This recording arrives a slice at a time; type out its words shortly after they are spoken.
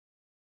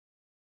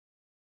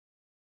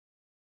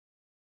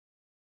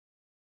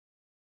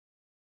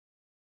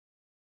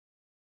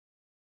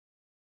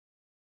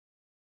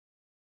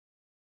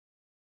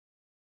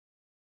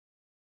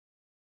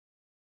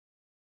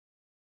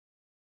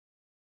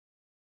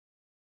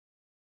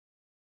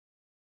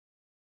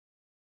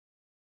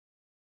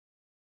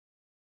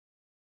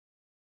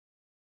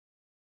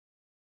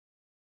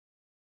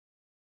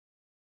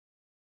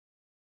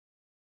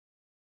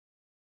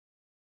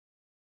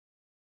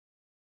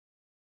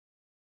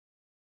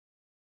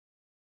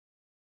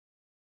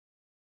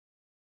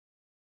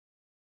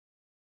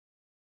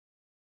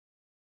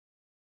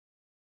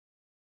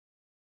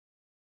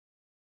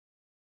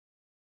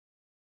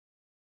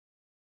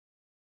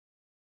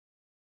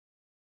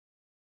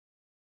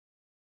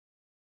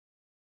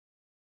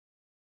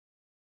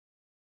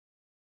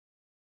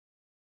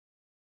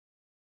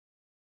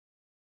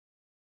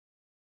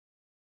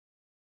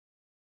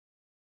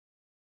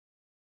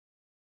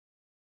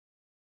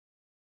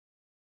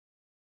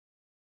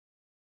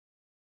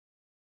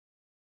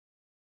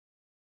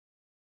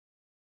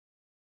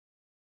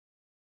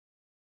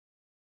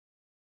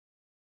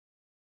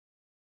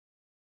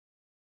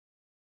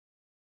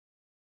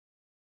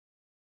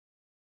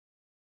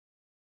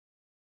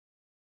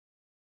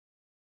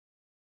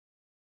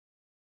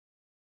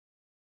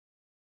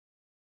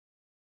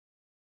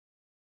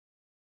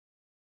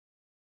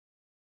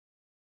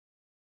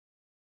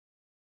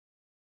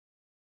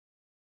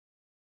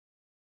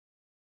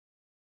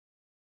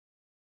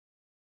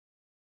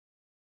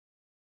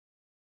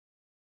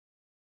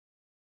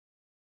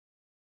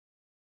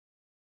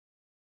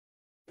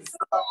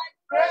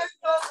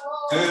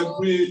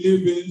Every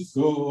living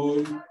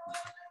soul.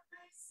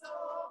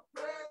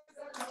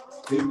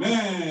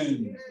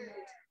 Amen.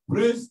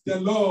 Praise the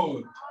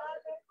Lord.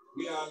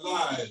 We are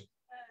alive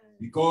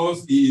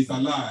because He is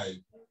alive.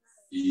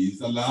 He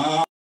is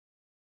alive.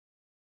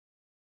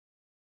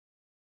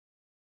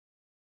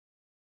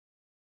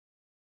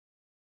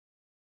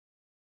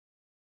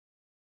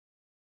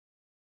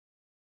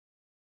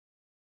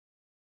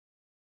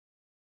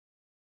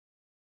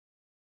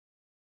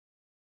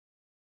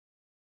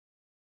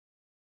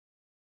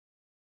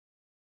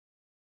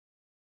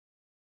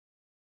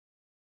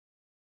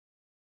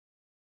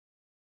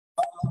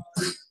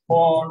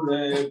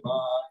 Forever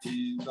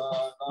is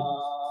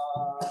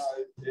alive.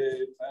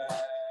 Amen.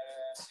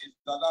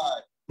 It's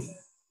alive.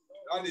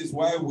 That is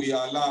why we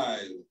are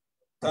alive.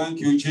 Thank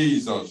you,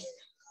 Jesus.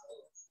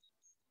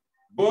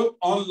 Both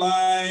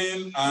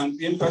online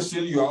and in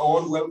person, you are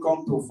all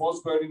welcome to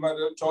Foursquare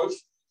Riverdale Church.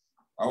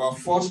 Our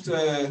first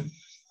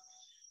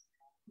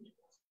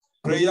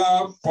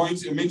prayer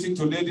point meeting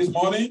today, this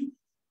morning,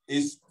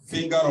 is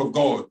Finger of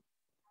God.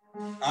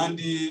 And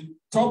the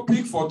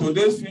topic for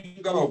today's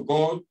Finger of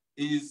God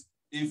is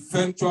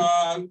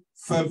effectual,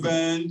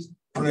 fervent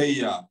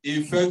prayer.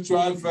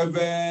 Effectual,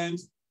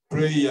 fervent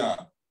prayer.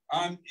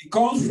 And it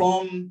comes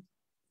from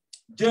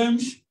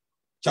James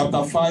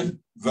chapter 5,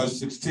 verse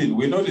 16.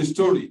 We know the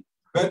story.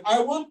 But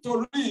I want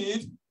to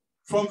read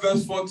from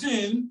verse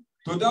 14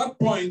 to that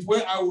point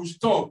where I will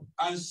stop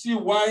and see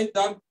why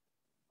that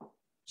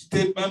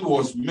statement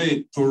was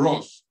made to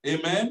us.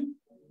 Amen.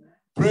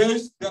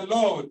 Praise the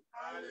Lord.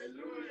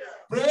 Hallelujah.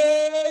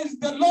 Praise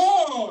the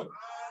Lord.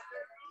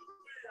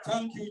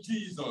 Thank you,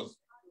 Jesus.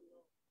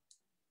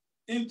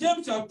 In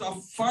James chapter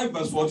 5,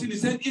 verse 14, he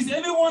said, is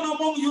anyone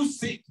among you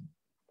sick?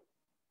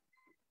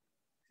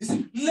 He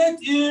said,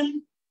 let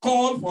him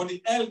call for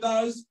the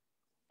elders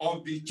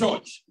of the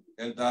church.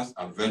 Elders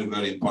are very,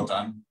 very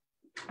important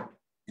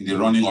in the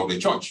running of the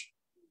church.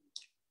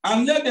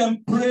 And let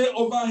them pray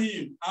over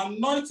him,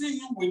 anointing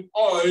him with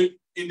oil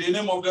in the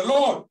name of the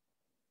Lord.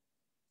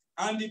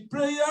 And the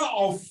prayer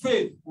of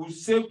faith will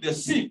save the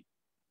sick,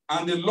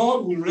 and the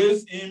Lord will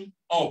raise him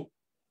up.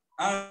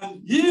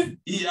 And if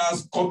he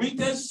has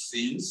committed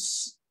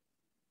sins,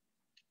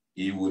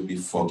 he will be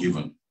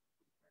forgiven.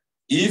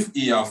 If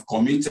he has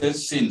committed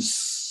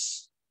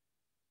sins,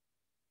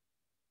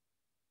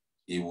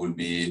 he will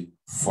be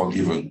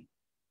forgiven.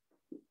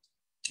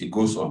 It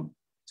goes on.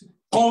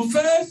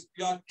 Confess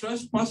your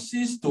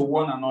trespasses to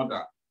one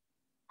another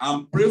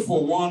and pray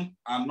for one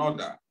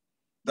another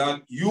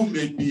that you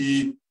may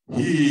be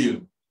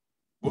healed,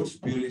 both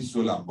spirit,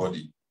 soul, and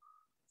body.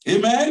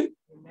 Amen?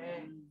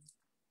 Amen.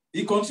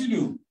 He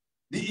continued,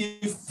 the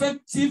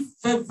effective,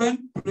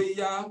 fervent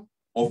prayer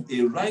of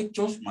a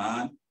righteous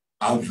man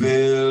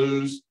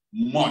avails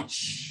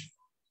much.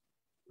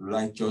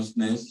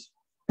 Righteousness,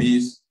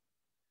 peace,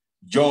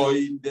 joy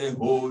in the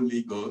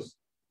Holy Ghost.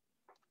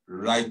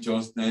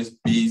 Righteousness,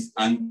 peace,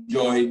 and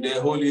joy in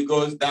the Holy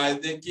Ghost. That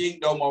is the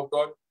kingdom of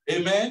God.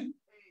 Amen? Amen.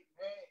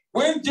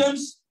 When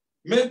James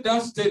made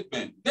that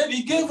statement, then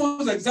he gave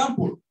us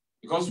example,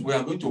 because we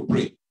are going to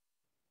pray.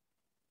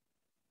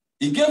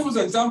 He gave us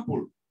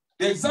example.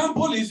 The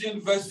example is in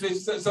verse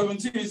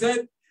 17. He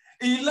said,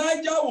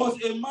 Elijah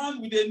was a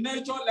man with a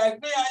nature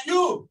like me and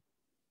you.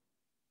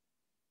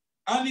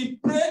 And he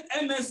prayed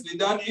earnestly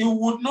that it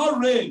would not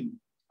rain.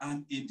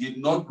 And it did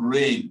not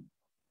rain.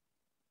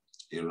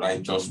 A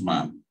righteous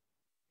man.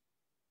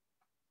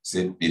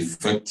 Said,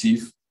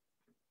 effective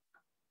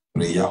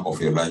prayer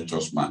of a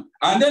righteous man.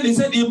 And then he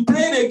said, he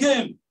prayed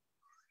again.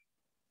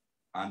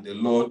 And the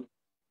Lord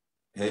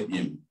heard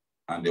him.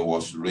 And there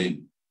was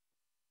rain.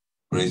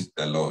 Praise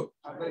the Lord.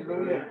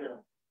 Hallelujah.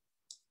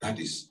 That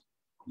is,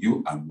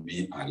 you and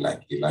me are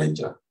like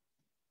Elijah.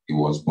 He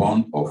was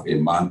born of a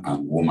man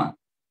and woman.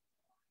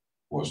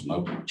 Was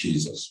not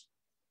Jesus.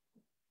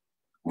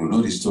 We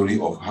know the story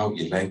of how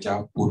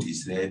Elijah put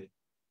his head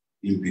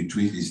in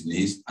between his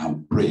knees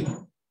and prayed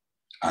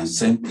and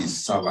sent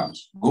his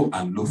servants, go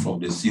and look from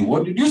the sea.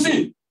 What did you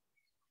see? He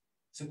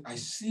said, I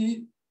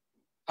see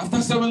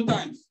after 7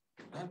 times.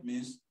 That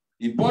means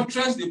he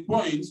buttressed the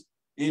point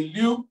in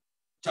Luke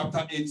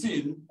chapter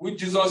 18, which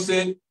Jesus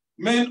said,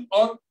 men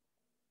ought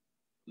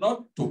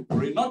not to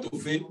pray, not to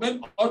faint,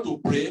 men ought to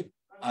pray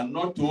and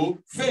not to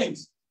faint,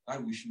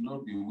 that we should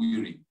not be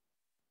weary.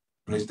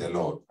 Praise the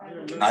Lord.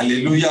 Hallelujah.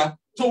 Hallelujah.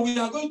 So we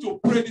are going to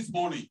pray this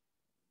morning.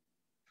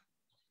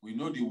 We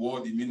know the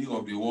word, the meaning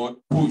of the word,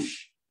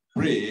 push,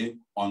 pray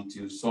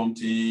until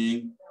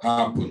something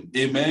happens.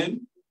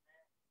 Amen.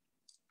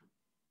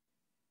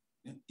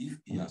 If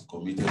he has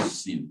committed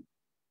sin,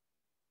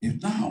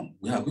 if now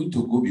we are going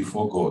to go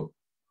before God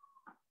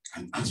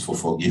and ask for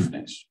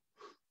forgiveness.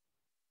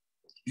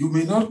 You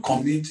may not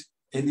commit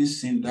any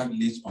sin that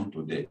leads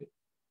unto death,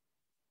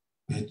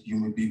 but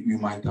you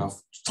might have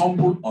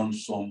stumbled on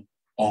some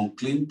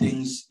unclean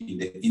things in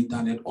the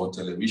internet or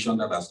television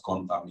that has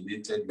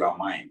contaminated your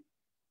mind.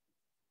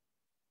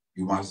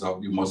 You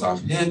must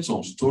have heard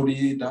some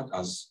story that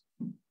has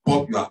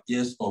popped your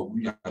ears or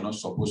you are not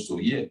supposed to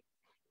hear.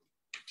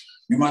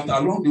 You might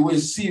along the way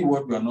see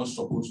what you are not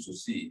supposed to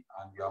see,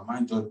 and your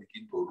mind just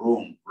begin to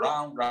roam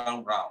round,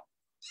 round, round.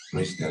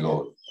 Praise the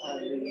Lord.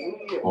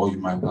 Or you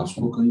might have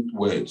spoken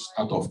words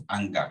out of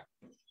anger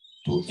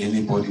to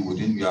anybody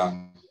within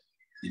your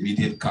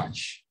immediate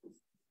catch,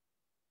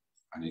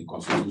 and it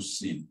constitutes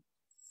sin.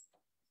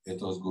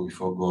 Let us go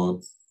before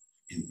God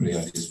in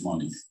prayer this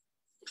morning.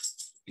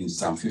 In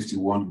Psalm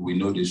 51, we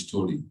know the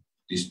story.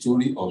 The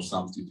story of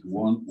Psalm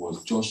 51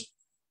 was just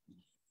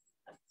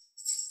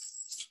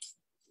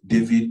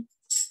David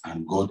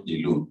and God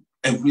alone.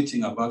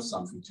 Everything about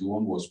Psalm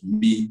 51 was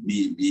me,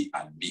 me, me,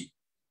 and me.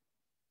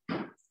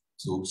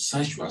 So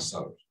search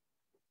yourself.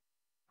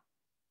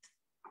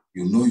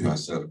 You know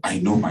yourself. I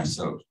know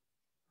myself.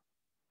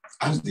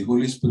 Ask the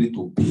Holy Spirit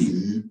to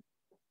beam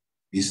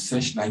His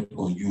searchlight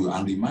on you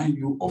and remind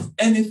you of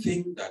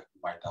anything that you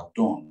might have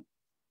done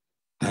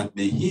that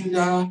may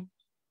hinder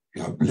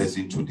your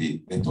blessing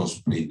today. Let us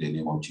pray in the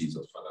name of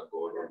Jesus. Father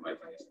God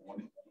Almighty, this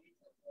morning,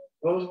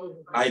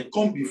 I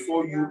come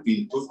before you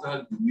in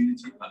total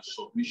humility and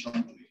submission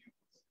to you.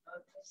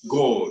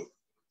 God,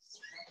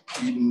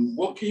 in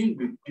working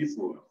with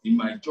people in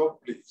my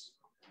job place,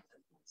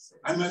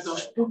 I might have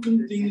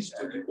spoken things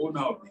to the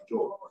owner of the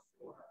job.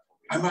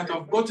 I might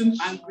have gotten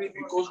angry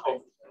because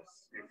of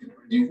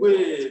the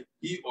way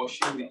he or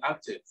she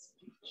reacted.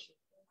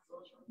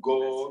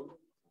 God,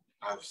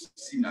 I've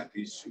sinned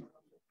against you.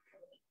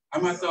 I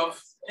might have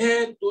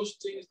heard those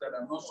things that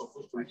I'm not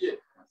supposed to hear.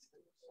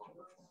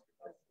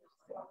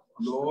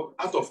 Lord,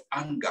 out of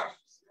anger,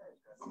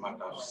 I might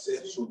have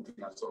said something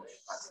and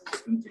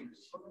spoken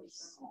things.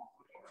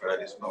 Father,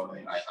 this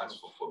morning I ask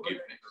for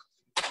forgiveness.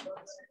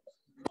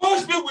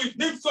 Wash me with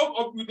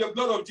the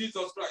blood of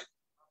Jesus Christ.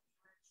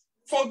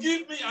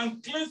 Forgive me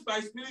and cleanse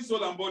my spirit,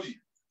 soul, and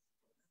body.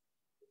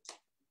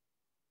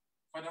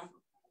 Father,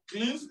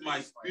 cleanse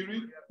my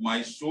spirit,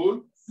 my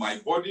soul, my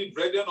body,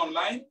 brethren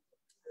online.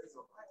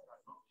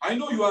 I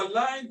know you are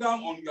lying down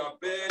on your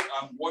bed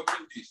and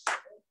watching this.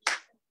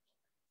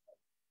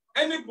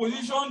 Any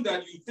position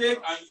that you take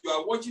and you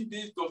are watching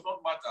this does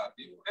not matter.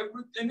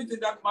 Anything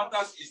that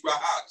matters is your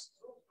heart.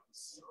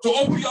 So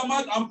open your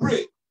mouth and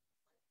pray.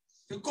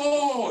 Say,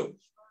 God,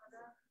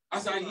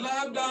 as I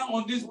lie down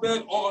on this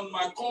bed or on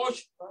my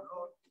couch,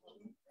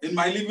 in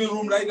my living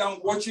room right now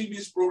watching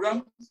this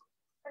program,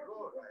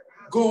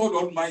 God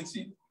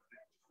Almighty,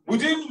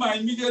 within my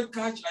immediate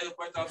catch, I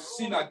might have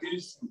sinned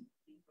against you.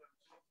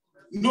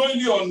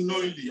 Knowingly or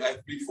unknowingly, I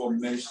plead for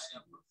mercy.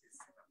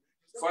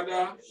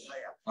 Father,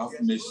 have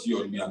mercy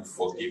on me and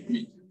forgive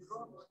me.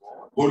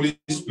 Holy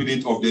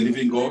Spirit of the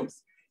living God,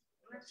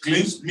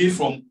 cleanse me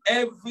from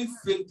every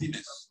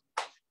filthiness.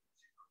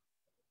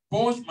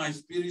 Wash my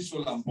spirit,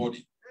 soul, and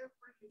body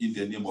in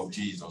the name of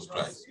Jesus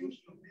Christ.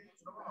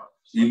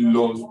 He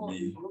loves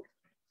me.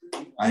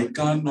 I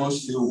cannot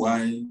say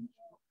why.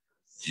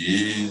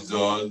 Jesus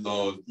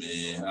loves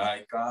me.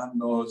 I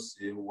cannot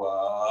say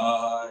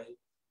why.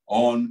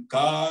 On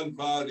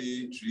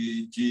Calvary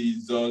tree,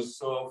 Jesus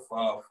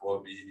suffered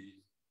for me.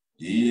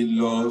 He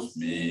loves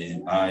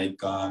me. I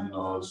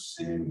cannot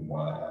say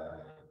why.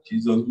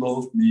 Jesus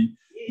loves me.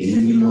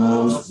 He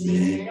loves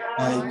me.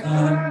 I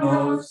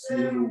cannot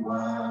say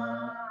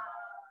why.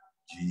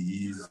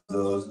 Jesus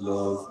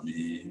loves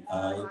me.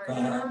 I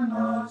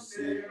cannot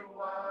say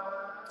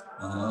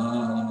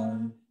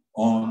why.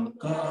 On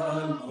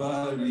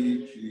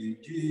Calvary tree,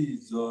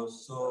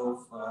 Jesus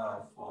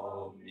suffered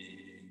for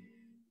me.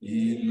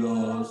 He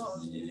loves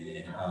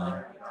me.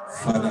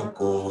 Father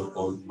God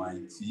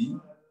Almighty,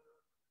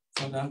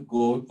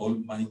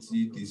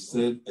 the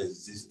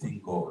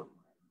self-existing God,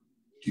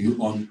 you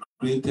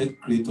uncreated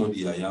creator,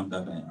 the I am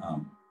that I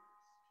am.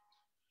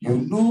 You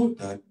know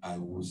that I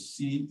will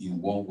sin in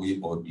one way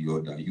or the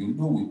other. You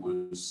know we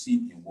will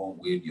sin in one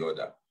way or the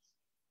other.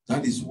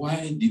 That is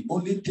why the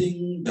only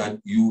thing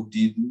that you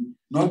did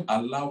not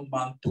allow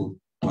man to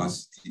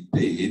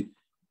participate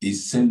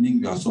is sending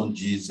your son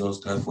Jesus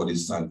Christ for the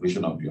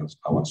salvation of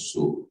our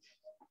soul.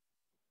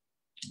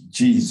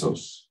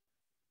 Jesus,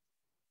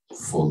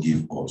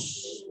 forgive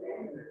us.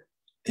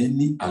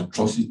 Any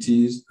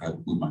atrocities that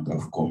we might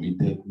have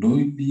committed,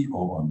 knowingly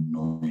or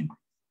unknowingly.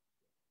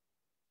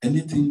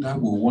 Anything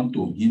that will want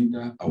to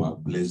hinder our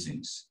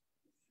blessings.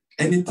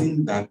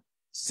 Anything that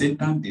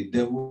Satan, the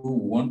devil,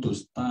 will want to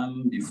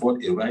stand before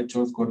a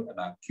righteous God and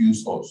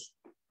accuse us.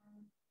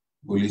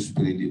 Holy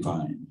Spirit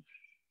divine,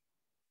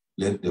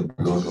 let the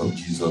blood of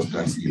Jesus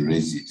Christ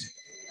erase it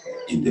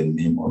in the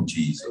name of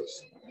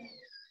Jesus.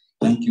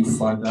 Thank you,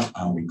 Father,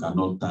 and we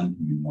cannot thank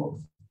you enough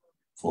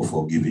for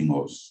forgiving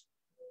us.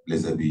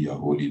 Blessed be your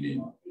holy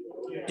name.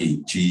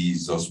 In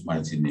Jesus'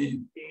 mighty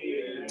name.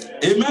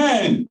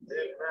 Amen.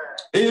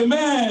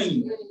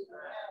 Amen.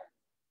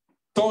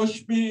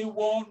 Touch me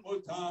one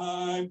more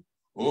time,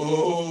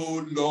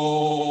 oh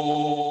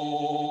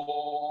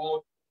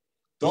Lord.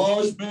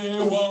 Touch me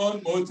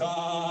one more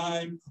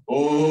time,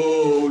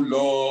 oh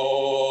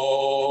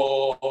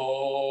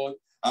Lord.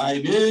 I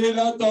need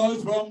a touch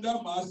from the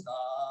Master.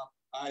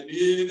 I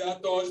need a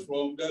touch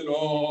from the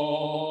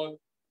Lord.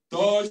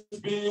 Touch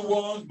me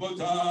one more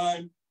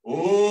time,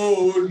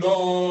 Oh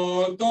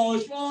Lord,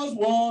 touch us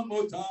one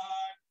more time.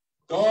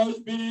 Touch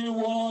me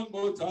one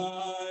more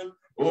time.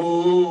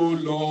 Oh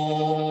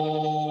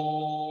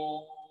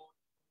Lord,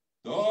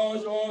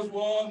 touch us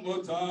one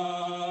more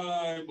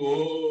time.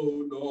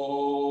 Oh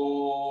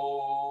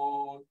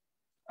Lord,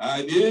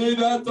 I need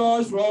a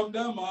touch from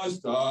the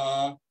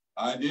Master.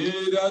 I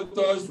need a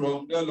touch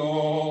from the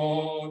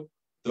Lord.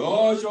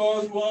 Touch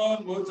us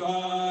one more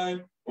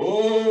time.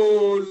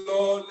 Oh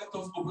Lord, let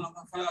us open up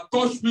our Father.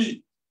 Touch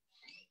me.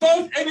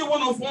 Touch any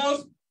one of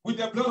us with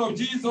the blood of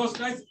Jesus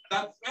Christ,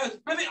 that as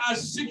many are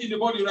sick in the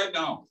body right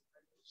now.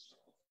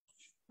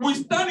 We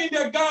stand in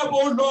the gap,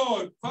 oh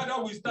Lord.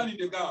 Father, we stand in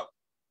the gap.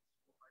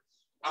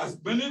 As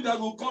many that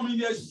will come in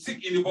here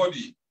sick in the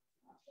body,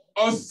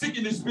 or sick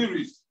in the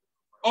spirit,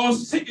 or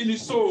sick in the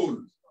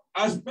soul.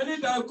 As many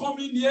that are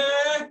coming here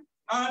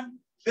and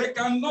they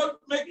cannot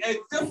make a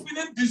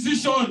definite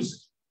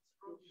decisions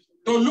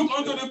to look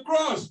unto the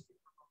cross,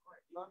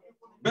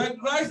 but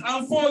rise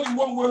and fall in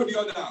one way or the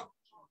other.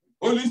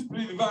 Holy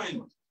Spirit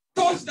divine,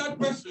 touch that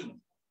person.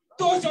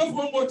 Touch us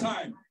one more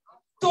time.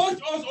 Touch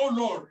us, oh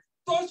Lord.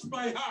 Touch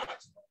my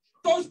heart.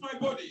 Touch my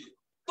body.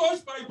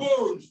 Touch my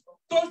bones.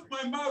 Touch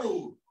my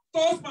marrow.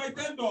 Touch my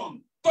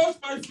tendon. Touch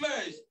my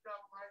flesh.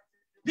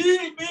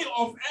 Heal me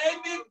of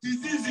any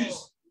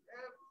diseases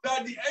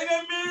that the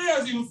enemy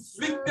has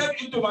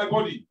inflicted into my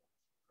body.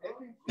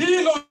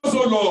 Heal us,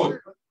 oh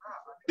Lord.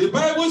 The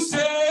Bible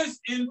says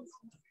in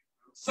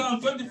Psalm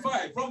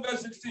 25 from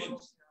verse 16,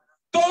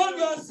 turn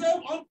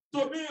yourself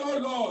unto me, O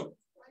Lord,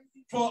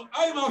 for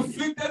I am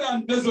afflicted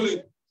and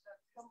desolate.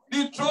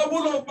 The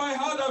trouble of my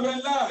heart have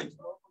enlarged.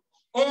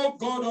 O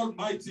God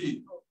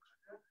Almighty,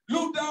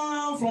 look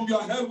down from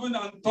your heaven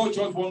and touch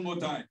us one more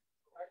time.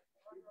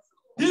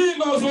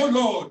 Heal us, O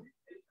Lord.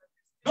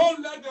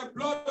 Don't let the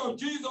blood of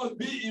Jesus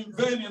be in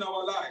vain in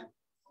our life.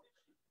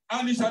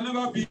 And it shall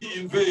never be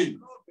in vain.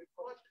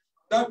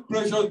 That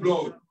precious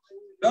blood,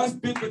 that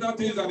speaks better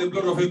things than the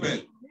blood of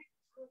Abel.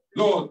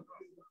 Lord,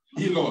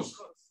 heal us.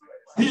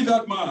 Heal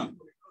that man.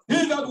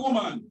 Heal that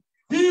woman.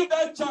 Heal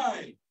that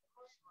child.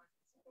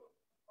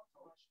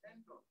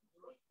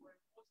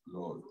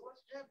 Lord,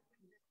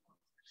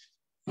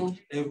 touch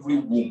every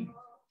womb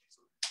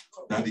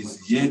that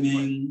is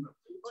yearning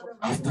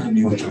after a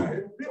new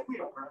child.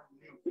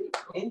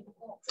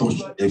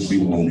 Touch every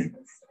womb.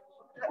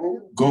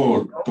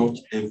 God, touch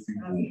every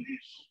womb.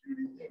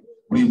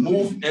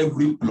 Remove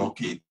every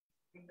blockade.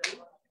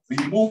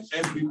 Remove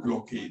every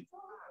blockade.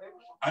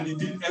 And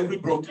indeed, every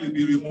blockade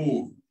be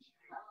removed.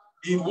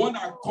 In one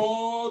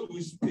accord,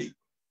 we speak.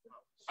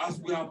 As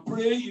we are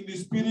praying in the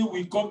spirit,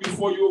 we come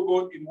before you,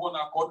 God, in one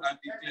accord and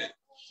declare.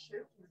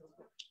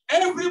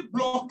 Every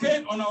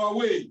blockade on our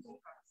way,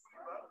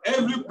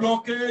 every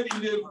blockade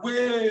in the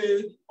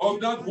way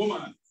of that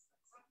woman,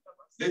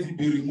 let it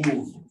be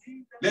removed.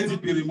 Let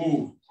it be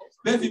removed.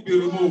 Let it be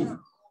removed.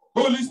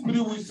 Holy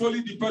Spirit will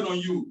solely depend on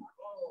you.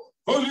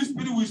 Holy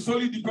Spirit will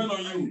solely depend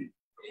on you.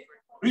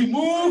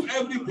 Remove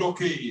every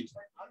blockade.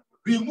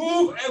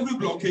 Remove every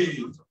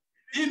blockade.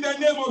 In the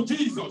name of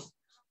Jesus.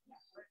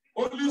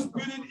 Holy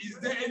Spirit, is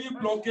there any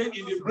blockade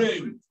in the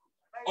brain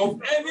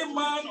of any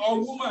man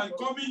or woman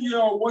coming here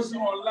or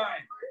watching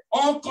online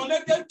or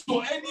connected to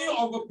any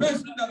of the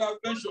persons that I've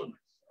mentioned?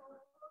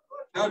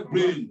 That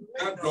brain,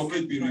 that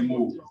blockade be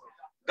removed.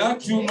 That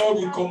tumor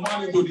will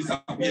command you to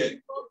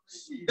disappear.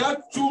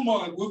 That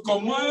tumor will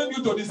command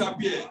you to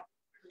disappear.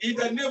 In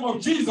the name of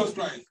Jesus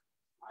Christ.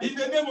 In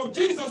the name of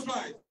Jesus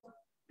Christ.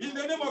 In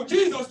the name of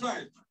Jesus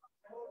Christ.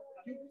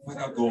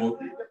 Father God,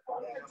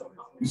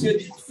 you said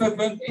the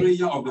fervent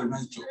prayer of the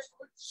righteous.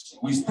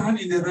 We stand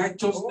in the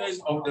righteousness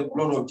of the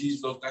blood of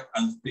Jesus Christ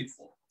and speak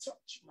for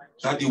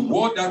that the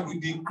word that we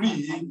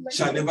decree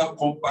shall never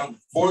come back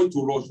void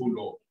to us, O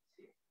Lord,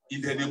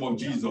 in the name of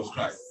Jesus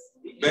Christ.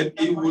 But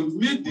it will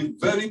meet the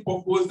very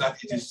purpose that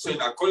it is said,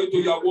 according to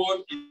your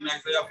word in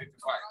Isaiah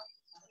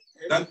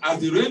 55, that as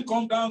the rain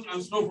comes down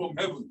and snow from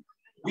heaven,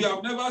 we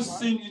have never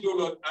seen it, O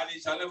Lord, and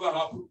it shall never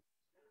happen.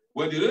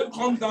 When the rain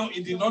comes down,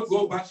 it did not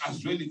go back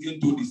as rain again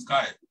to the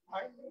sky.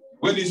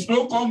 When the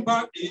snow comes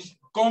down,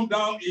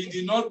 it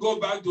did not go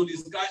back to the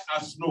sky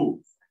as snow.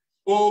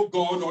 Oh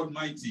God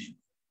Almighty,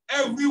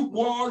 every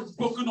word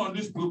spoken on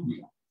this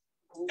pulpit,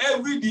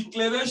 every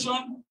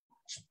declaration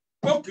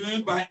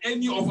spoken by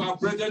any of our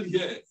brethren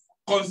here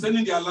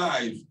concerning their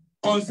lives,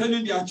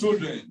 concerning their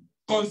children,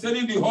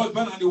 concerning the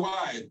husband and the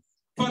wife,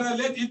 Father,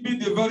 let it be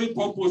the very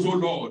purpose, O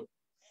Lord,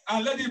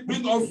 and let it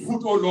bring us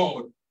fruit, O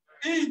Lord.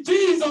 In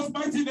Jesus'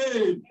 mighty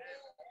name,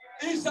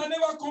 it shall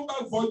never come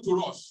back void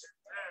to us.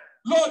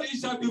 Lord, it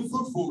shall be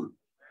fruitful.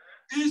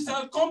 It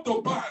shall come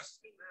to pass,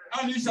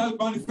 and it shall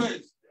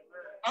manifest.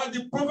 As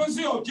the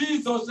prophecy of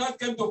Jesus that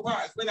came to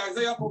pass when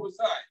Isaiah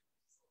prophesied,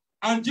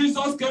 and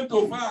Jesus came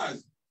to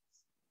pass,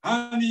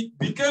 and he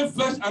became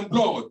flesh and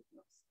blood,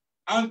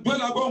 and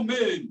dwelt among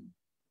men,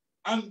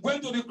 and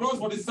went to the cross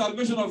for the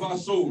salvation of our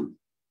soul.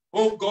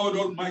 Oh God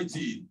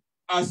Almighty,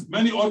 as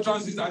many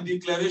utterances and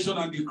declaration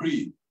and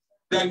decree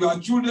that your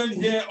children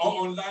here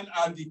or online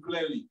are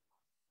declaring,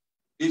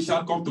 It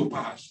shall come to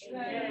pass.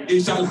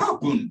 It shall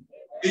happen.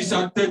 It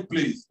shall take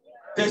place.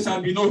 There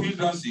shall be no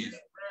hindrances.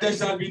 There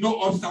shall be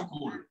no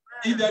obstacle.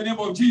 In the name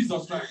of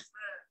Jesus Christ.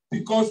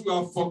 Because you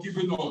have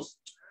forgiven us.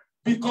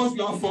 Because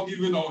you have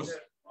forgiven us.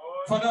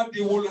 Father,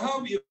 they will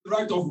have a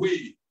right of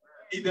way.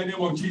 In the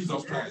name of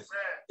Jesus Christ.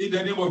 In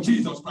the name of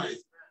Jesus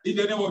Christ. In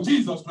the name of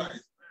Jesus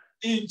Christ.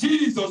 In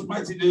Jesus'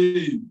 mighty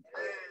name.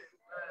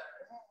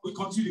 We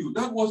continue.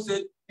 That was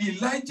said,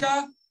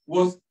 Elijah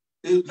was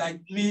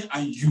like me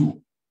and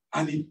you.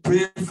 And he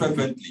prayed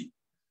fervently.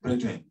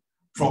 Brethren,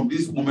 from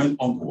this moment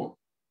onward,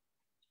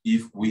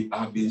 if we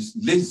have been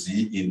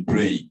lazy in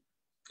praying,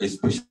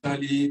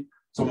 especially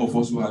some of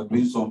us who are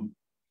doing some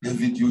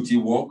heavy duty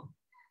work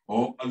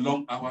or a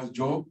long hours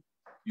job,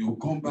 you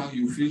come back,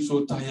 you feel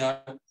so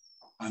tired,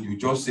 and you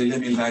just say, let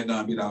me lie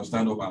down a bit, I'll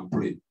stand up and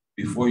pray.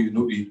 Before you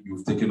know it,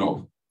 you've taken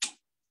off.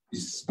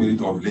 It's the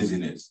spirit of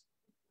laziness.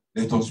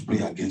 Let us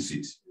pray against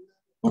it.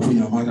 Open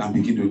your mouth and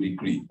begin to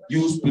decree.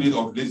 You spirit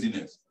of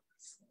laziness,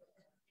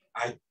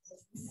 I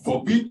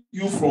forbid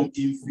you from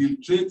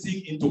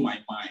infiltrating into my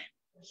mind.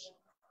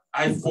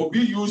 I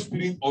forbid you,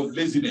 spirit of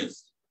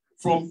laziness,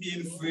 from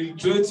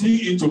infiltrating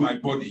into my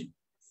body.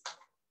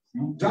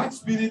 That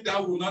spirit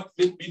that will not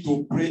make me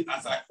to pray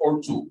as I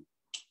ought to.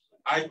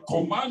 I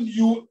command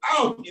you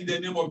out in the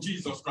name of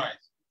Jesus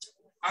Christ.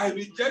 I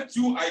reject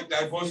you, I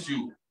divorce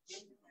you.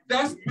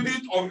 That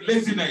spirit of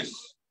laziness,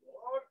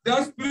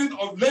 that spirit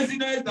of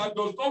laziness that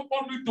does not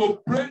want me to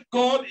pray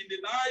God in the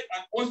night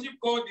and worship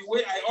God the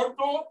way I ought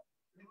to,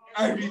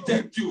 I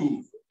reject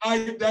you.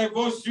 I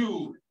divorce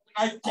you.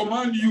 I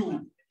command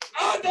you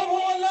out of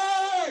our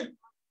life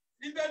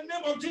in the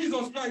name of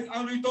Jesus Christ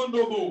and return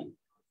no more.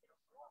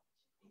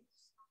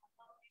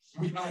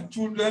 We are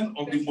children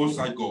of the Most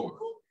High God,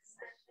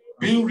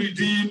 being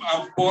redeemed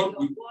and bought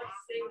with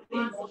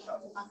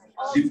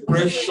the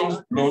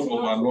precious blood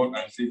of our Lord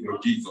and Savior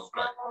Jesus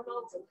Christ.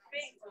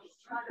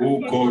 Oh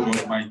God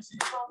Almighty,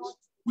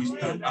 we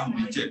stand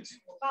and reject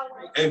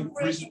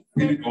every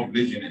spirit of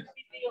laziness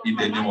in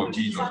the name of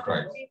Jesus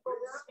Christ.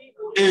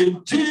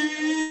 In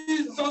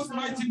Jesus'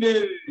 mighty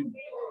name,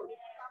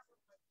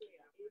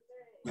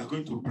 we are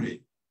going to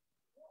pray.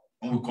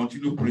 And we'll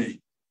continue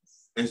praying,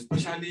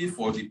 especially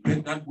for the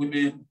pregnant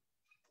women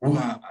who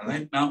are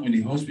right now in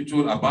the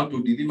hospital about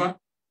to deliver,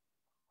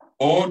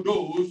 or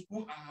those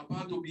who are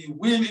about to be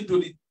wheeled into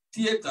the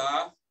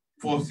theater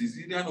for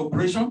cesarean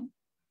operation.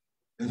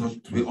 Let us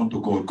pray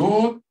unto God.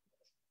 God,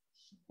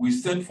 we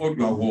send forth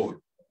your word.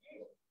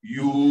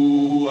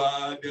 You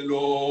are the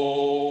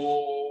Lord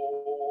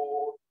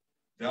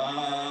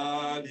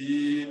that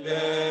he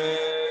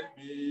led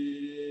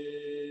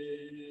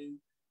me.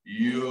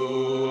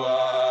 You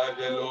are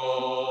the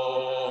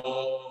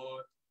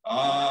Lord,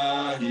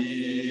 our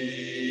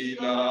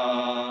healer.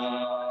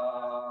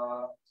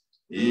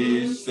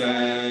 He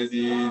said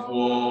his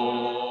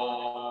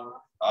word,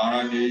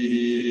 and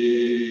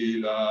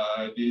he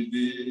healed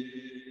disease.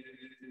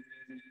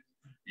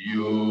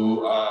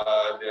 You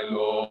are the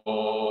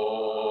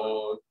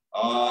Lord,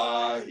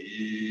 our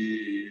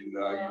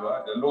healer. You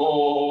are the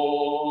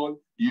Lord.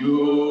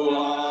 You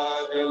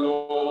are the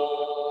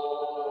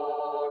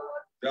Lord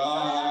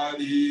that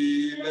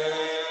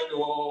healeth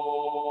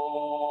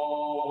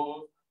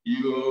all.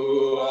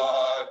 You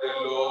are the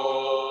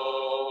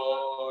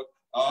Lord,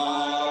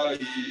 our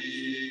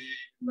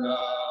healer.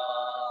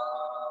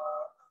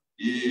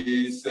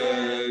 He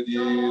said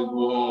his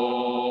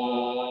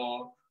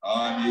word,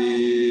 and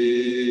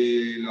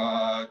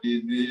healed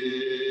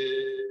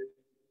disease.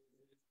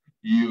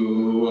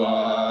 You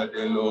are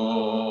the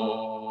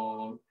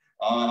Lord,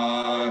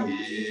 our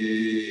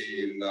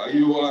healer.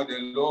 You are the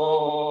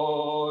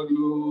Lord,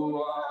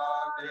 you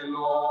are the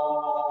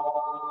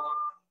Lord,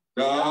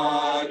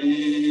 that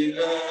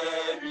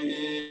healeth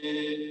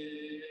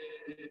me.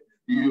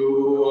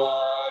 You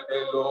are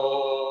the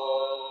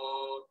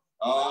Lord,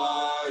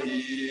 our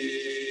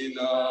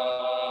healer.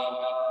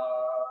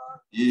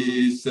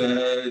 He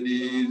said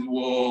his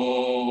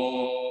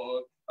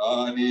word,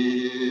 and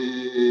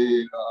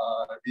healed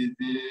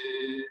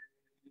disease.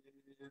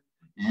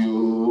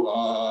 You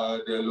are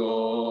the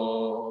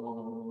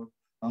Lord.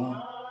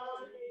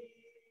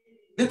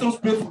 Let us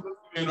pray for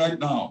them right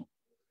now.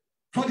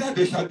 Father,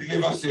 they shall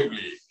deliver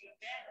safely.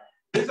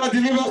 They shall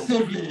deliver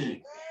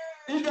safely.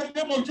 In the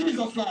name of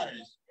Jesus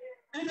Christ.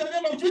 In the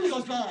name of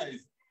Jesus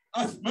Christ.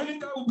 As many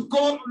that will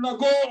go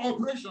undergo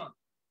operation,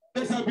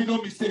 there shall be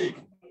no mistake.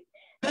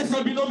 There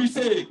shall be no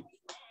mistake.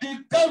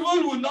 The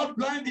devil will not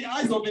blind the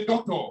eyes of the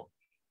doctor.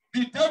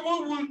 The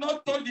devil will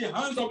not touch the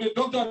hands of the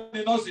doctor and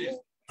the nurses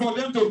for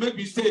them to make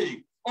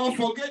mistake or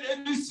forget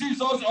any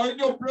scissors or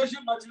any operation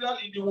material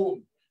in the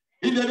womb.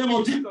 In the name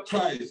of Jesus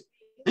Christ.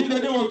 In the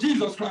name of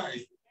Jesus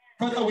Christ.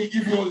 Father, we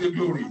give you all the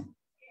glory.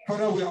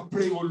 Father, we are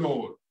praying, oh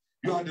Lord.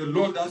 You are the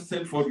Lord that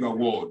sent forth your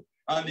word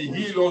and he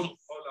healed us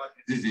all our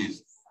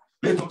diseases.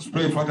 Let us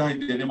pray, Father,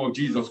 in the name of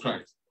Jesus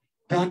Christ.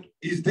 That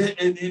is there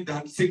any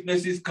that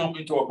sicknesses come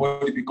into our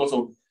body because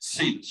of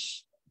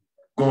sins?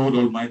 God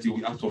Almighty,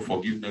 we ask for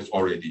forgiveness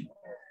already.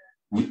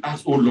 We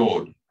ask, oh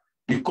Lord,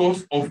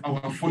 because of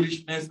our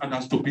foolishness and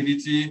our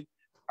stupidity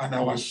and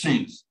our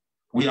sins,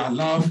 we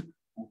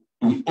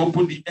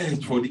open the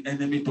edge for the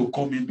enemy to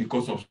come in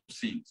because of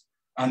sins.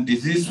 And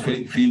disease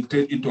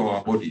filtrate into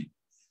our body.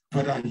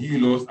 Father,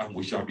 heal us and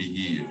we shall be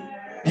healed.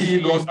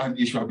 Heal us and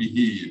it shall be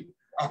healed.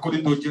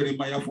 According to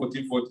Jeremiah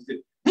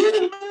 14:40,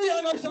 heal me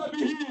and I shall be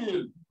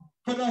healed.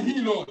 Father,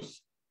 heal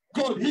us.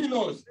 God, heal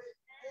us.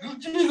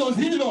 Jesus,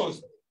 heal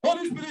us.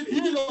 Holy Spirit,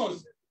 heal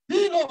us.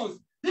 Heal us.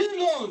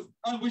 Heal us.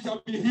 And we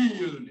shall be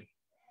healed.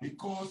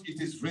 Because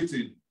it is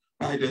written,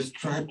 by the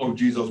stripe of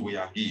Jesus we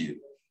are healed.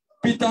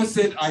 Peter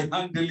said, I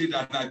handle it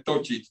and I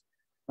touch it.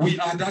 We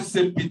are that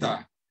same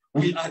Peter.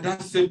 We are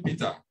that same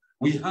Peter.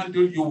 We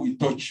handle you, we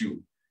touch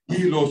you.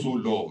 Heal us, O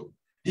Lord.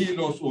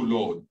 Heal us, O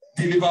Lord.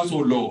 Deliver us, O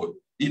Lord.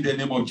 In the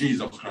name of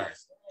Jesus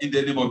Christ. In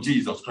the name of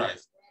Jesus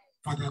Christ.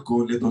 Father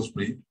God, let us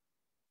pray.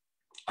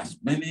 As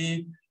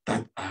many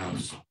that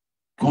have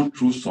gone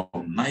through some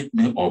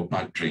nightmare or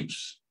bad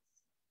dreams,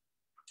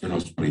 let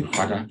us pray.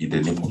 Father, in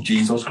the name of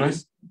Jesus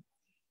Christ.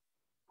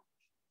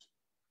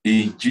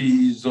 In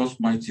Jesus'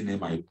 mighty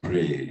name I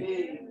pray.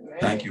 Amen.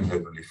 Thank you,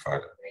 Heavenly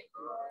Father.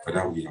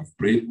 Father, we have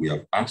prayed, we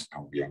have asked,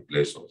 and we have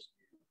blessed us.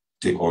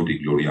 Take all the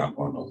glory and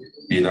honor.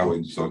 Be thou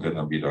exalted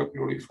and be thou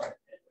glorified.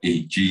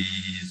 In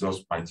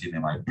Jesus' mighty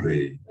name I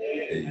pray.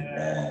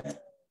 Amen.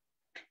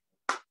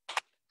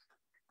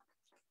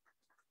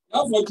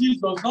 Now for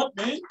Jesus, not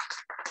me.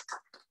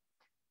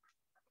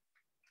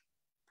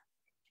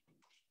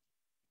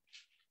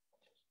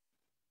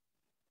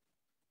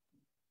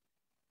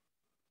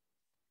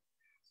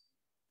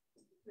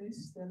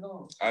 Praise the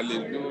Lord.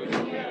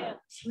 Hallelujah.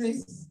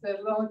 Praise the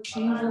Lord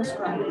Jesus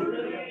Christ.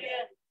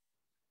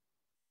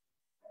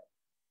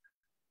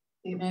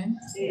 Amen.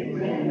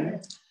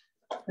 Amen.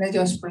 Let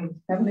us pray.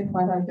 Heavenly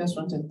Father, I just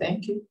want to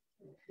thank you.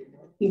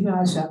 Even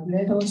as you have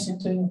led us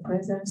into your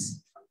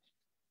presence.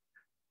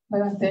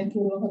 Father, thank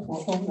you, Lord,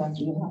 for all that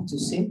you have to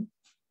say.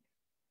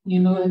 You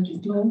know it,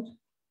 Lord.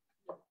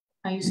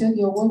 And you said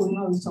your word will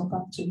not return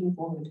back to you,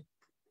 Lord,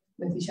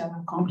 but it shall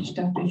accomplish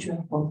that which you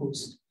have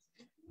purposed.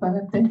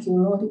 Father, thank you,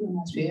 Lord,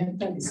 even as we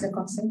enter the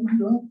second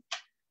segment, Lord,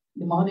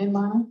 the morning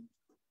manna,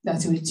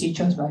 that you will teach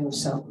us by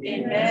yourself.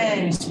 Amen.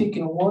 You will speak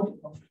your word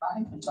of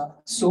life into our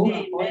soul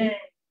and body,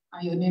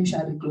 and your name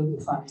shall be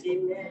glorified.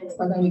 Amen.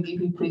 Father, we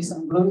give you praise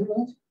and glory,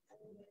 Lord,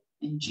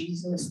 in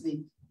Jesus'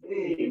 name.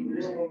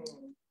 Amen.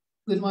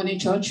 Good morning,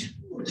 church,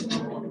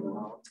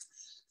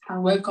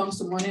 and welcome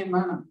to Morning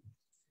Manna.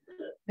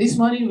 This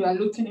morning, we are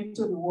looking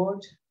into the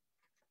word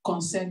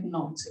consent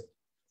not.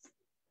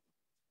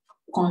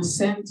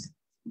 Consent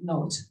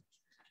not.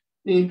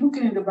 We're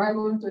looking in the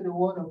Bible into the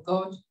word of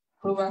God,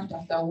 Proverbs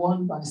chapter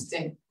 1, verse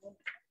 10.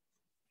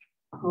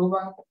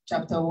 Proverbs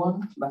chapter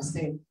 1, verse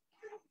 10,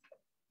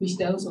 which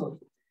tells us,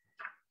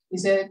 he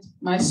said,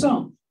 my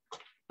son,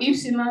 if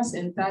sinners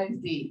entice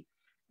thee,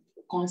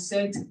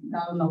 consent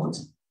thou not.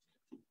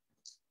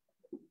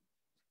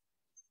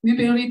 We've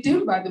been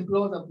redeemed by the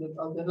blood of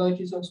the Lord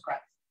Jesus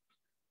Christ.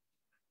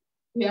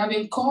 We have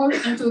been called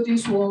into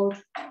this world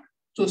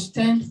to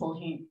stand for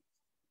him.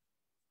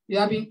 We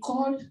have been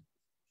called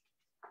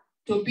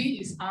to be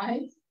his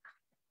eye.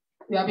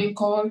 We have been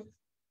called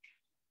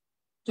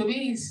to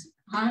be his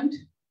hand.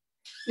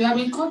 We have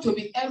been called to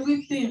be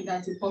everything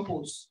that he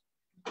purposed.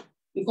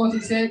 Because he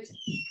said,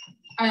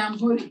 I am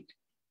holy,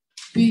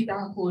 be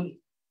thou holy.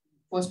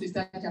 1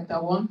 Peter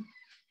chapter 1,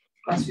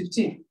 verse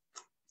 15.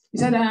 He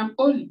said, I am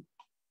holy,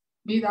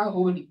 be thou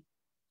holy.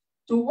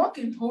 To walk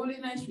in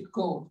holiness with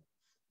God,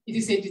 it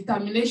is a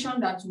determination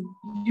that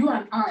you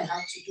and I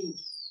have to do.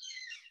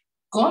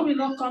 God will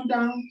not come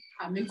down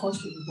and make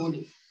us to be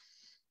holy.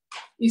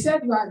 He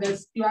said, you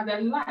are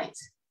the light,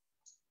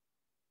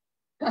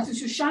 that you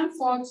should shine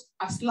forth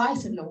as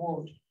light in the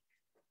world.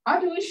 How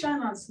do we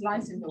shine as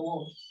light in the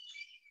world?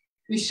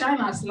 We shine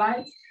as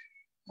light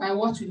by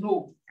what we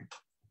know,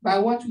 by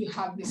what we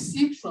have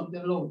received from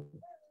the Lord,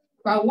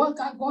 by what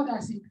God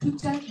has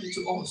imputed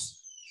into us.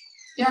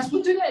 He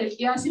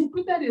has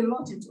imputed a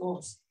lot into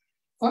us.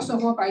 First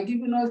of all, by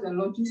giving us the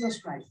Lord Jesus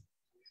Christ.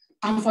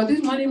 And for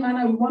this morning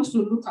manner, we want to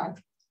look at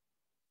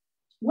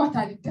what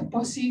are the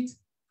deposits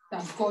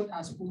that God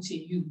has put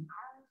in you.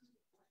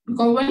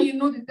 Because when you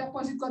know the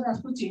deposit God has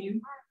put in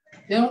you,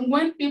 then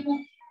when people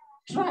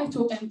try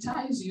to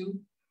entice you,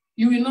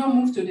 you will not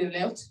move to the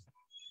left,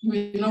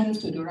 you will not move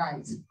to the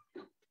right.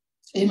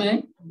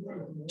 Amen?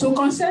 To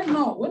consent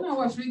no. When I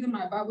was reading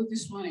my Bible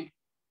this morning,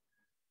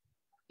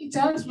 it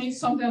tells me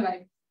something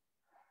like,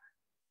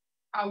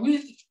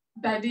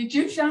 that the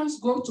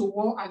Egyptians go to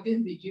war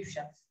against the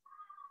Egyptians.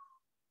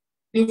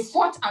 They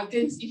fought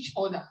against each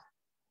other.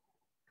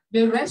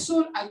 They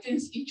wrestled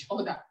against each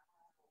other.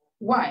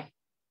 Why?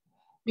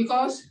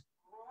 Because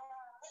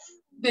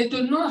they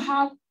do not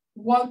have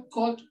what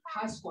God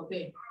has for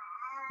them.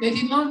 They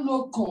did not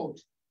know God.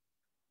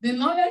 The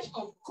knowledge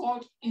of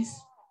God is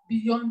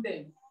beyond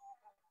them.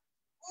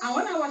 And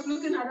when I was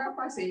looking at that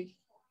passage,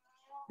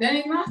 then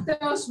it now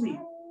tells me,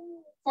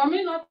 for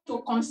me not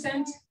to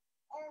consent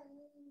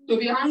to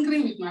be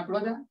angry with my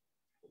brother,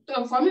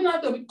 for me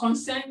not to be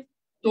consent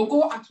to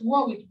go at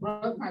war with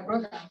my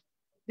brother,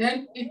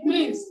 then it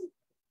means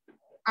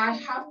I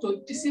have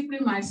to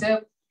discipline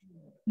myself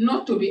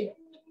not to be,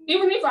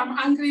 even if I'm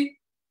angry,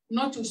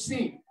 not to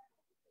sin.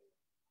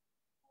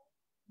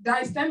 There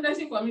is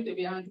tendency for me to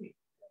be angry.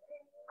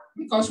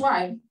 Because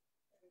why?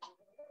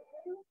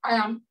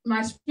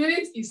 My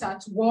spirit is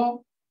at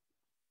war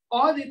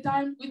all the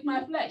time with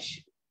my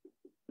flesh.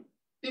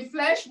 The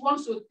flesh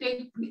wants to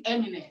take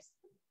preeminence.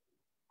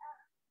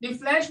 The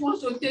flesh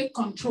wants to take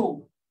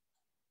control.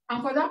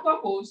 And for that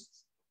purpose,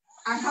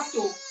 I have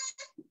to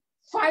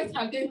fight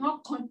against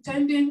not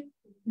contending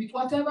with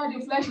whatever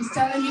the flesh is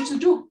telling me to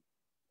do.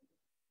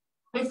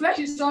 The flesh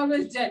is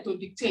always there to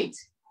dictate.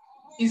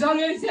 It's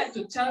always there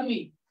to tell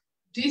me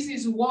this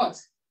is what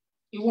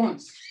he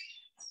wants.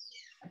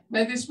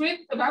 But the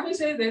spirit, the Bible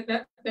says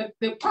that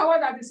the power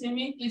that is in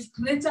me is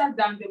greater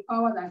than the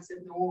power that is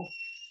in the world.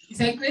 It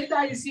says,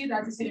 greater is he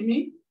that is in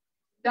me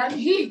than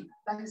he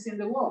that is in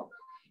the world.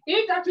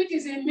 If that which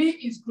is in me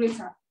is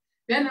greater,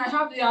 then I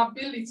have the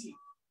ability,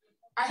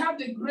 I have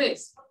the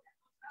grace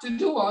to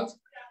do what?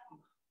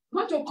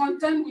 Not to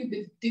contend with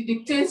the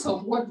dictates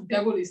of what the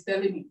devil is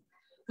telling me.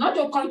 Not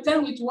to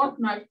contend with what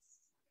my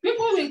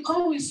people will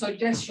come with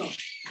suggestions.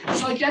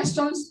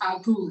 Suggestions are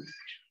good.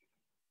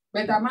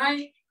 But am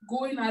I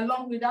going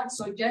along with that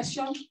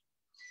suggestion?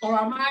 Or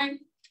am I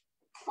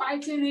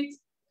fighting it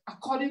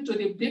according to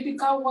the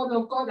biblical word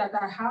of God that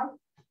I have?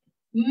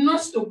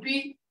 Not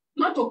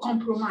to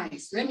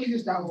compromise. Let me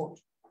use that word.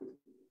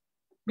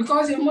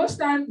 Because in most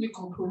times we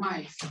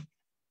compromise.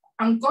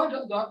 And God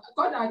has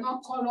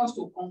not called us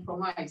to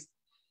compromise.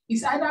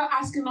 He's either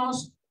asking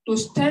us to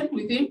stand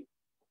with him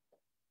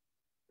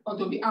or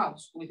to be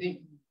out with him.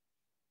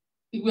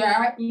 We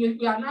are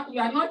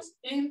not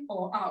in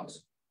or out.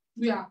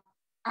 We are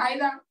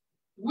either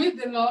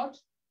with the Lord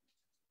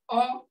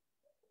or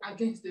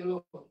against the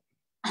Lord.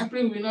 I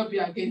pray we will not be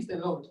against the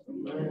Lord.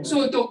 Amen.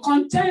 So to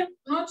contend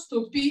not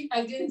to be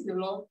against the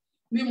Lord,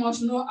 we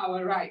must know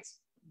our rights.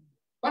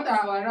 What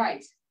are our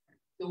rights?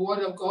 The word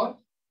of God.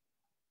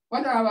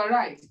 What are our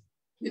rights?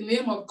 The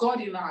name of God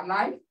in our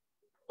life.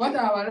 What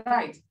are our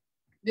rights?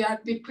 They are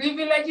the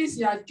privileges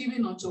he has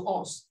given unto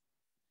us.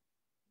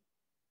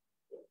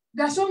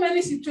 There are so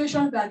many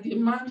situations that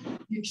demand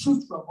the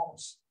truth from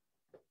us.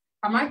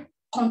 Am I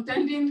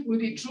contending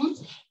with the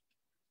truth?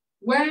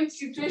 When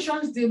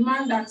situations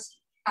demand that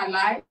I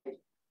lie,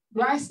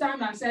 do I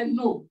stand and say,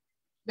 no,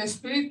 the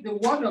spirit, the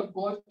word of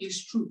God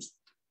is truth.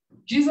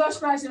 Jesus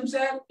Christ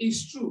himself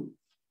is true.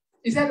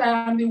 He said,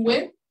 I am the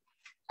way,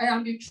 I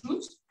am the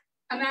truth,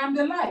 and I am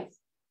the life.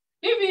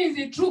 If he is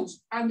the truth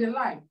and the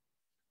life,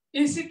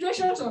 in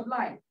situations of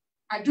life,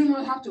 I do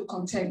not have to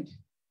contend.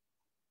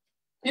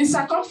 In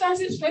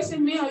circumstances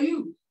facing me or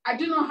you, I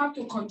do not have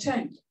to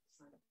contend.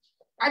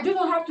 I do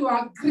not have to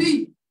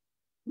agree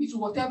with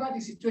whatever the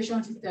situation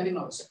is telling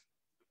us.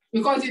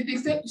 Because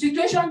the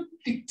situation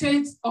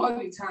dictates all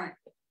the time.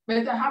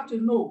 But I have to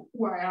know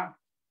who I am.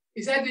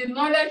 He said, the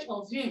knowledge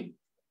of him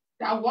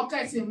that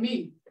worketh in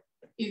me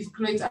is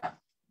greater.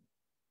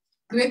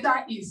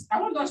 Greater is, I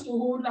want us to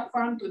hold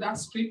firm to that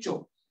scripture.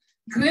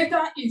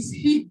 Greater is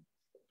he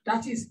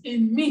that is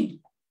in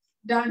me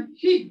than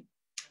he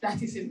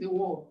that is in the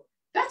world.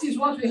 That is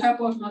what will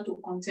help us not to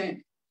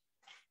contend.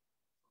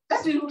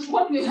 That is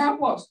what will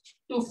help us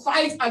to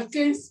fight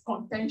against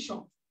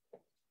contention.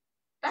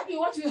 That is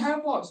what will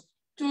help us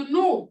to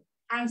know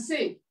and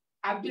say,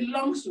 I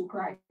belong to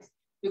Christ.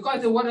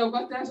 Because the word of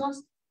God tells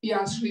us, he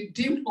has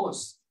redeemed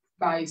us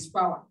by his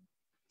power.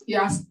 He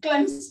has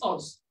cleansed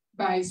us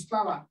by his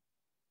power.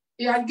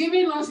 He has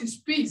given us his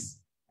peace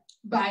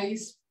by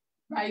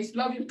his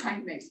loving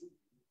kindness.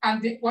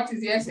 And what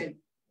is the essence?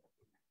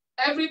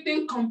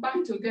 Everything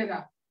combined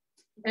together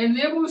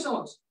enables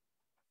us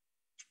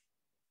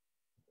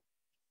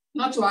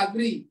not to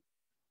agree.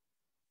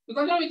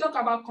 Because when we talk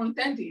about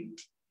contending,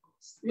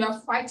 we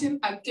are fighting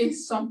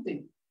against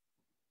something.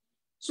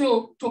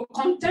 So to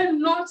contend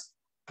not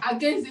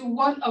against the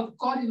word of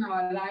God in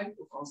our life,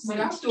 we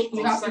have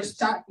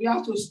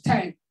to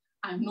stand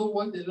and know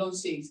what the Lord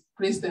says.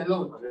 Praise the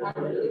Lord.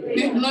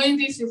 Knowing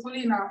this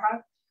fully in our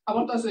heart, I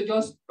want us to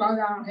just bow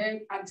our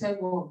head and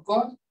tell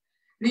God,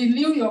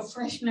 renew your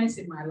freshness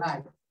in my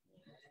life.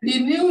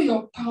 Renew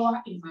your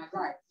power in my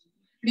life.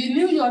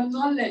 Renew your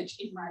knowledge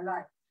in my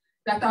life.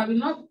 That I will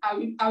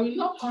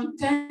not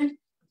contend.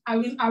 I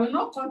will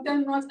not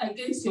contend not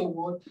against your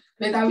word,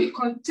 but I will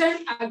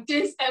contend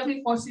against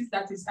every forces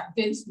that is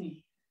against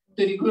me,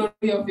 to the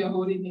glory of your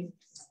holy name.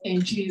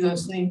 In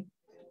Jesus' name.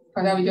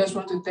 Father, we just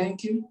want to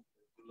thank you.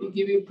 We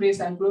give you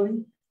praise and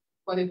glory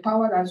for the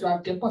power that you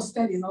have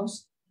deposited in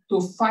us to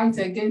fight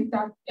against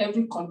that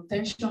every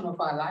contention of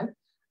our life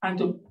and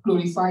to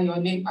glorify your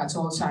name at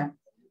all times.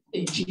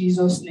 In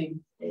Jesus'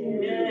 name.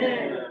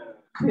 Amen.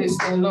 Praise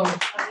the Lord.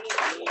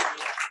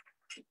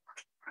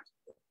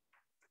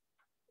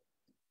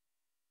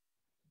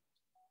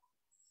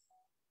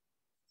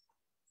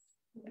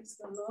 Praise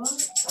the Lord.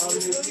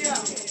 Hallelujah.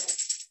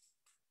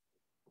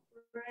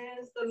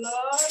 Praise the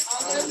Lord.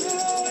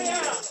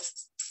 Hallelujah.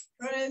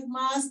 Praise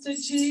Master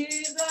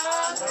Jesus.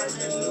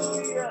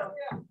 Hallelujah.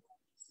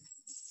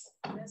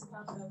 Let's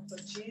clap up for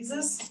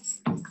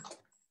Jesus.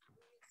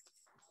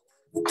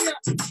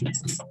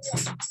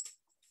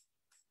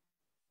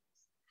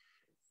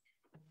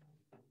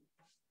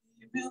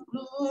 Give you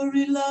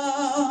glory,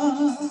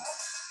 Lord,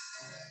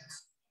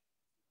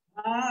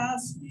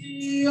 as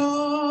we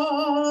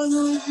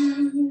honor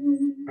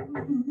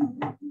you.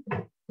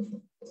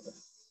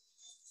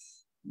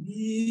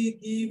 We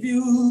give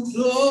you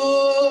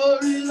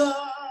glory,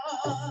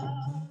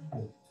 Lord,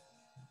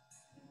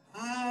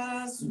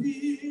 as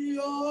we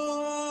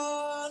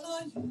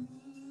honor you.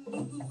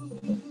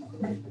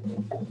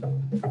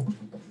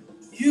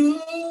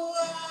 You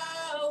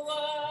are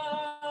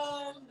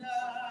wonderful.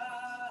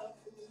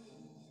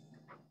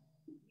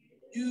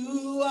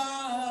 You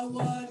are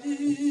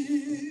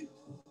worthy,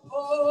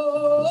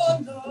 oh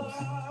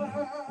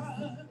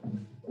Lord.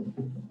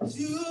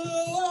 You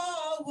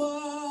are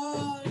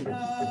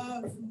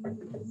wonderful.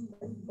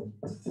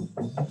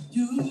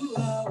 You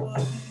are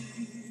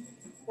worthy,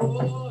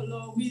 oh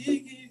Lord. We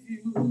give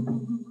you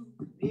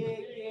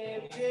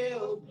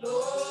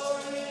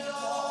glory,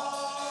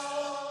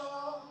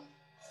 Lord,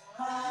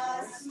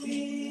 as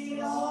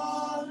we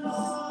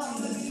honor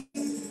you.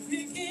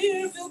 We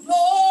give you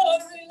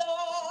glory,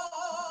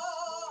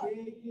 Lord.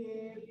 We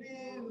give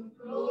you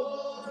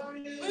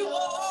glory. We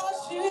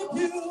worship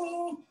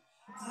you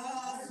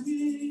as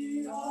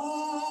we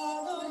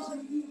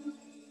honor you.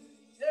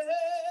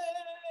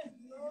 Yeah.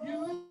 You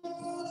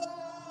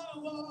are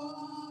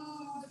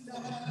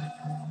wonderful.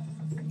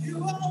 You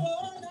are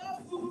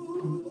wonderful.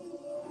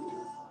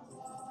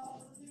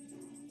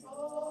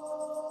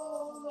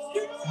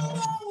 You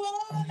are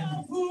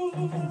wonderful.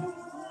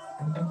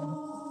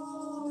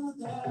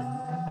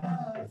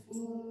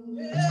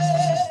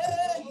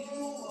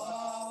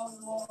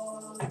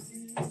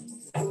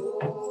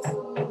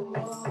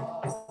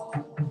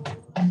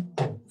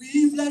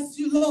 We bless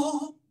you,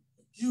 Lord.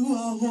 You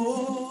are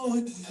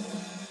holy.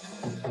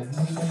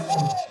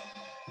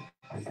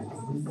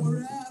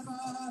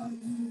 Forever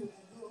you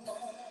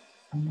are.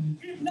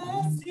 We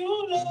bless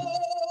you,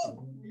 Lord.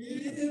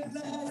 We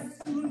bless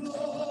you,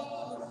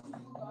 Lord.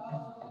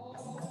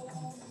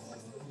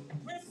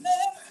 We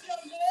bless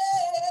your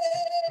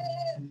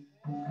name.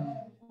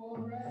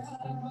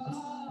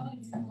 Forever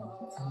you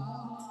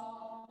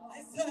are.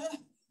 I said,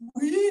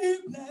 we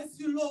bless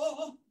you,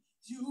 Lord.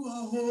 You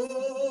are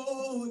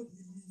holy.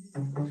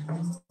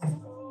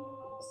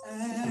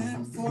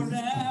 And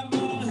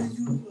forever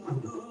you are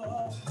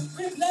Lord.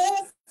 We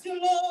bless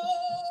you,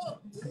 Lord.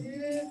 We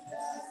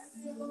bless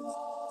you,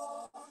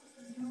 Lord.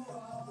 You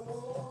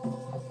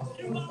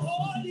are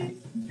holy.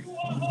 You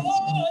are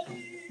holy.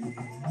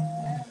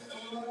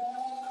 You are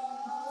holy.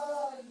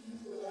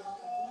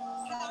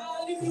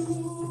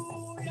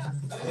 Hallelujah.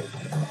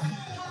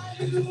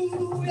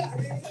 Hallelujah.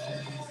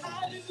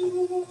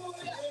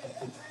 Hallelujah.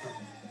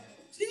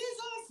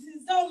 Jesus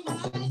is the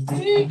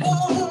mighty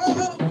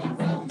God.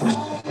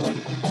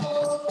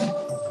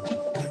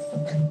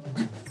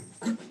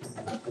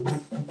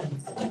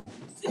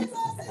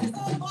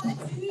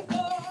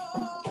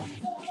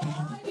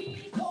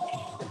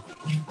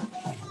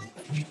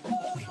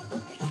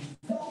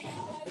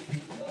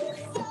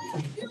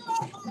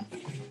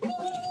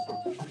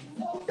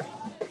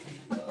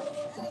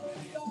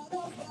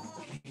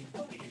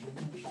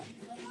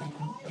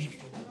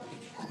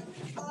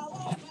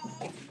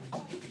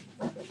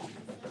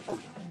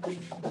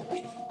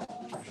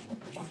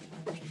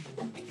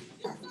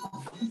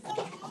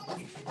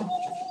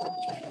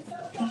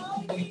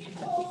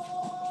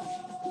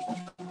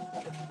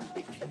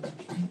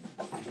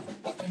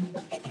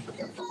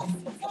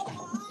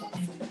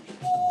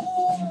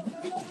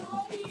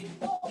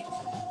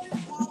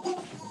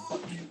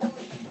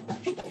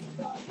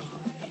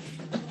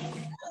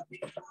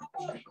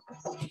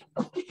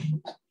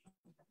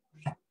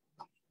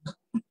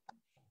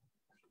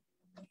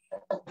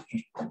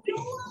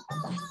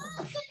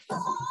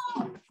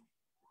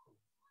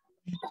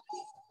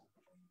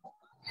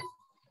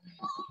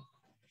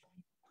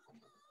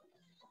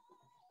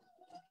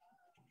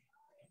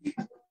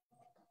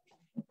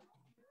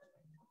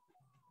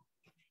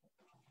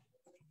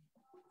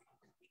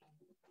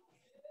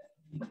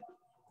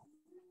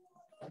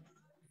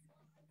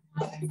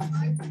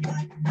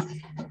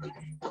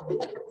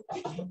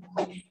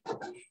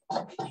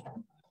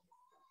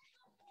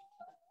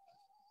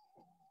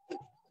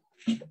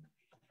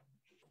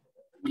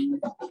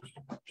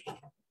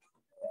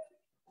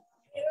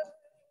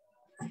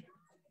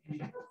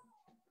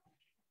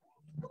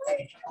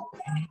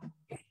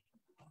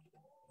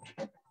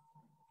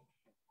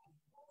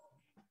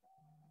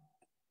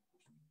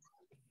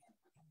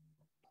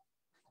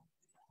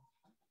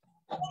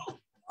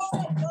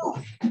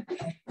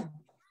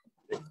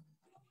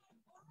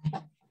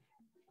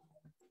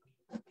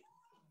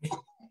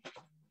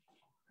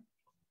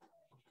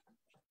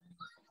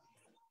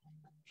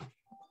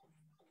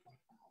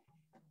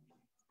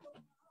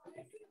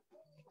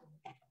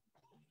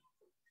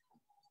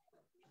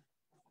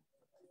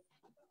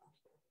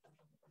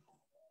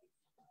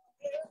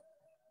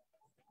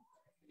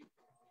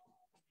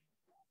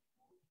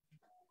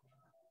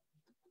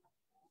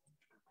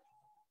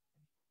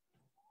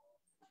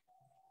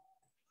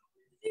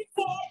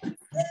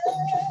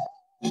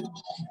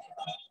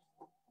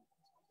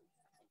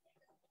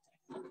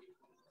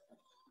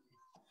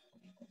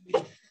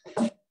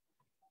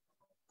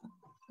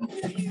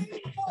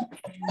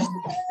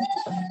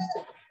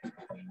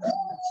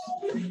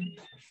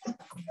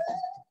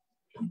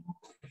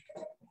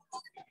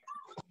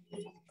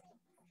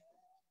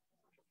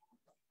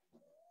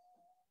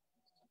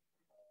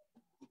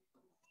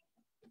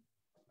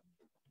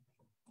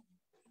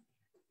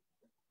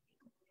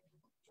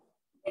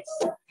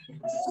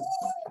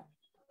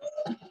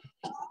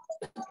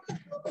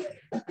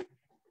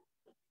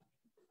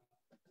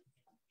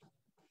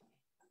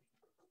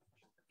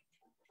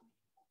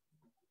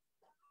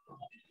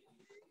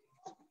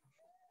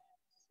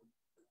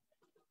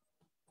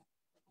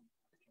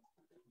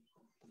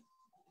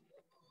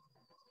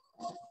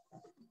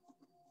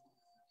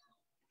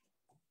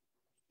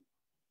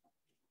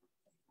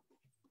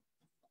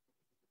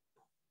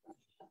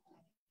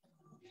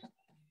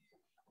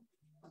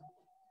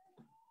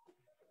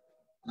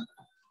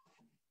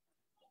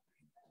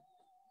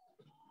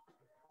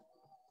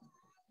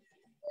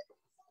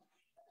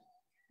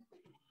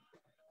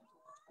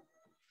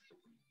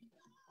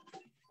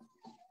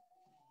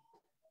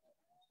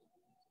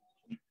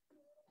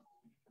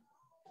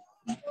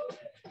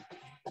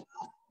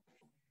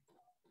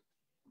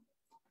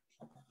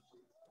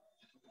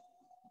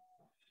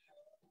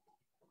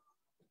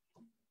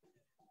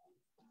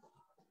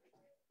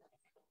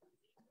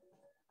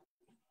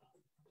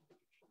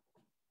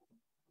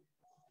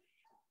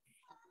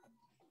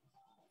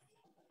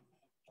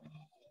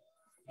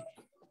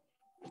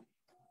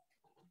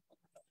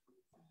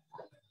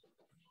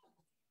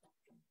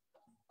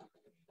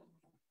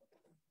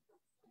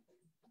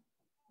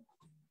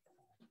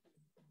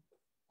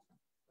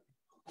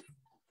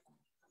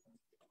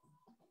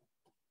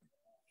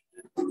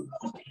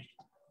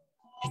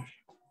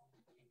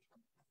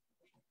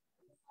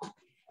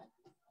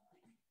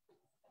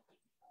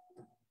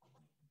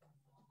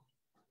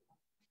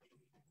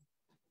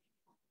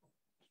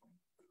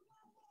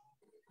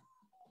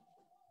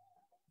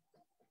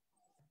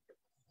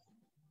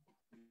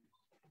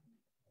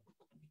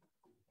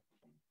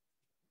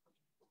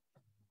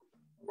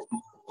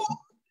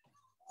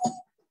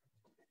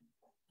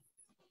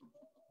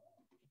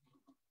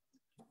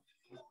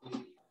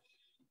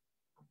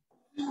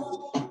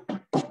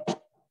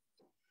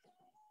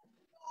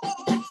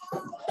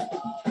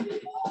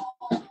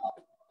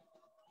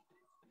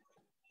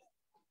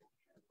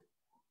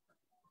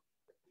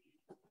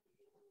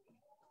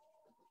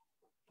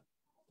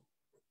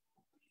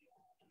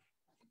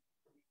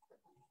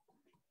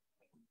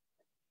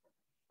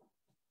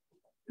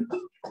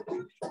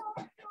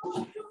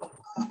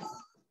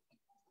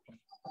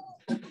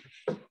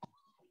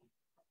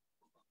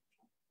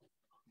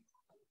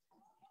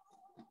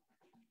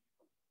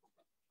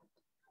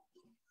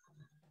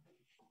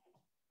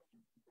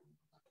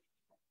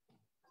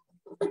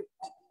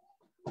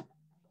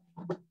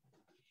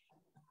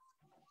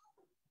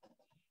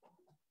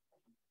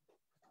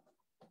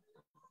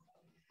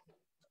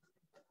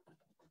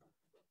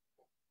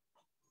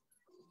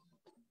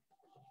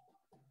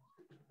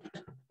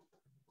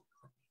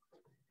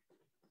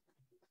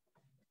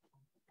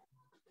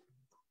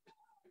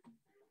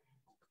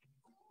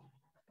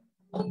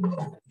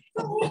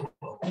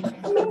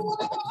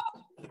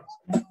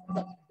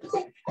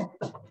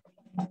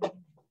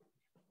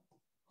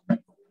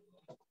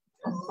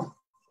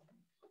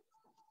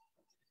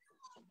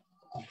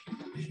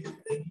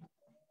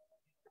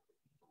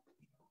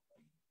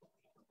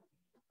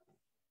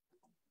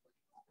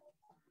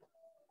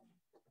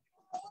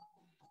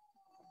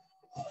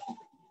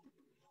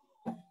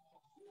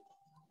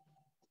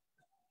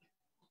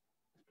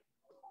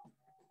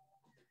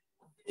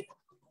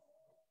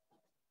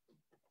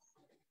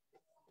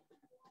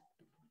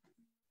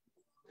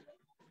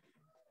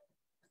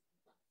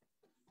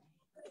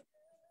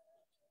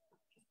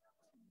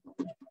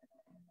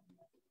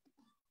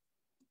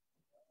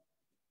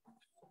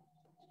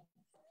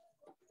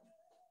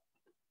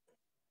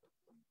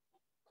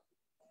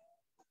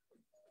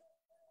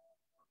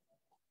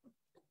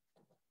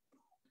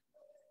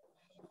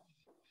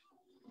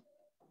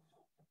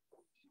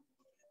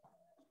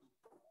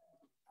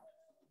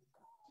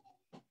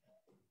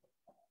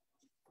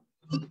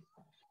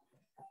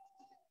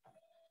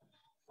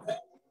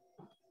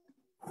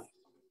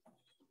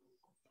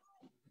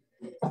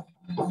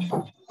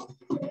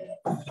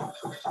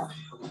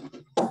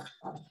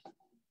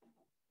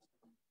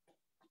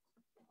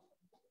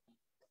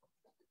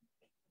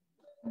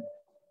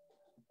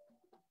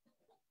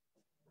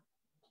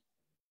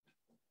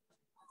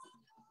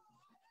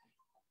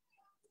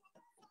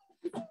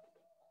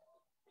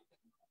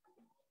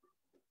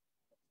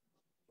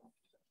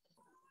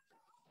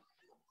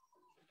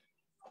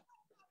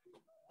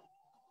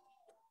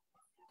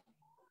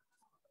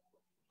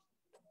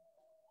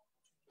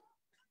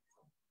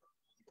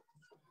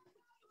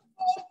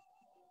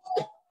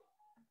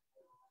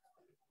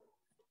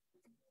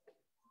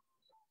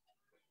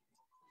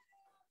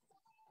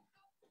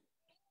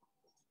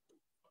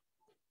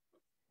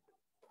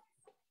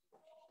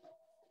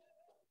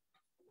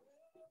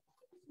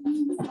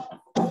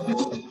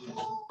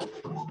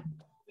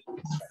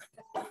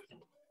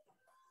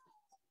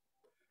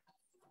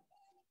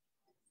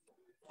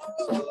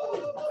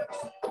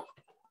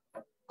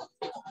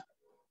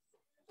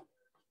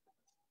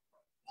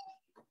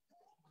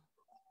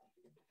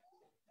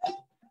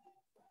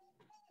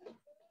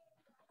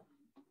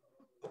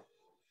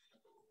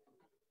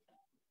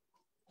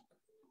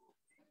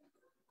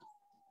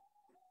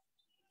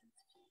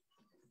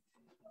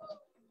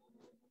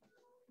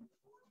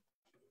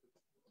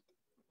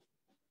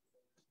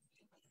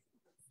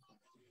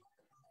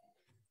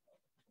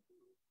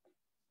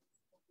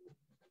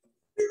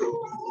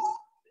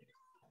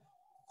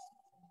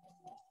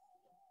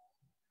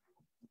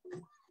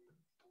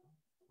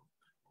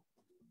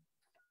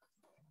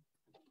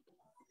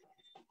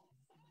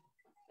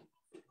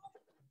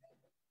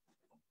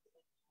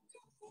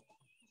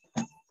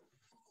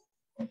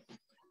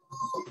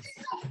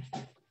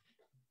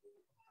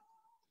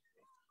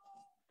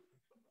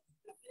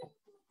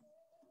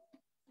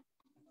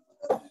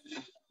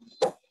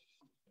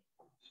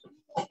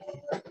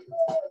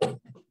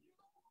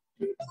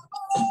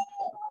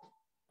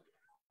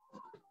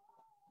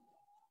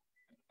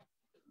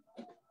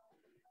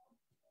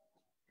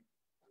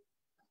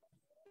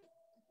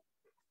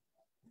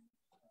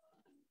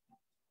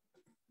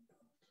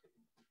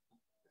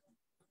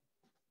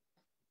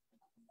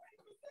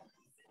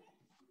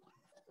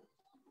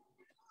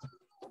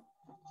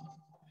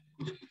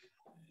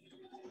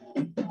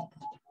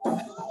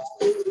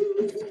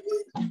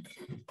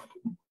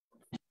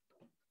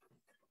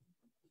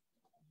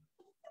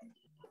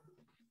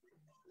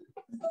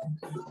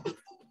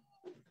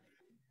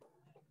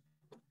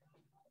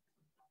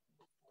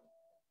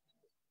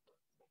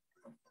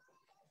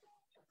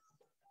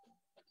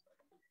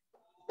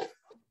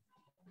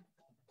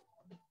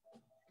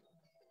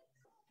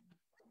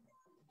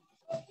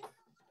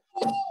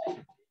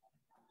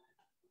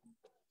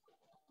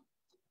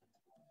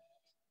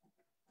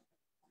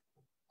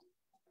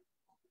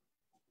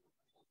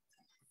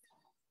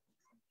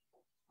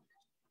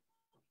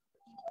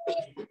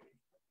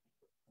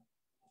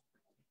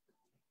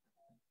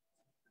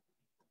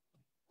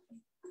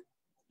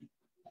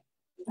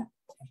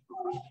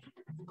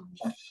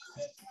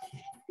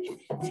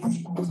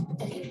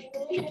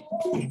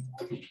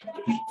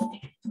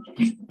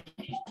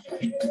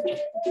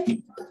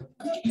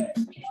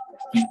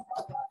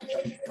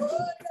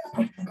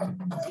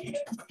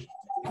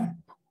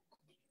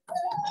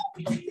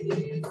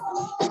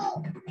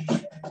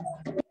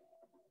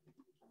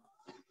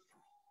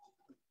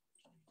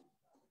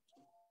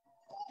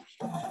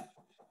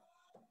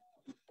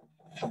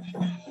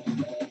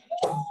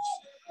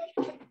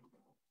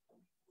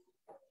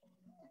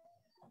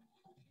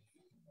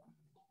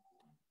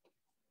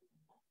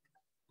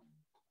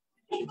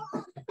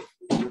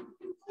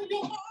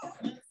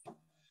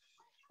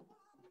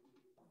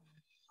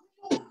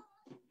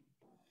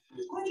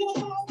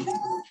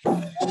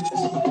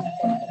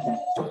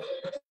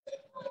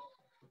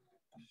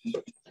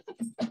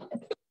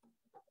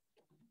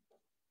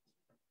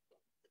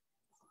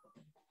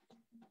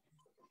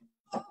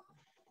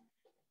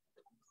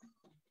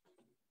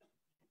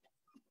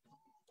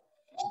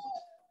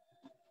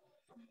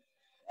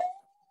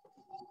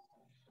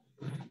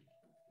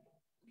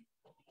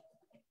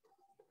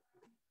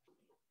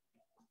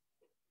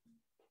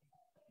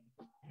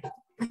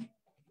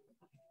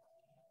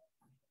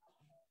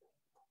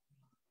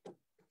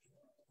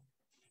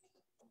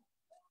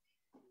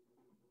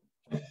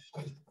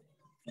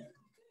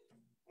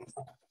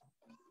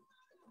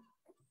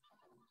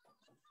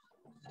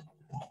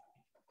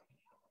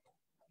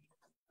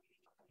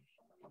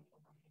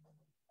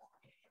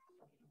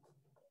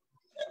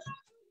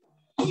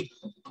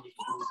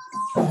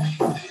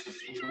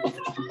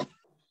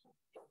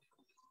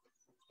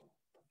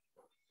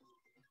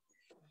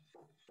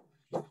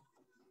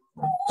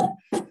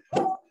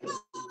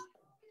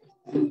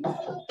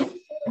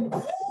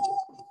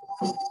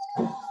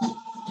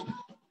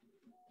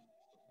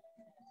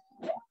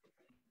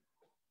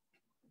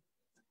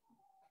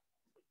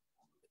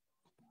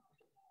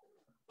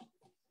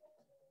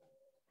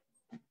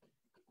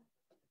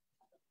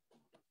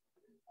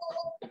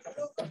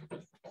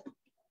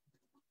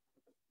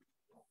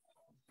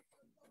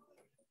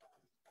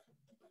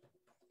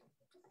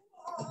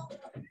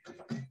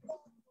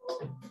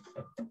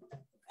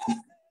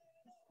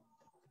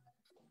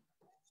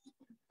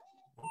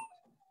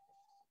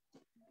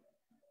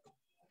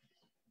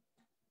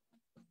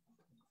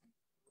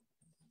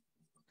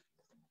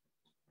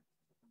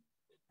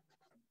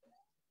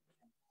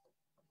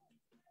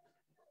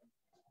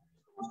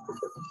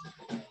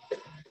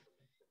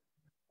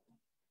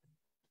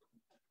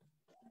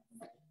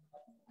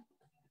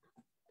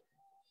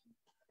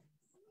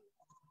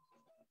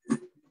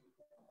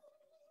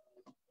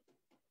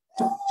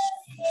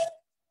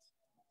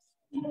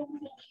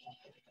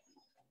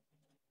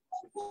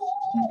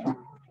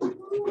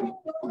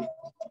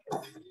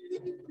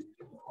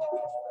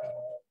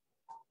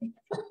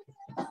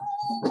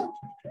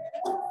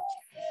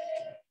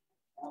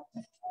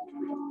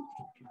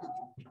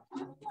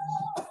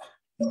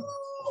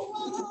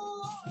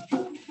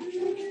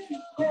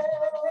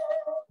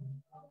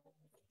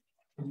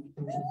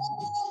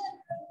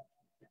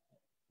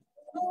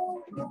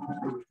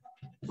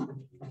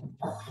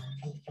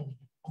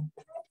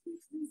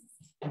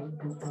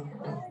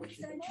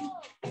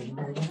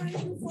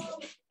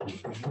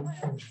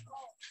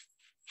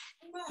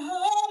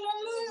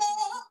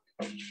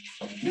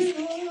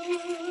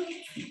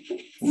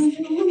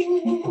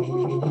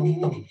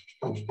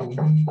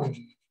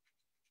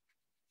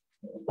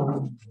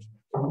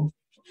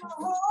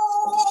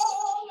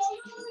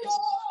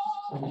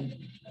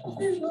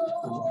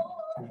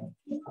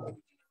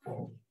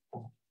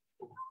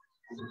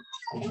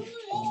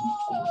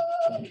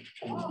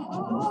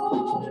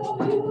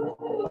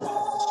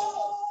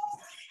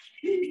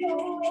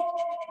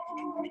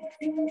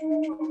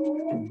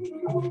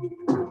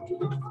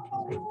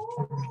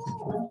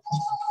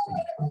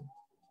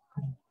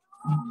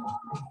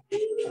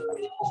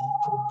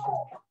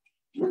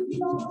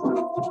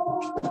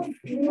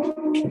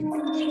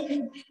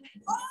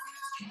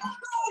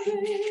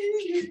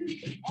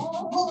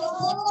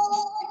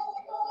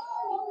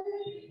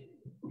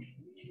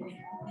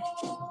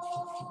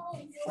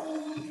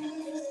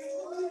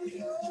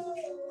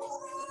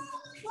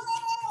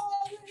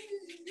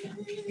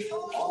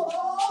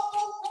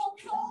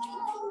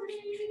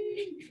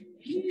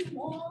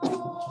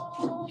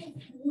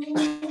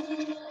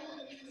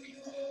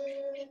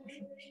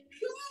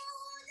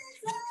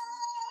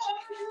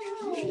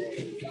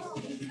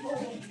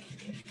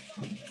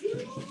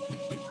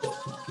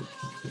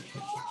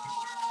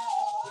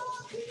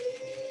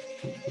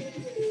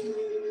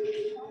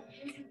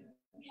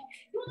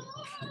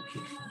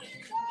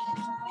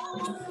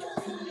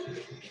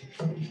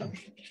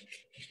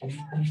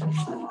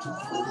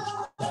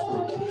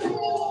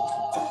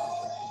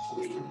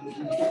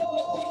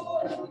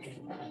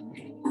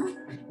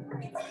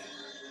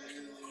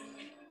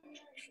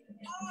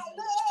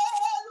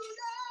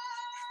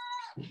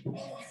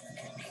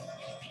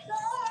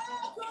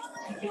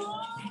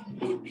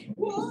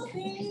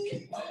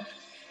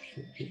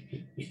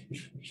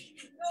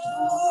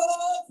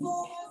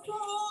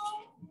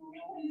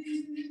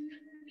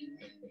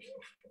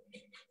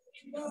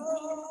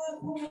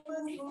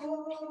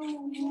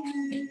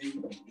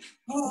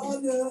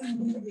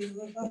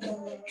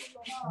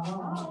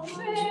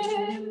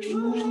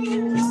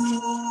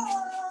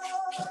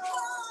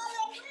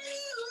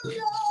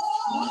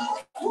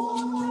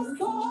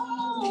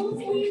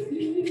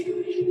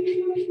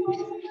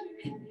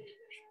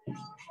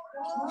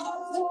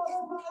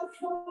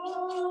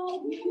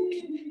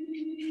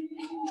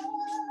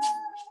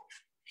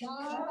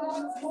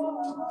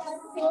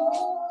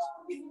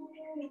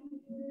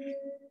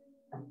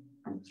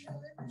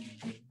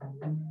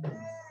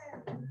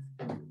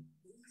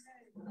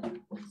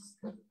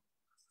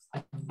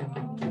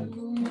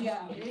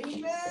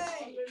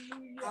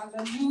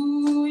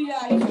 Hallelujah.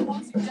 If you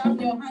want to jam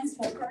your hands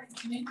for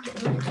Christ, you need to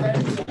do it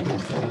very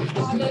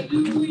well.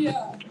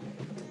 Hallelujah.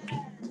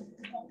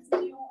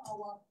 Continue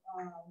our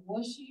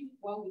worship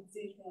while we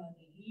take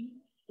the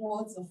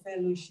words of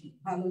fellowship.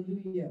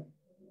 Hallelujah.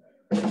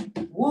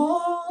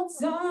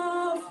 Words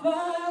of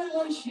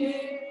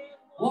fellowship,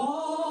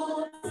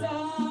 words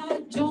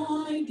of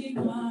joy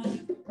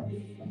divine.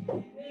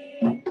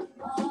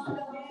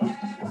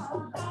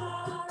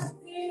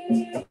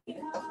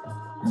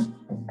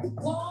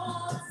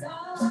 Words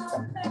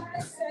of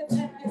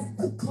messages,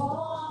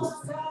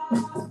 words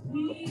of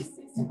peace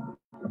is mine.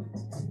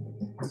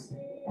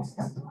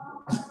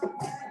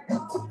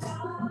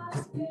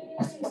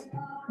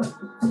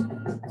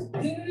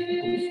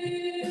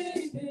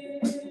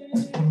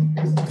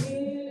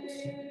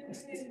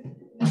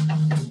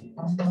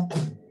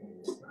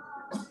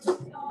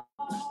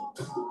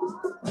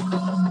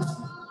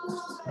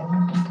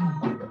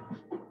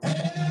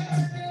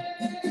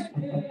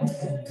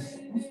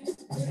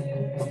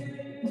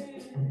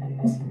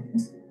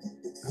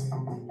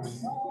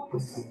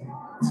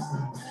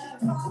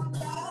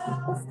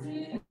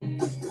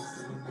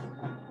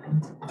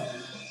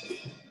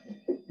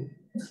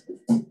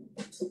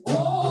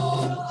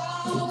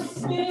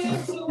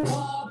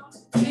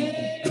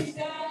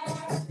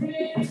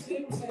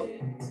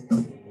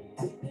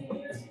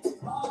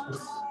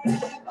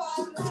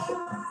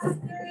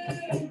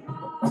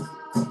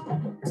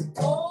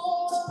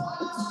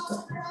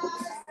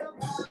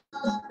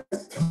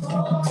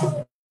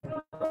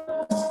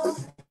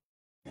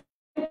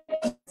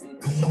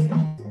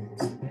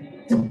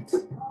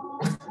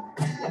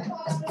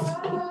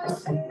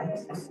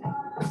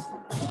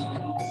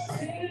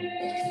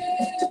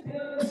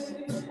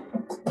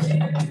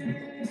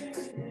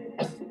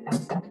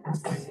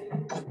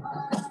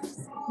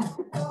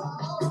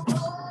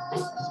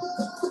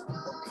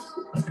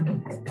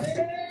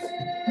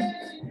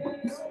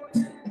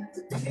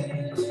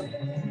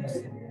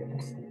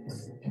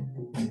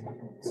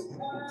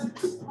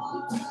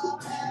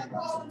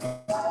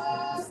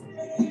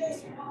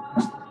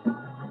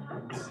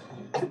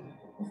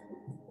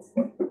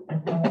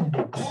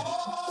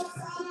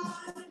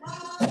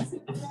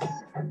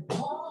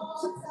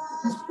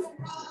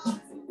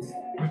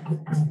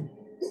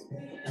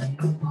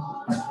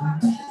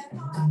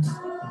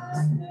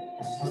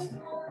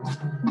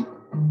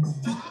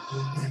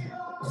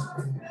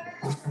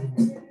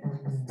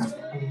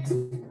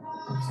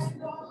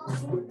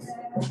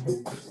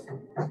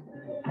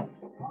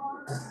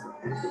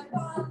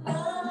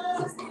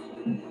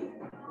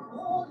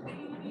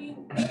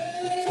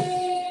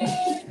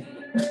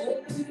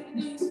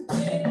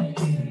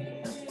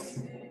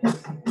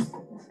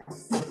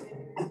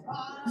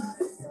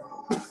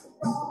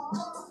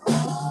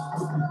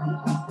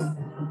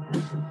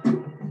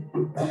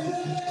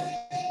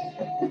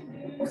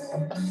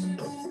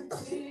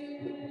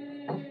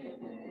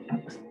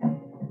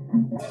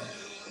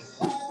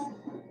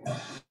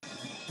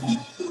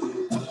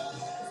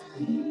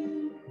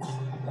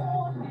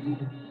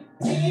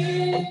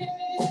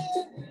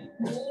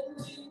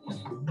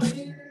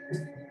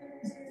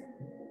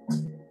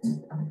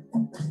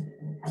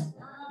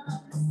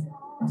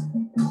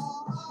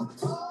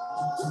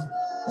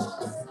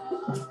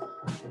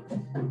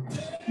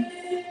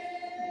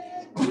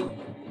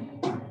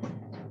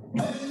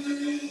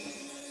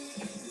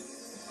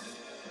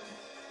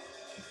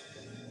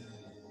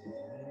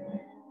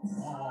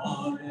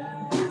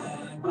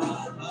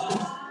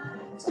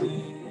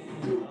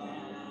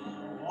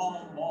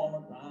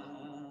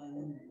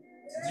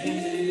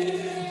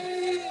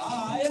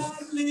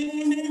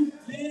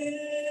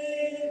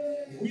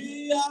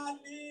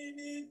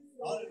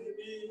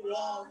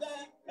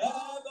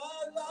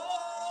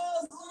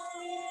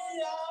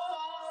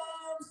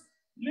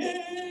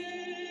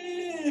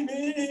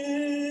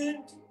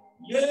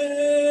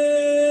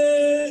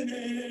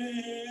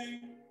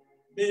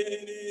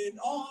 leaning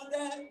on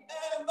the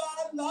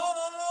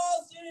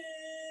everlasting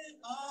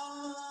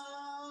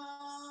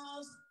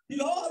arms. The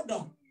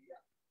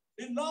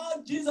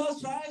Lord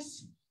Jesus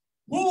Christ,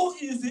 who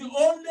is the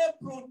only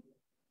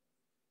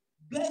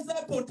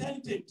blessed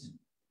potentate,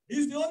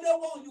 is the only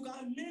one you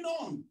can lean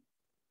on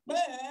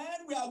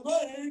when we are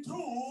going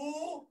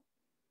through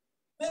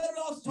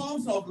various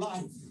storms of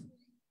life.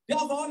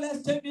 Therefore,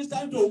 let's take this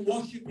time to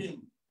worship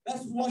him.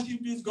 Let's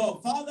worship this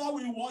God. Father,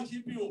 we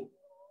worship you,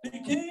 the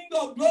King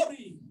of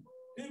glory,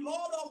 the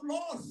Lord of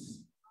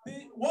lords,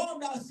 the one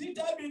that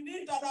seated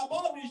beneath and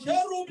above the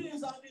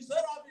cherubims and the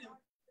seraphim,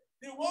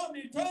 the one,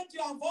 the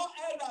 24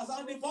 elders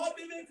and the 4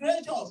 living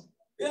creatures.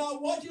 They are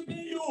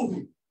worshiping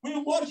you. We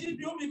worship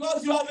you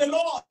because you are the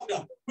Lord.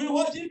 We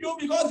worship you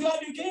because you are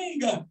the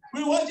King.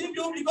 We worship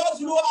you because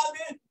you are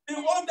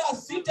the one that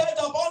seated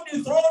upon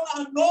the throne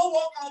and no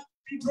one can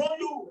dethrone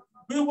you.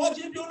 We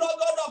worship you, Lord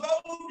God of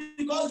heaven,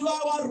 because you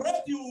are our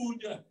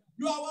refuge.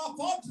 You are our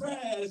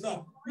fortress.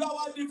 You are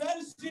our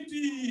defense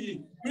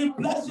city. We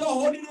bless your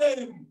holy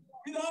name.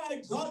 Be thou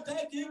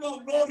exalted, King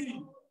of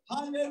glory.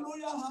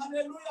 Hallelujah,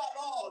 hallelujah,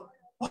 Lord.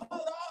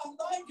 Father,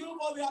 thank you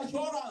for the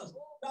assurance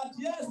that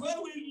yes,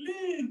 when we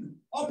lean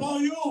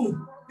upon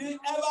you, the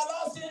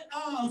everlasting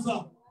arms,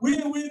 we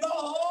will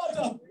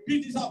not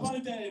be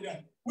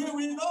disappointed. We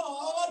will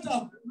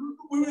not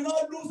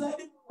lose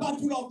any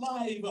battle of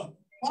life.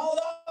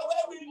 Father,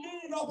 when we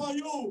lean upon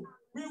you,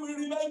 we will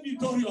remain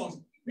victorious.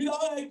 Be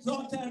thou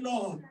exalted,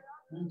 Lord.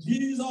 In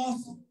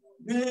Jesus'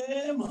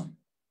 name,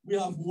 we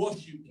have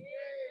worshipped.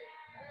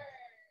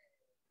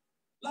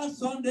 Last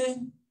Sunday,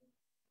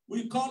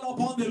 we called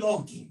upon the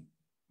Lord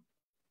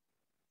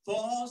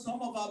for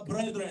some of our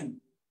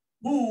brethren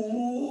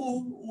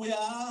who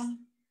were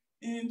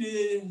in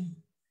the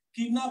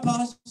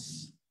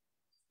kidnappers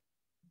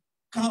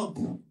camp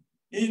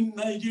in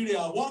Nigeria.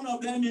 One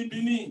of them in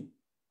Benin,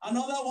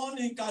 another one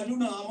in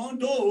Kaduna. Among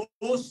those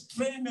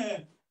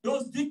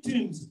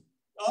victims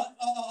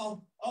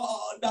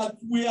that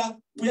we are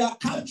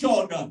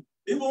captured,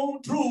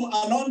 even through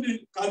along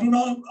the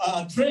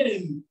Kaduna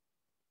train.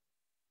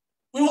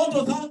 We want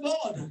to thank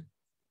God.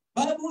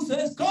 Bible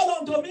says, call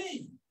unto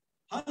me,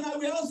 and I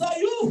will answer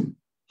you,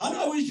 and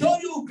I will show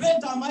you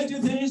great and mighty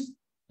things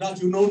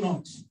that you know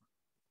not.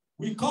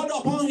 We called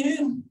upon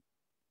him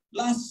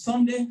last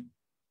Sunday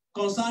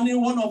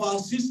concerning one of our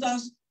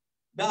sisters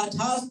that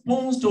has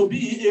supposed to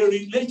be a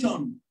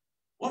relation,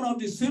 one of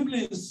the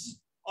siblings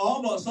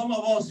of some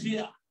of us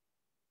here.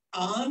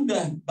 And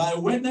by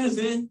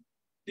Wednesday,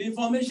 the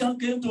information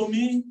came to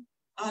me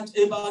at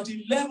about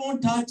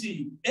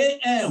 11:30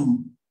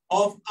 a.m.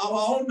 of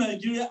our own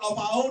Nigeria, of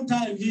our own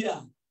time here,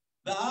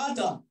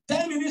 that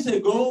 10 minutes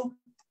ago,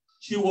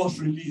 she was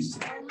released.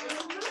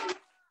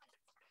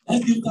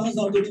 Let's give thanks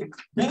unto him.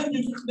 Then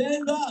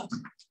that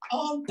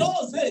on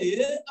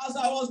Thursday, as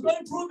I was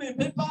going through the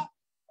paper,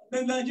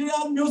 the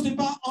Nigerian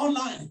newspaper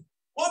online,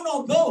 one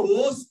of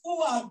those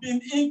who have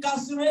been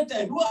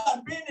incarcerated, who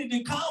have been in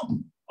the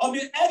camp of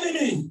the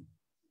enemy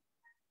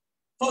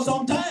for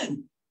some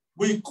time,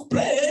 we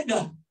prayed,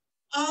 and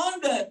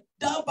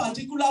that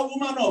particular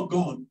woman of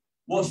God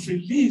was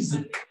released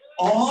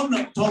on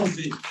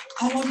Thursday.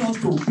 I want us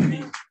to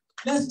pray.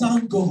 Let's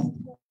thank God.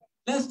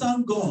 Let's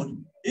thank God.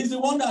 He's the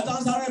one that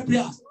answers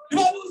prayers. The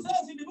Bible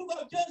says in the book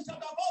of James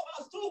chapter 4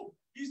 verse 2,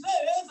 he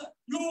says,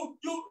 you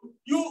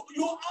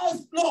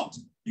ask not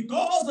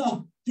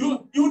because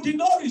you did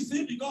not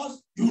receive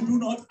because you do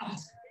not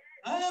ask.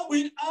 And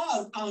we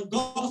ask and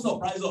God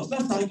surprises us.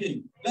 Let's thank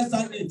him. Let's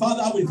thank him.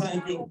 Father, we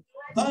thank you.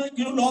 Thank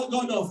you, Lord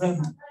God of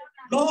heaven.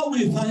 Lord,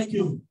 we thank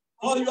you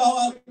for you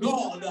are our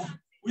God.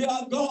 We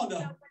are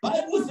God.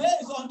 Bible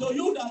says unto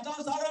you that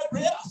answer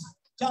prayers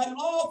shall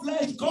all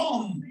flesh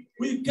come.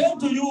 We came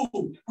to you.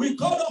 We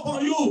called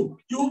upon you.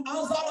 You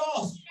answered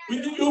us.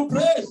 We give you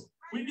praise.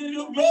 We give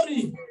you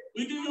glory.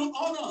 We give you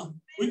honor.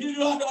 We give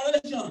you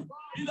adoration.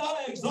 Be thou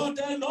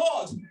exalted,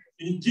 Lord.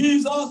 In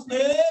Jesus'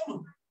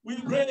 name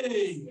we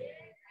pray.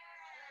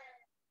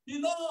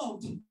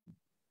 Beloved,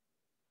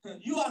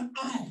 you and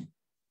I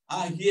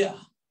are here.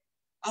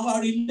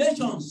 Our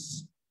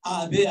relations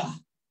are there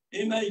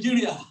in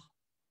Nigeria.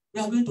 We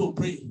are going to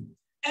pray.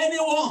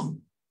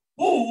 Anyone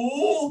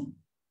who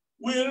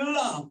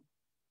will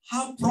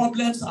have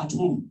problems at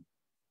home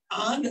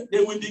and they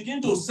will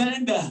begin to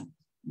send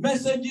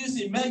messages,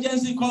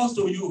 emergency calls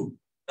to you,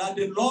 that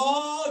the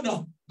Lord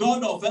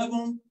God of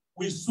heaven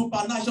will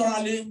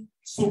supernaturally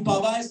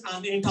supervise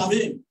and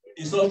intervene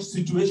in such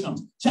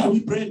situations. Shall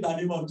we pray in the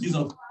name of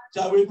Jesus?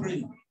 Shall we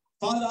pray?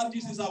 Father,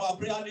 this is our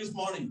prayer this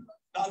morning,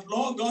 that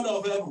Lord God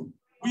of heaven,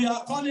 we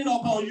are calling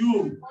upon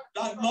you,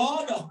 that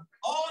Lord,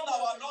 all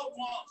our loved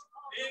ones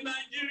in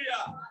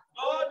Nigeria,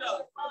 Lord,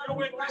 you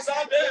will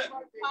preserve them,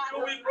 you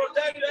will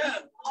protect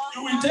them,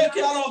 you will take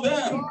care of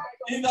them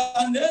in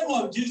the name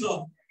of Jesus.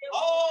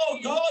 Oh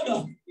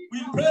God,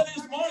 we pray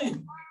this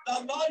morning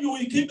that Lord, you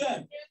will keep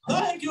them.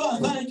 Thank you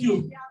and thank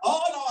you.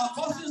 All our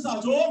cousins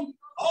at home,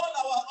 all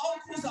our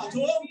uncles at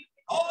home,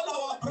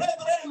 all our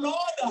brethren,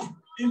 Lord,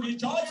 in the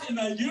church in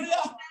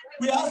Nigeria,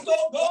 we ask,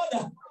 oh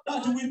God,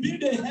 that you will be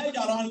the hedge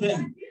around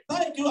them.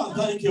 Thank you and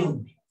thank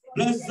you.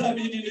 Blessed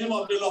be the name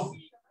of the Lord.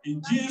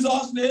 In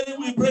Jesus' name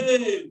we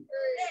pray.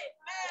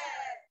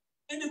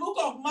 In the book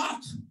of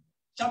Mark,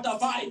 chapter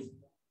 5,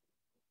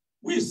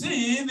 we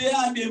see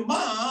there the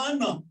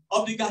man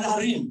of the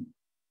Gadarene.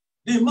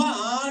 The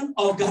man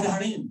of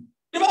Gadarene.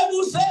 The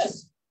Bible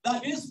says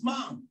that this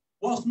man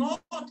was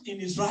not in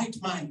his right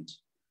mind.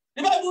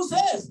 The Bible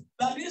says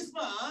that this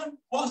man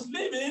was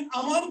living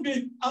among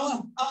the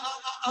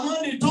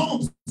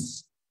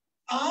tombs.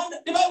 And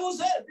the Bible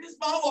says this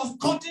man was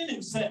cutting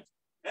himself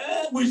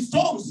with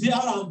stones here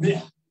and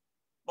there.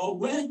 But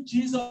when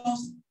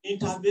Jesus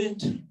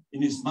intervened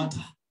in his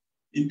matter,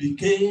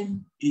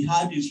 he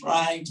had his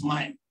right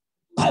mind.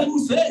 The Bible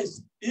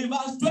says in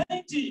verse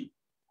 20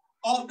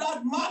 of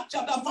that Mark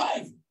chapter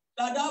 5,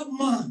 that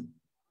man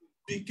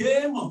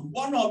became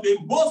one of the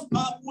most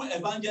powerful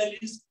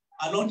evangelists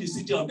along the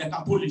city of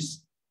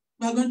Decapolis.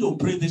 We are going to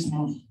pray this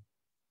morning.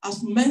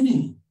 As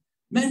many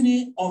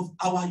of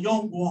our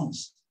young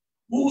ones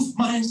whose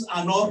minds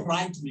are not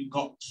right with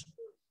God,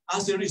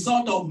 as a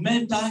result of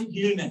mental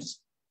illness,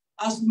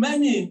 as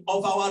many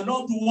of our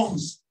loved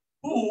ones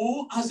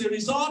who, as a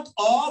result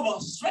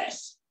of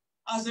stress,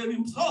 as a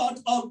result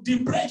of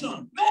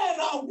depression, men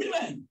and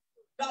women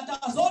that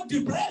are so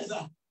depressed,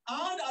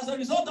 and as a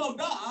result of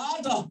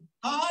that,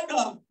 had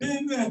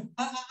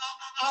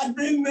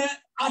been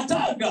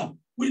attacked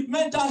with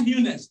mental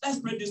illness. Let's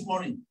pray this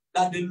morning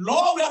that the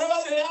Lord,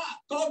 wherever they are,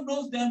 God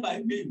knows them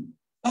by name.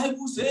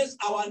 Bible says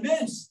our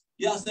names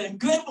He has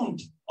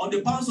engraved on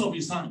the palms of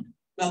His hand.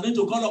 We are going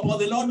to call upon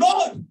the Lord.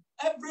 Lord,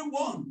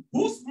 everyone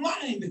whose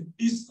mind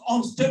is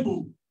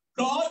unstable,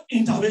 Lord,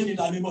 intervene in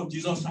the name of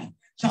Jesus Christ.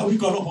 Shall we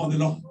call upon the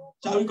Lord?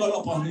 Shall we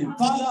call upon Him?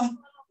 Father,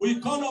 we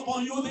call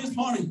upon You this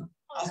morning.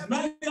 As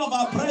many of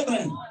our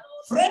brethren,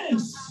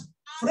 friends,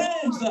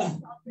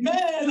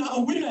 men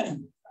and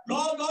women,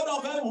 Lord God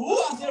of heaven, who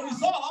as a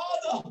result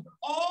of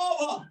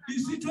the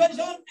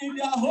situation in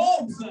their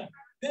homes,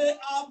 they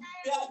are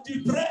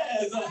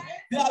depressed,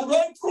 they are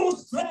going through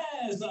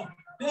stress,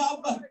 they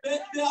have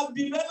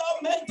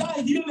developed mental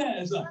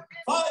illness.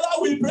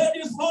 Father, we pray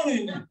this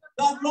morning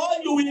that,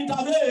 Lord, You will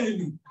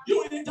intervene. You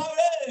will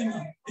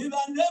intervene in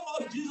the name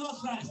of Jesus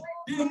Christ.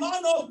 The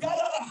man of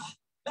Gadara,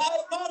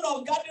 that man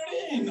of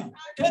Gadarene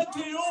came to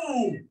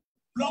You,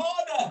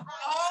 Lord, and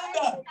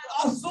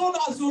as soon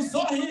as You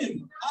saw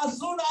him, as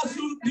soon as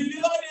You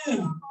delivered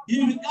him,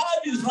 he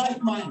had his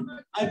right mind.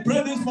 I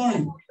pray this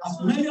morning, as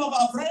many of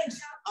our friends,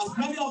 as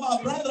many of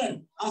our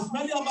brethren, as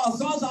many of our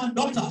sons and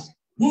daughters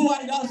who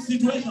are in that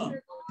situation,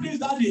 please,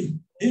 Daddy,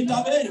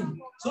 intervene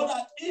so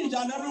that each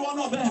and every one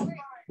of them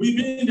will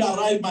be in their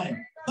right mind.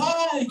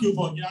 Thank You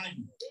for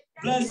hearing.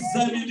 Blessed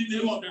be the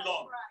name of the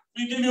Lord.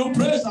 We give You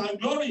praise and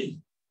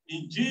glory.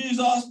 In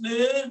Jesus'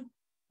 name,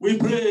 we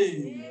pray.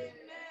 Amen.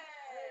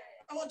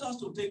 I want us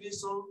to take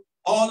this song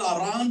all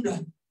around.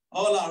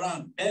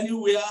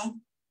 Anywhere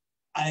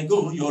I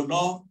go, Your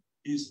love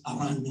is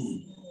around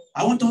me.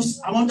 I want us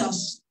all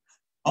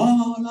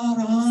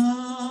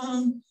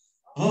around.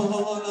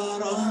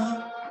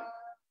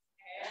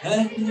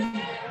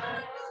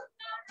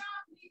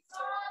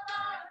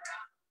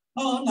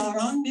 All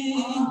around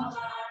me.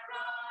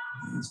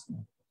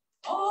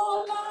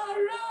 All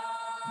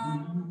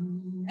around.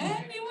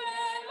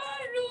 Anywhere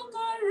I look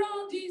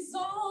around is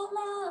all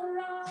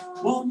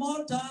around. One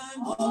more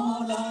time.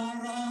 All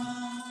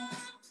around.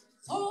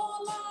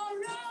 All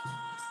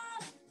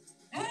around.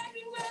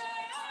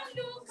 Anywhere I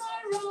look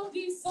around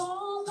is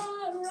all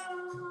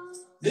around.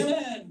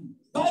 Amen.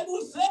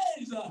 Bible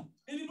says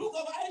in the book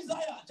of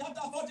Isaiah,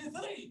 chapter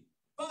 43,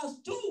 verse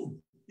 2,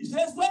 it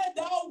says, when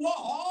thou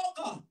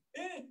walk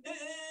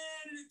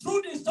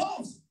through the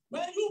storms,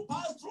 when you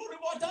pass through the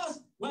waters,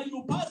 when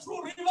you pass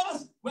through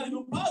rivers, when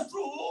you pass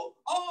through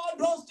all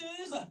those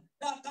things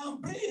that can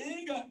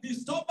bring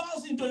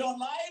disturbance into your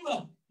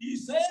life, He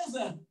says,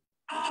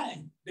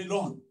 I, the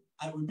Lord,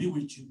 I will be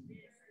with you.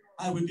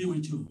 I will be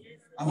with you.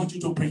 I want you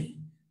to pray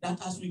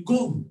that as we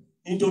go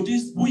into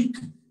this week,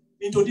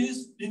 into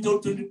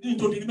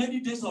the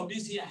remaining days of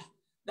this year,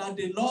 that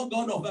the Lord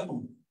God of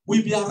heaven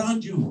will be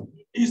around you.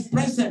 His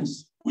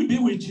presence will be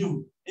with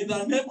you in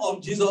the name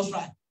of Jesus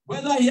Christ.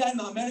 Whether here in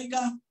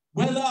America,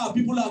 whether our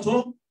people at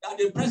home, that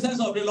the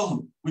presence of the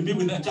Lord will be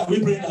with them. Shall we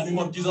pray in the name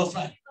of Jesus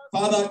Christ?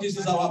 Father, this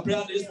is our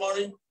prayer this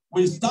morning.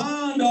 We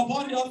stand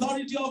upon the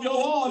authority of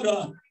Your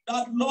word,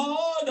 that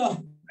Lord,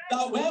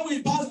 that when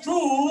we pass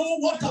through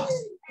waters,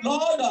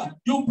 Lord,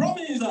 You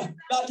promise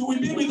that You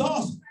will be with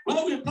us.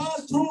 When we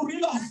pass through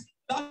rivers,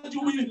 that the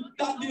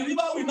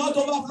river will not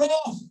overflow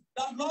us.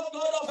 That Lord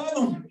God of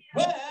heaven,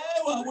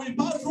 where we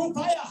pass through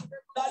fire,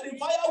 that the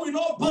fire will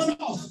not burn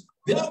us.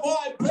 Therefore,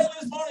 I pray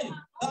this morning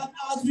that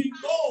as we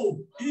go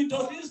into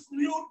this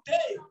new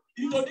day,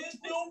 into this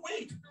new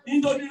week,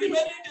 into the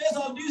remaining days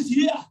of this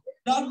year,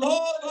 that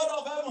Lord God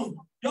of heaven,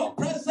 Your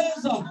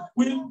presence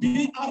will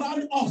be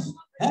around us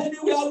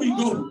anywhere we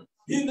go.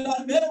 In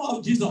the name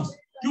of Jesus,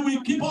 You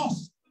will keep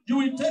us. You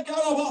will take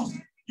care of us.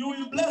 You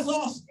will bless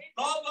us,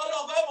 Lord God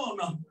of heaven,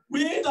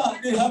 with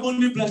the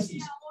heavenly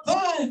blessings.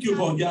 Thank You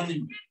for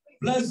hearing.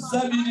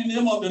 Blessed be the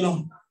name of the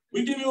Lord.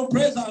 We give you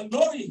praise and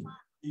glory.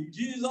 In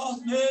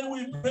Jesus' name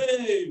we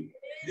pray.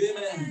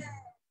 Amen.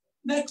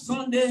 Next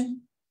Sunday,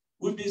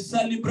 we'll be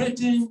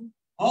celebrating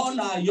all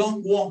our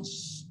young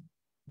ones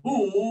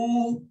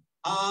who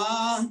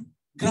are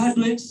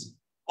graduates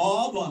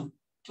of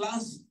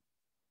class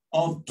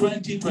of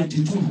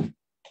 2022.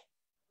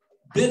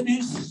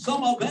 Babies,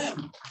 some of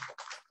them,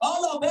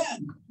 all of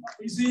them.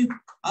 You see,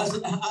 as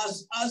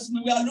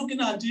we were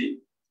looking at it,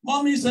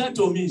 Mommy said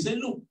to me, say,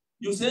 look,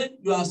 you said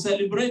you are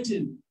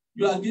celebrating,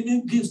 you are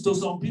giving gifts to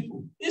some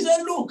people. He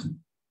said, look,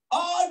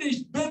 all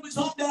these babies,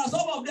 there are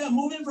some of them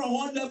moving from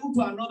one level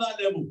to another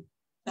level.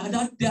 Now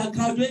that they are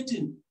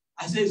graduating.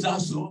 I say, is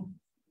that so?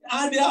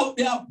 And they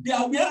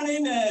are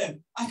wearing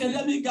an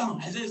academic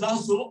gown. I say, is that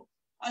so?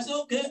 I say,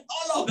 okay,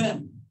 all of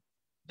them.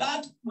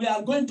 That we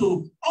are going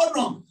to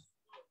honor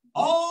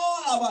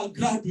all our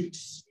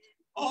graduates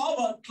of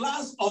our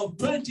class of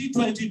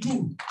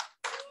 2022.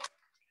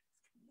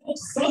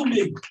 Next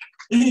Sunday,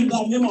 in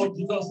the name of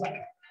Jesus.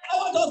 I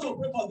want us to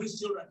pray for these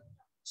children.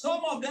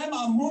 Some of them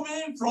are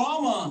moving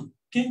from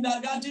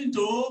kindergarten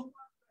to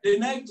the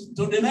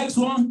next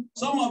one.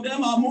 Some of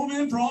them are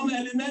moving from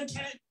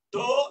elementary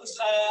to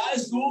high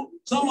school.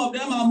 Some of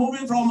them are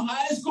moving from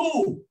high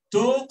school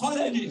to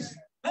colleges.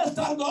 Let's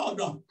thank God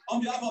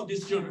on behalf of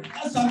these children.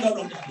 Let's thank God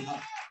on their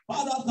behalf.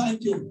 Father,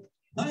 thank you.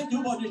 Thank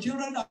you for the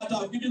children that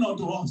are given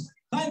unto us.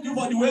 Thank you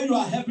for the way you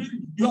are helping.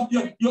 You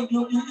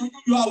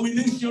are with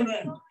these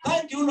children.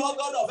 Thank you, Lord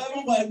God of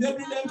heaven, for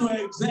enabling them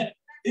to excel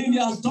in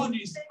their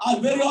studies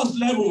at various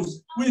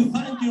levels. We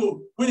thank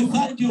you. We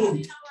thank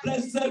you.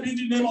 Blessed be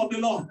the name of the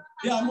Lord.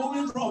 They are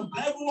moving from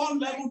one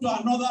level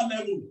to another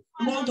level.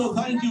 We want to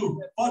thank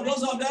you for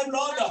those of them,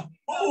 Lord,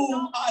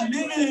 who are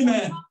leaving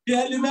the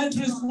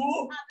elementary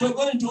school to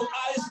go into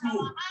high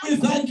school. We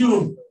thank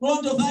you. We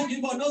want to thank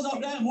you for those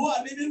of them who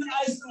are leaving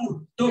high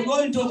school to go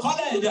into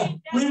college.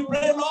 We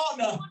pray,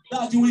 Lord,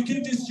 that you will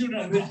keep these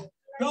children there.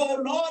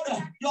 Oh,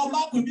 Lord, your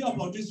mark will be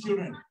upon these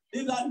children.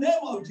 In the name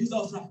of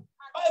Jesus Christ.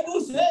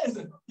 Bible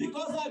says,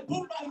 because I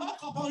put my mark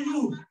upon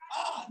you,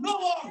 no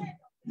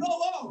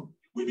one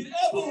will be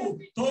able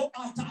to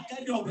attack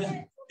any of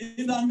them.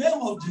 In the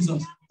name of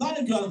Jesus.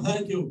 Thank you and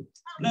thank you.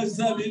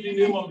 Blessed be the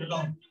name of the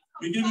Lord.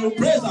 We give you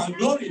praise and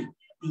glory.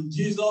 In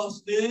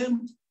Jesus'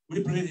 name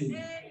we pray.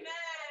 Amen.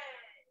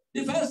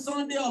 The first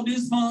Sunday of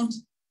this month,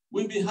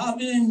 we'll be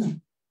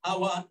having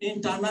our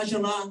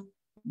International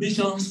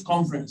Missions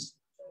Conference.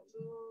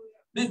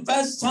 The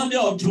first Sunday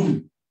of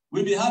June,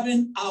 we'll be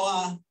having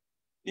our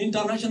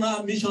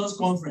International Missions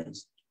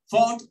Conference,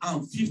 4th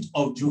and 5th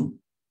of June.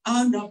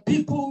 And the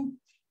people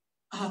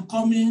are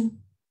coming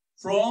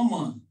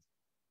from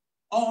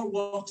all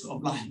walks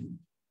of life.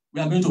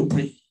 We are going to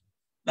pray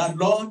that,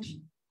 Lord,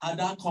 at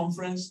that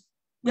conference,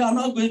 we are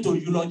not going to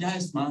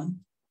eulogize man.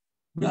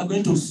 We are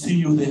going to see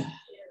you there.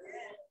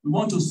 We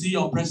want to see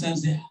your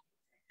presence there.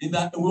 We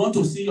want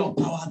to see your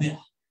power there.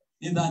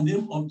 In the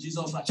name of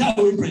Jesus. Shall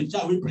we pray?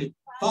 Shall we pray?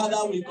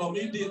 Father, we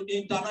commit the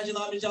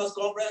International Missions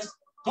Conference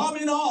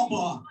coming up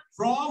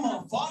from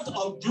 4th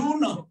of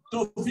June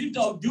to 5th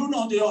of June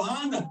unto your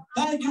hand.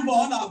 Thank you for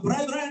all our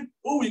brethren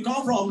who will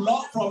come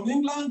from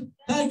England.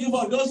 Thank you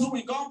for those who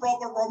will come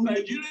from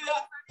Nigeria.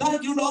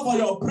 Thank you, Lord, for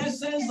your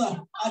presence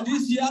at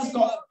this year's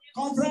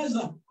conference.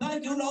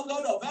 Thank you, Lord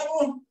God of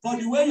heaven, for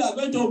the way you are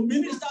going to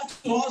minister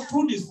to us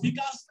through the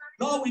speakers.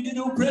 Lord, we give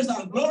you praise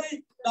and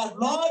glory that,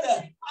 Lord,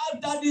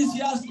 after this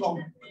year's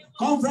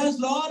conference,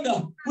 Lord,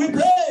 we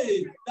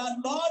pray that,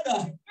 Lord,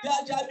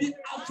 there shall be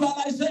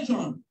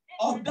actualization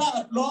of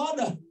that, Lord,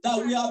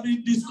 that we have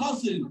been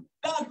discussing.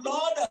 That,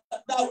 Lord,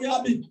 that we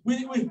have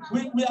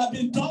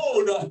been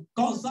told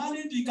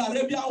concerning the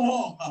Caribbean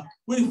War.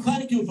 We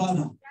thank you,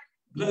 Father.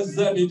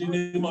 Blessed be the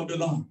name of the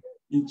Lord.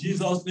 In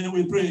Jesus' name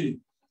we pray.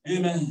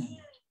 Amen.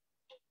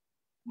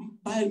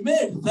 By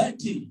May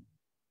 30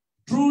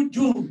 through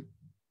June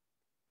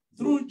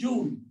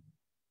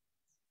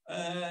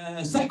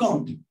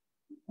 2nd,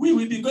 we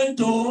will be going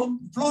to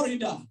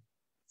Florida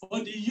for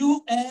the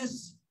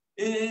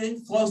USA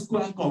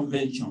Foursquare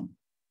Convention.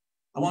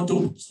 I want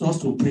us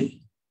to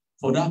pray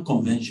for that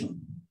convention,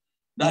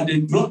 that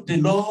the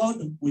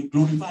Lord will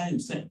glorify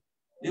himself,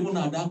 even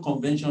at that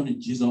convention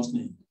in Jesus'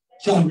 name.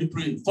 Shall we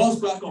pray?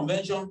 Foursquare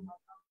Convention,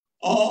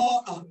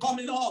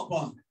 coming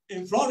up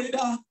in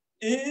Florida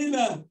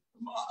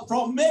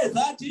from May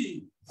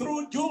 30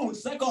 through June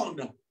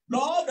 2nd.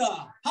 Lord,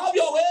 have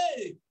your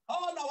way.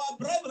 All our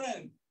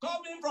brethren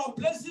coming from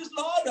places,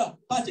 Lord,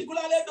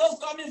 particularly those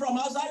coming from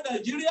outside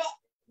Nigeria,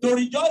 to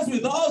rejoice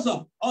with us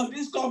on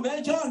this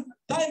convention.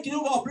 Thank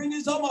you for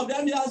bringing some of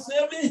them here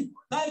safely.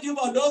 Thank you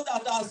for those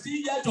that are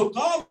still yet to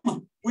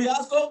come. We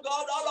ask, oh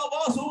God, all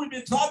of us who will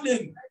be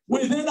traveling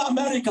within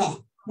America,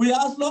 we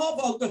ask,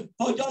 Lord,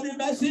 for journey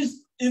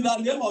mercies in the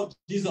name of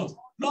Jesus.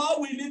 Lord,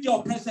 we need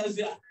your presence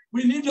there.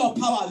 We need your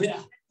power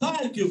there.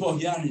 Thank you for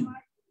hearing.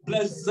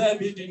 Blessed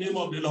be the name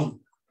of the Lord.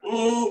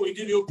 Oh, we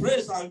give you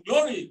praise and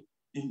glory.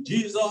 In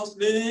Jesus'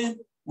 name,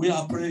 we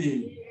are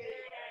praying.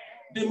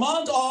 The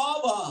month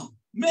of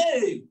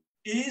May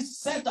is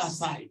set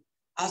aside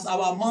as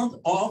our month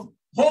of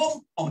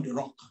Home on the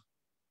Rock.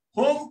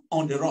 Home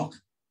on the Rock.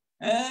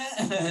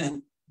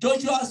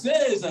 Joshua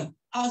says,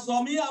 as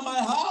for me and my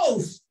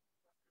house,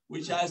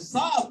 we shall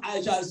serve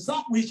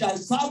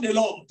the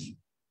Lord. I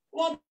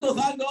want to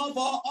thank God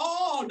for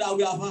all that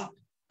we have had.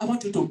 I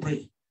want you to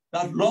pray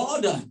that,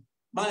 Lord,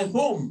 my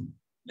home,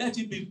 let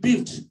it be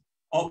built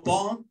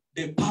upon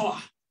the power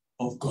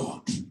of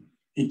God.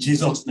 In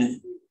Jesus'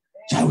 name.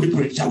 Shall we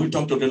pray? Shall we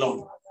talk to the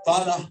Lord?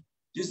 Father,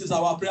 this is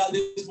our prayer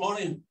this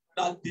morning,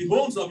 that the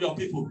homes of your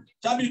people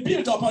shall be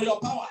built upon your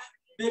power,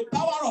 the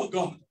power of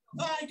God.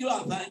 Thank you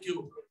and thank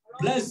you.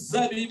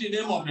 Blessed be the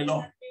name of the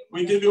Lord.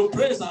 We give you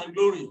praise and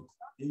glory.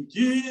 In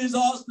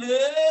Jesus'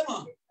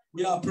 name,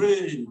 we are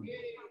praying.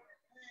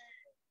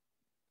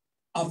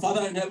 Our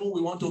Father in heaven,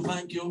 we want to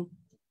thank you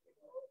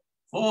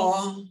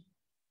for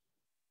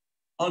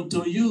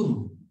unto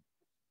you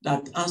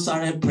that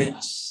answered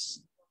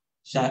prayers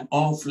shall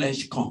all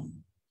flesh come.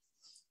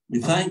 We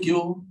thank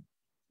you.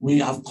 We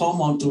have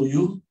come unto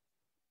you.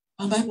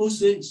 And the Bible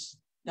says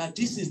that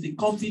this is the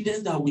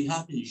confidence that we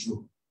have in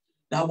you,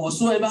 that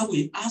whatsoever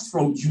we ask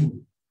from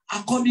you,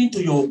 according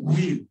to your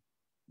will,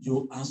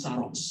 you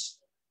answer us.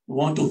 We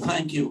want to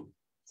thank you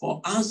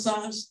for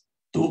answers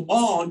to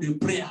all the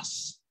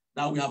prayers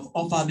that we have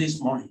offered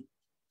this morning.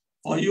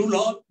 For you,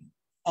 Lord,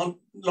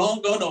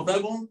 Lord God of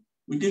heaven,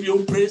 we give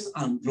you praise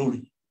and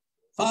glory.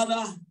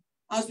 Father,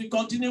 as we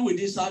continue with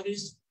this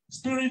service,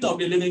 Spirit of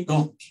the living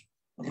God,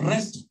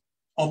 rest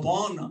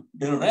upon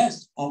the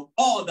rest of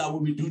all that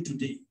we will do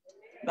today.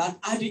 That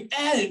at the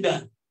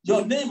end,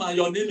 your name and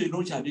your name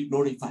alone shall be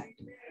glorified.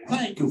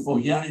 Thank you for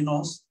hearing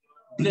us.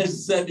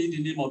 Blessed be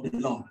the name of the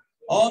Lord.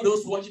 All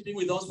those worshiping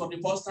with us for the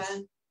first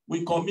time,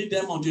 we commit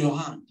them unto your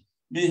hand.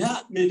 May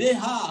they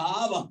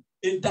have a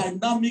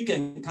dynamic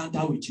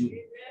encounter with you,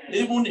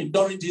 even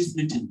during this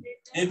meeting,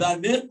 in the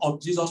name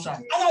of Jesus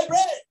Christ. And I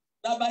pray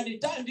that by the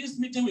time this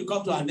meeting will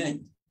come to an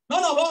end,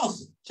 none of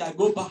us shall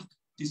go back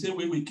the same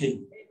way we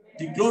came.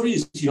 The glory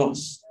is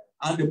yours,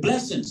 and the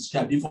blessings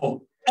shall be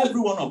for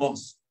every one of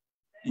us.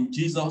 In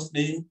Jesus'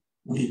 name,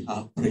 we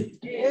have prayed.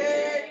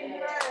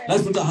 Amen.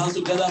 Let's put our hands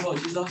together for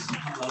Jesus.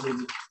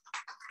 Hallelujah.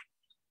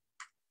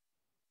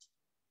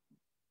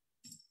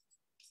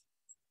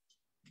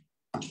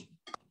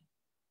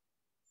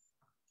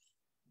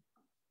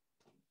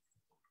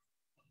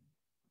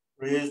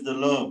 Praise the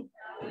Lord.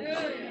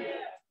 Hallelujah.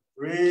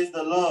 Praise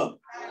the Lord.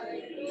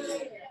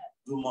 Hallelujah.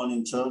 Good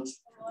morning, church.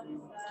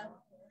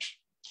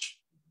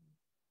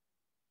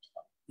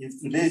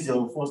 If today is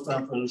your first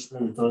time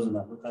fellowship with us in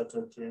Africa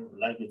Church, we'd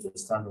like you to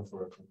stand up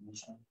for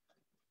recognition.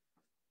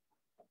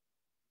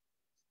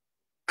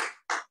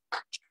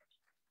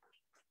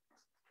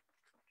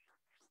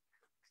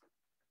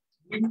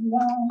 We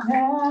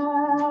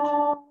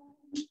are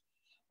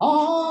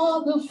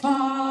all the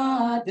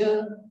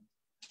Father.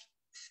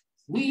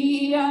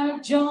 We are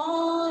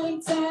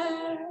joined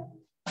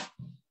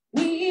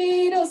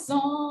with a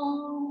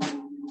song.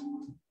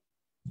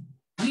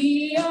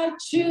 We are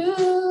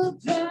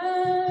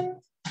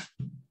children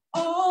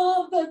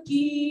of the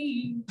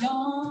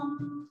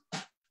kingdom.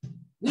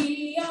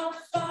 We are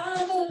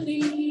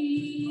family.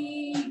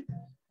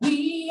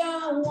 We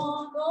are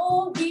one.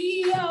 Oh,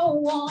 we are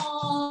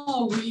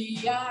one.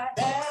 We are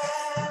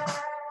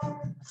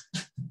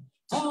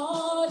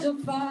all the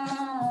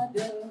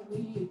Father.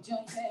 We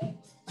join.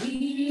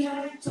 We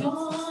are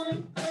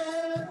joined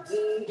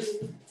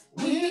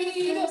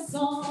with a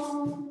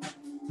song.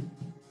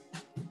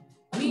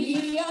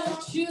 We are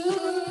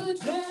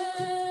children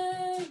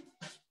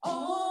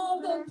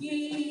of the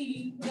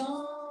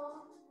kingdom.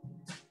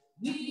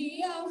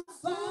 We are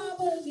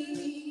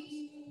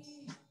family.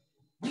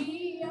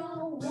 We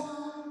are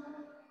one.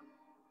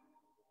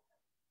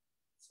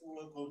 So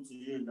welcome to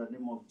you in the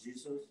name of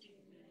Jesus.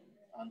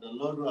 And the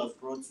Lord who has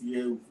brought you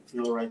here will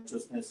fulfill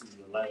righteousness in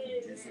your life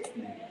in Jesus'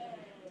 name.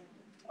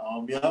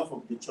 On behalf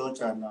of the church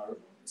and our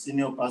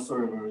senior pastor,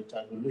 Reverend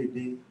Richard, who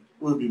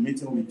will be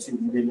meeting with you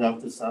immediately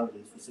after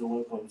service, we say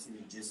welcome to you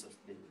in Jesus'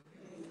 name.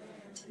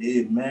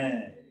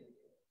 Amen.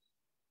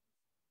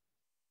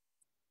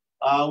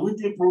 Our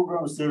weekly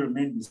program still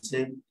remains the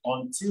same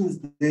on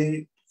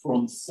Tuesday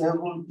from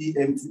 7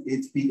 p.m. to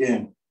 8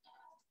 p.m.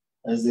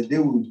 as the day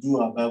we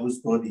do our Bible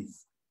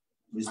studies.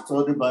 We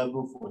study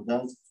Bible for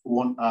just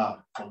 1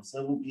 hour from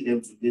 7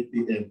 p.m. to 8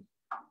 p.m.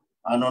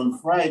 And on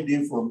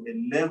Friday from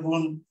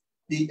 11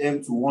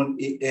 p.m. to 1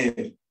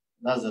 a.m.,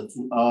 that's a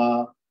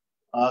 2-hour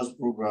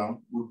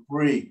program, we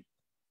pray.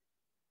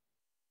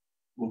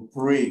 We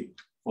pray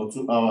for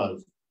 2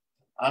 hours.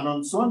 And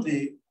on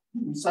Sunday,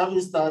 the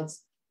service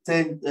starts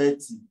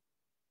 10:30,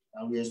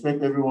 and we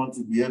expect everyone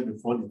to be here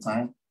before the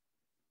time,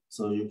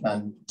 so you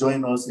can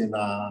join us in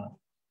our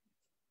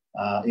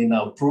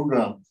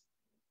program.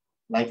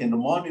 Like in the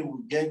morning,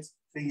 we get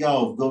Finger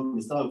of God.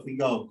 We start with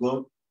Finger of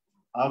God,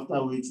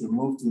 after which we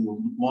move to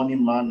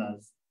Morning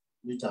Manners,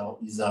 which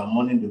is our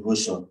morning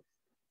devotion.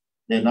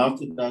 Then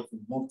after that, we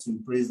move to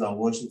Praise and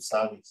Worship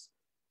service.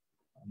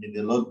 And may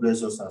the Lord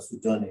bless us as we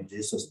join in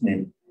Jesus'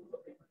 name.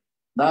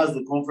 That's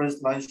the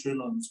conference line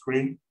shown on the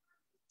screen.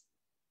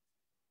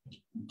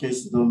 In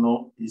case you don't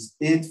know, it's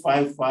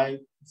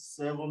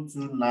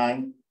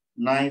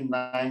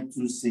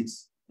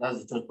 855-729-9926.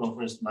 That's the church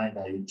conference line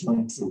that you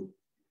join through.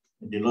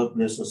 And the Lord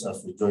bless us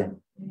as we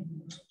join.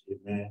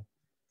 Amen.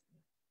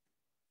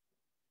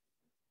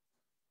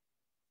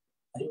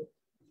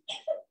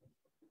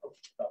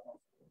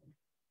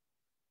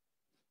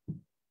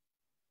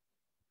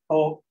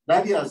 Oh,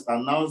 Daddy has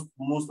announced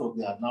most of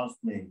the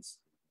announcements.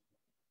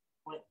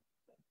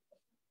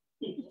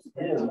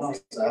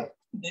 That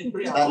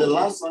the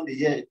last Sunday,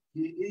 yeah,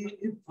 he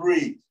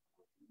prayed,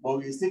 but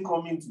we're still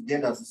coming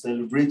together to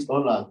celebrate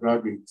all our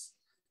graduates.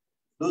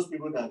 Those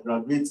people that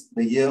graduate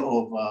the year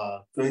of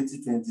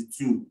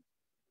 2022.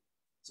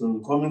 So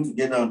we're coming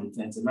together on the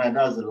 29th.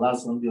 That's the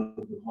last Sunday of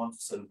the month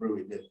to celebrate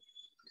with them.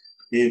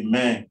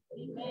 Amen.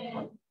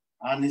 Amen.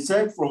 And he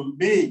said from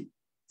May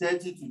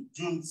 30 to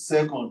June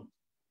 2nd,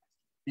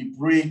 he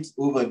prayed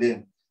over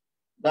them.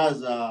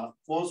 That's a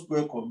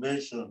Foursquare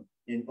convention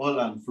in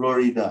Orlando,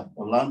 Florida.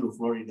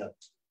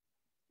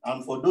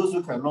 And for those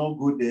who cannot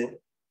go there,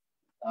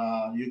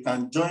 you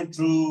can join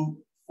through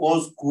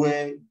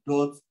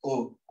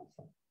foursquare.org.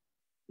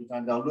 You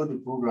can download the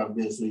program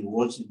there so you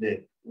watch it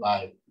there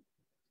live.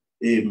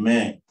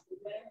 Amen.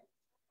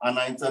 And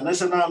our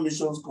International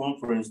Missions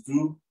Conference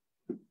too,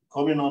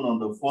 coming on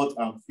the 4th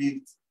and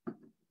 5th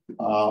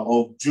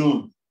of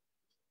June.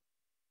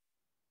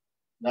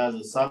 That's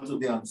a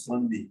Saturday and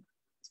Sunday.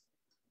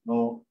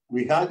 No,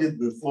 we had it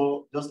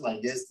before, just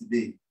like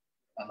yesterday,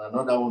 and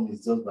another one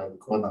is just by the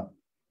corner.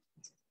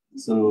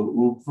 So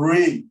we'll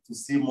pray to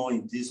see more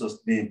in Jesus'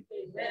 name.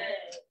 Amen.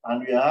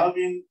 And we are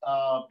having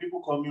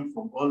people coming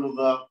from all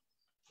over,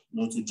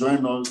 to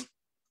join us.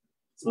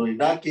 So in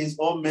that case,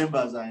 all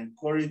members are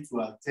encouraged to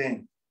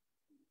attend.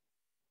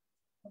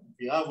 If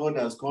you have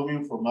others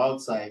coming from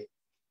outside,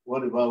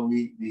 what about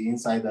we, the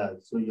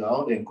insiders? So you are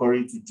all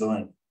encouraged to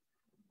join.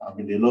 I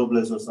mean, the Lord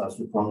bless us as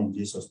we come in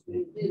Jesus'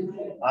 name.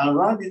 Amen. And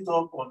round it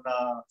up on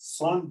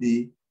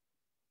Sunday,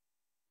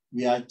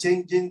 we are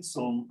changing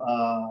some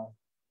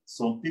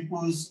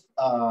people's,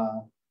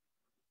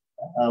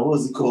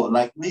 what's it called?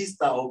 Like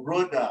Mr. or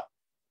brother.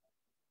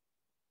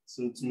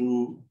 So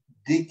to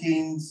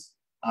deacons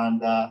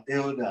and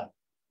elder.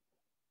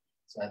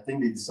 So I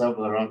think they deserve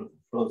a round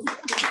of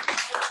applause.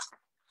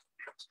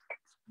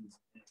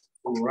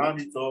 So round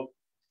it up.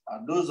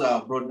 And those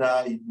are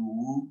Brother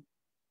Ibu,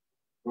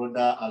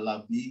 Brother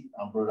Alabi,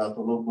 and Brother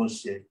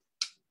Toloboshe.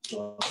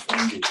 So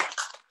Sunday.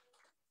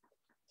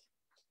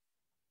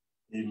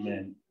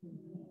 Amen.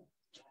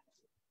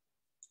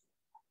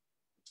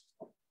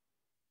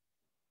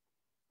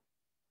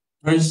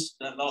 Praise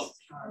the Lord.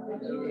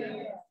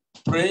 Hallelujah.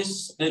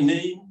 Praise the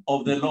name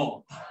of the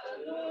Lord.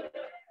 Hallelujah.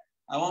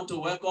 I want to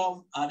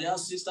welcome our dear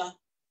sister.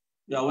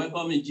 You are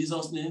welcome in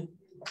Jesus' name.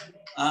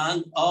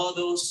 And all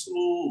those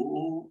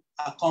who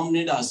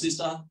accompanied our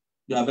sister,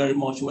 you are very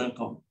much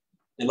welcome.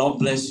 The Lord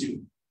bless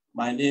you.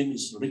 My name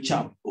is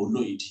Richard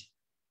Oloid.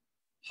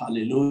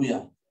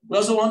 Hallelujah. We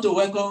also want to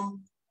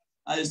welcome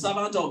a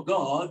servant of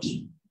God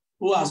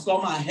who has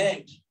come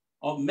ahead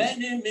of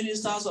many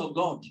ministers of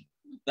God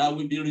that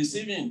will be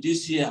receiving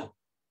this year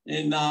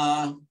in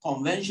our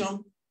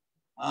convention.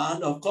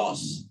 And of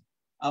course,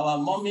 our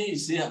mommy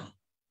is here,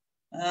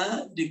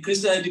 the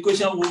Christian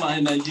education woman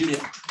in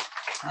Nigeria.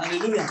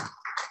 Hallelujah.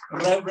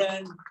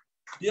 Reverend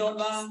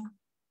Biola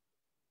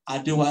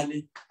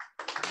Adewale.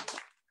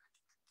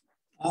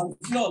 I'm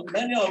sure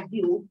many of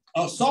you,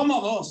 or some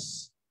of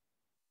us,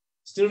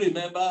 still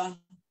remember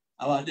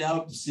our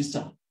dear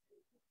sister.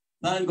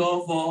 Thank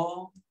God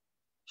for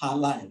her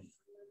life.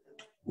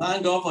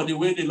 Thank God for the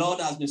way the Lord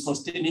has been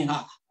sustaining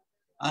her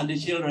and the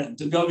children.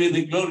 To God be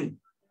the glory.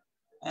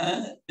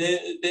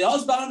 The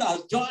husband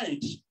has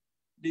joined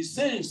the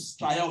saints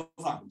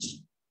triumphant.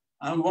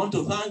 And we want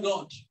to thank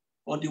God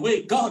for the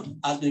way God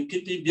has been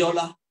keeping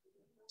Biola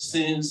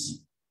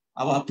since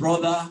our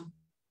brother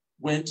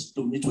went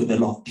to meet with the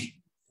Lord.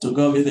 To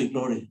God be the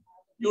glory.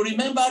 You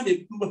remember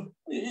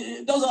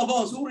those of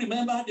us who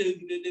remember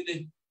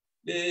the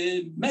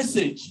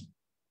message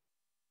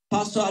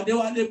Pastor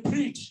Adewale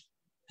preached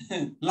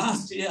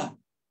last year.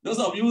 Those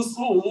of you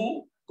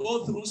who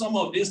go through some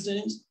of these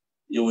things,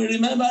 you will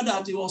remember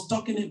that he was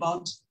talking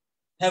about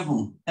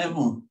heaven,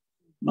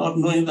 not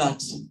knowing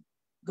that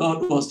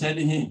God was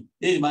telling him,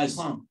 hey, my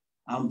son,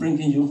 I'm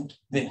bringing you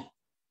there.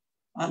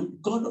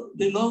 And God,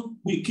 the Lord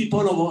will keep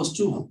all of us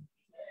too.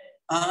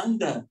 And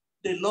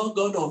the Lord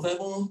God of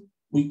heaven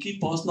will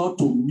keep us not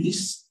to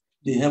miss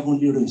the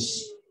heavenly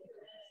race.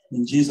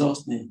 In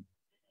Jesus' name.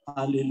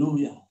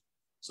 Hallelujah.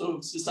 So,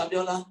 Sister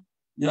Biola,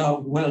 you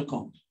are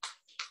welcome.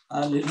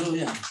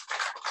 Hallelujah.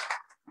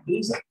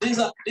 These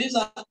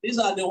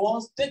are the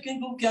ones taking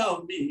good care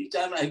of me each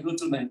time I go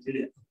to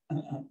Nigeria.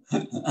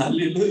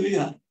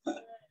 Hallelujah.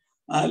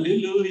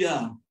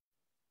 Hallelujah.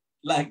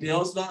 Like the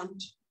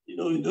husband,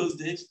 in those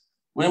days,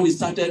 when we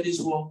started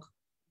this work,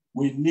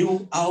 we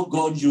knew how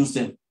God used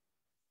them,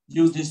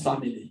 used this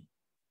family.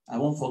 I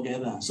won't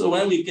forget that. So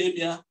when we came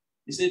here,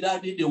 he said,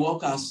 Daddy, the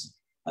workers,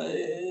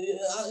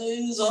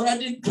 it's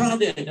already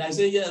crowded. I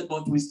said, yes,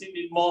 but we still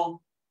need more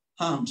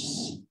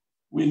hands.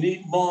 we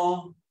need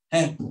more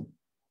help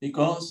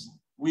because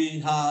we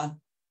have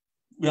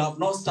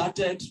not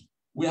started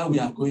where we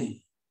are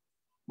going.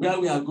 Where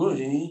we are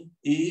going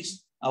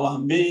is our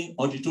main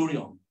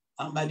auditorium.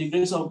 And by the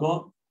grace of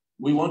God,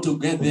 we want to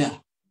get there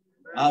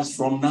as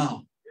from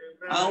now.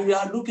 And we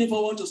are looking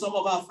forward to some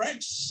of our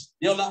friends,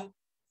 Yola.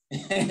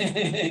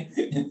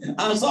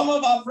 And some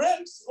of our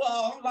friends who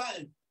are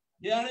online,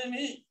 hearing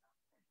me.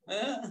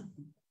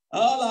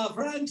 All our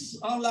friends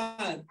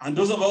online. And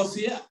those of us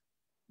here,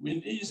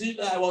 you see,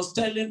 I was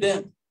telling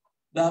them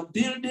that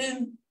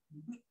building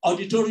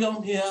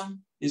auditorium here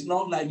is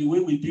not like the way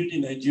we build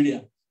in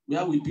Nigeria,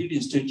 where we build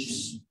in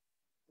stages.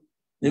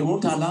 They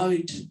won't allow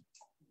it.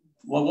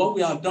 Well, what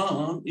we have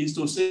done is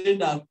to say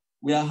that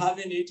we are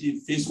having it in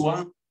phase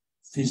 1,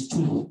 phase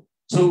 2.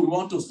 So we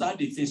want to start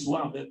the phase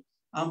 1.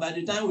 And by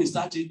the time we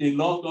start it, the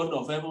Lord God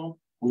of heaven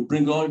will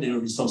bring all the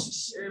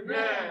resources.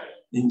 Amen.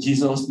 In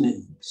Jesus'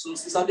 name. So,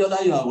 Sister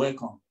Diola, you are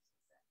welcome.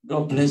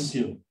 God bless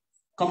you.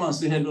 Come and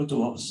say hello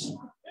to us.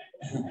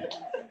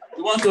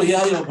 We want to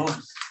hear your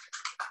voice.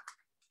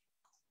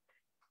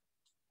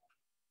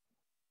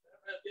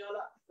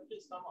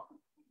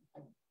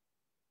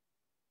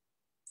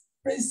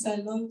 Praise the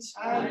Lord.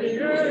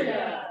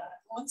 Hallelujah.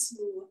 I want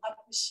to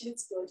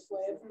appreciate God for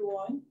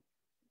everyone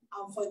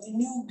and for the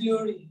new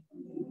glory.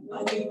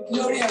 And the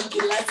glory of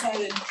the latter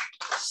rain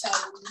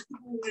shall be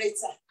even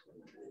greater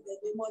in the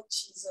name of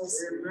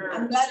Jesus. Amen.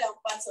 I'm glad I'm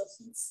part of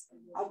it.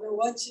 I've been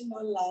watching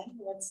online,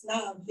 but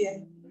now I'm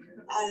here.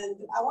 And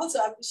I want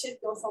to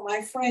appreciate God for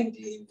my friend,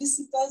 the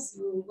visitors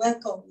you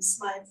welcome. It's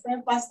my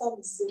friend, Pastor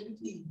Mrs.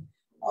 Olivia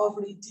of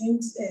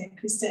Redeemed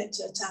Christian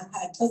Church, and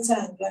her daughter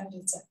and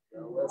granddaughter.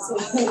 So,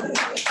 thank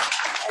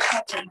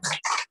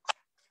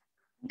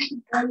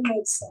you very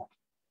much, sir.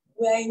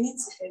 We are in it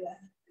together,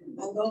 and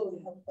God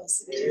will help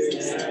us.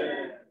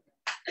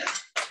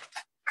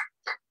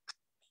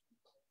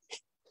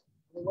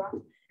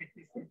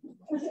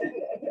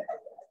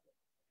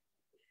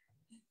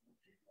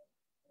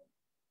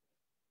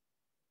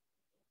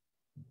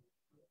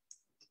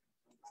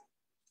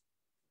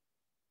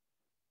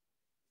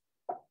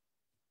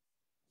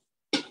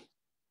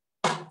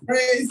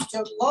 Praise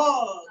the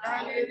Lord.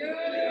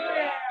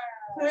 Hallelujah.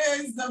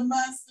 Praise the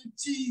Master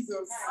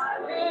Jesus.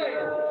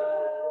 Hallelujah.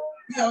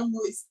 We all know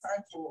it's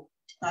time for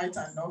tithe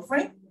and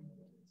offering.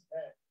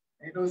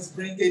 Let us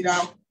bring it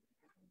out.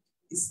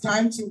 It's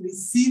time to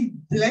receive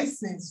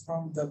blessings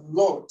from the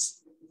Lord.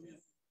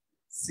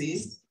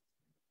 See,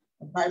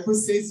 the Bible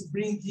says,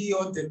 bring ye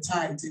all the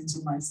tithe into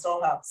my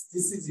storehouse.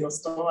 This is your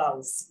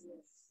storehouse.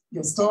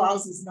 Your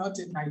storehouse is not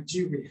in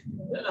Nigeria.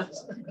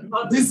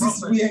 This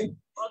is where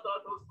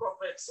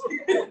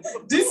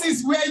this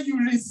is where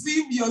you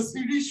receive your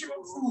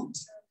spiritual food.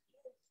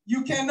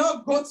 You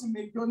cannot go to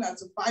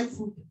McDonald's to buy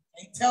food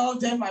and tell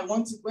them I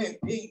want to go and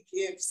pay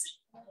in KFC.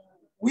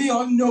 We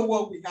all know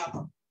what will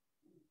happen,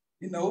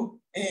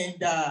 and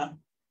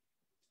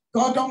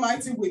God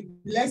Almighty will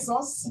bless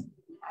us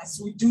as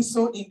we do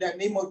so in the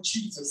name of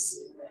Jesus.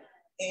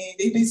 And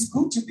it is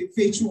good to be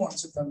faithful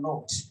unto the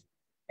Lord.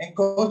 And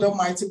God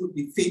Almighty will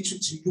be faithful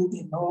to you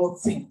in all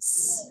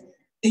things.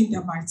 In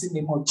the mighty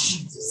name of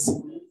Jesus.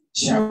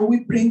 Shall we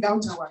bring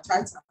out our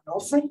tithe and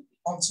offering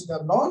unto the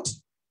Lord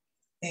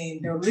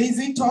and raise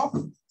it up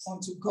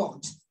unto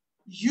God?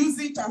 Use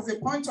it as a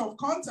point of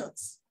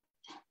contact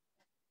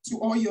to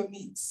all your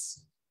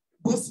needs,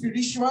 both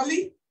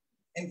spiritually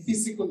and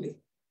physically.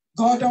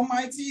 God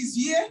Almighty is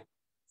here,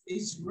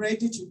 is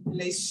ready to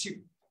bless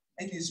you,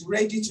 and is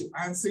ready to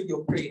answer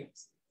your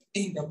prayers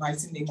in the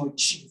mighty name of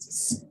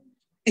Jesus.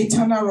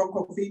 Eternal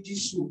Rock of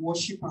Ages, we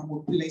worship and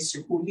we bless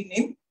your holy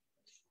name.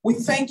 We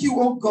thank you,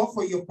 oh God,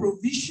 for your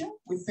provision.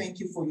 We thank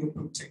you for your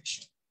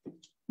protection.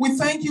 We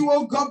thank you,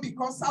 oh God,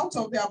 because out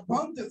of the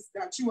abundance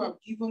that you have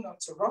given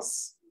unto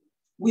us,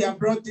 we have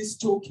brought this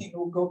token,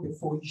 oh God,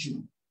 before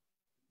you.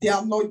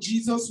 Dear Lord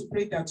Jesus, we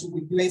pray that you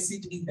will bless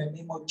it in the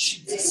name of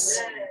Jesus.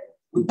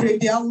 We pray,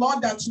 dear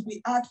Lord, that you will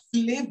add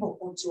flavor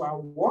unto our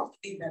work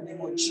in the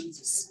name of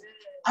Jesus.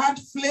 Add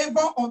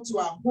flavor unto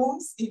our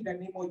homes in the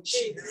name of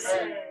Jesus.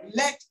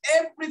 Let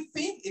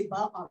everything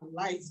about our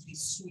lives be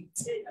sweet.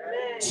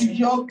 To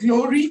your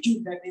glory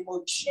in the name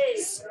of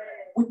Jesus.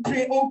 We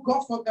pray, oh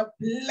God, for the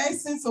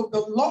blessings of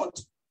the Lord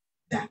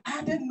that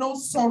added no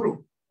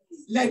sorrow.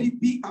 Let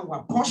it be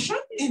our portion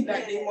in the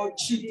name of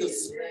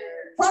Jesus.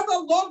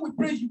 Father, Lord, we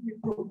pray you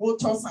will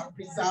promote us and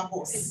preserve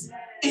us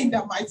in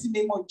the mighty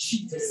name of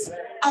Jesus.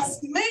 As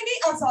many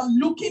as are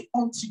looking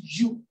unto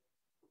you,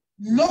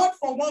 Lord,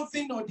 for one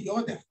thing or the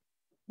other,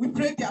 we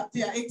pray that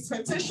their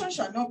expectation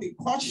shall not be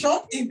cut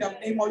short in the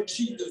name of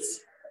Jesus.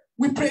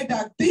 We pray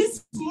that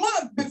this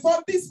month,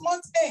 before this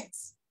month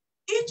ends,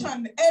 each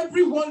and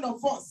every one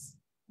of us,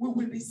 we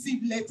will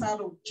receive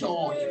letter of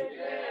joy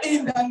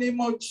in the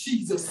name of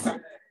Jesus.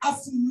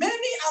 As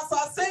many as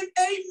are saying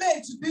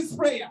amen to this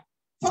prayer,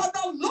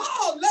 Father,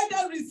 Lord, let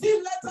them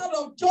receive letter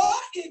of joy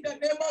in the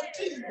name of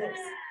Jesus.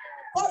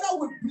 Father,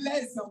 we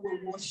bless and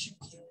we worship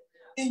you.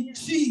 In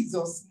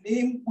Jesus'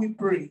 name we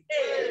pray.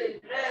 Amen.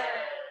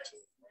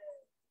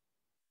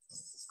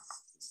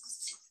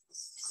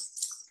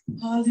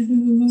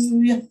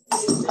 Hallelujah.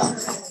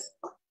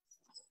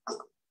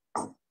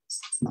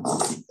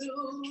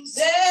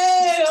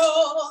 Today,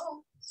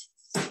 oh,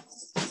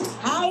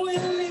 I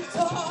will lift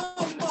up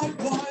my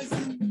voice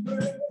in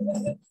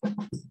praise.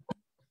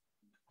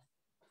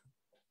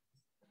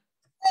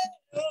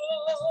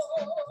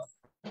 Oh,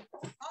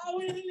 I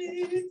will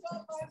lift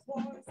up my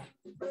voice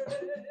in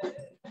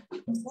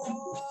praise.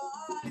 For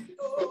I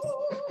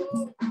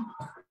know.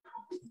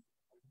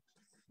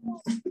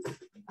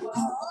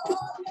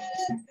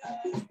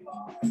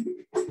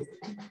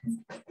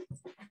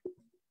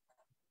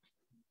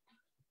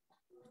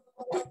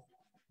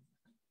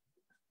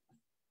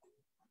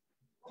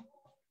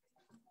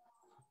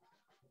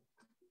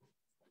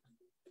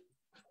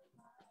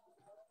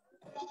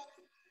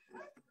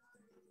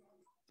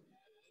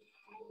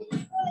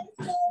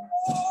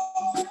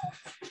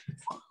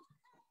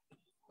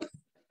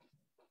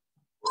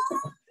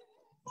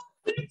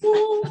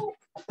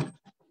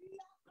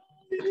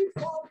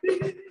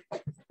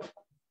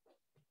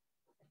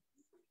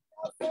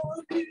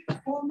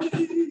 For me,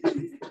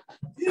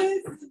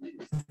 yes.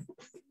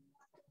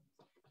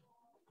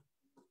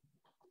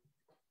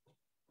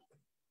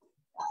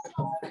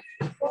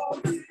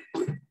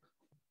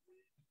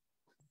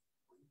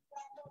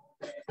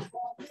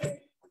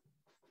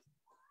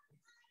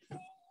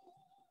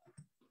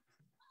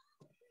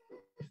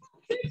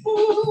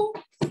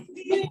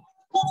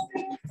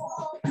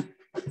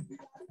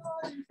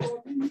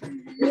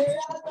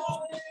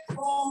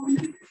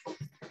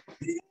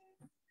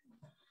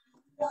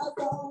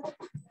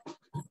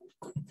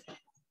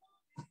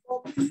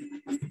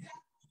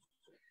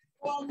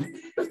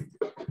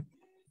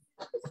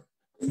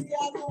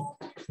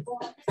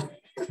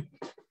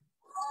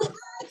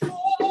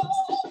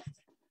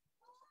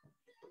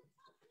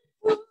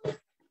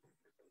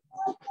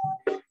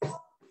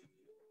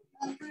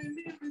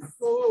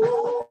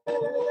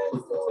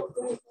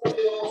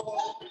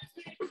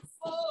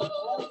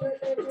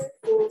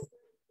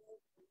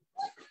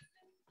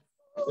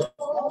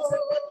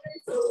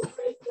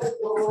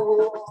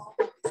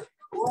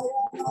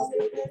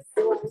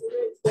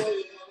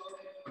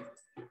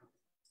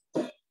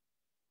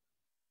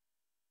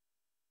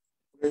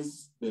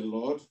 Praise the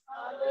Lord.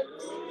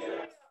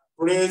 Hallelujah.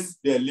 Praise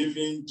the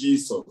living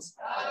Jesus.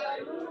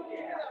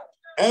 Hallelujah.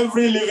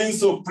 Every living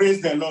soul,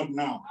 praise the Lord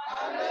now.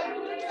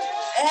 Hallelujah.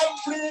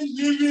 Every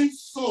living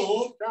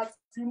soul that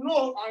you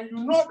know, and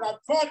you know that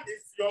God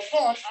is your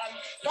God, and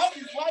that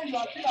is why you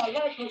are still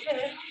alive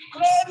today,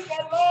 praise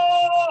the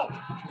Lord.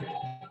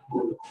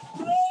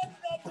 Praise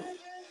the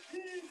living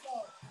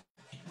Jesus.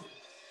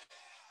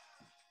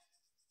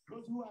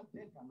 Those who are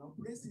dead cannot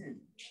praise him.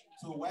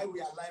 So while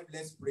we are alive,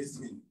 let's praise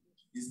him.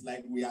 It's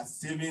like we are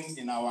saving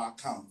in our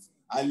account.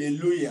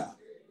 Hallelujah.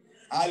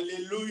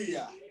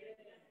 Hallelujah.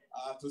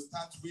 To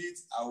start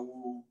with, I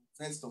will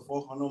first of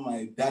all honor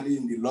my daddy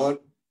in the Lord,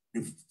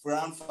 the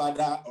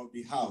grandfather of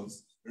the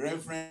house,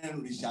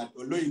 Reverend Richard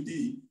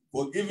Oloidi,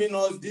 for giving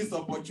us this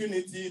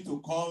opportunity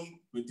to come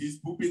to this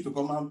pulpit to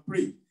come and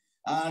pray.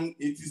 And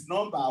it is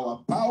not by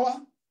our power,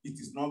 it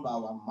is not by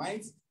our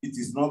might, it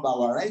is not by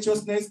our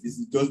righteousness, it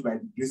is just by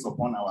the grace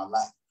upon our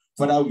life.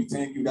 Father, we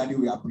thank you, Daddy,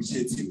 we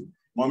appreciate you.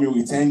 Mommy,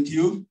 we thank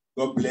you.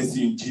 God bless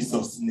you in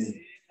Jesus'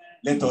 name.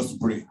 Let us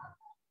pray.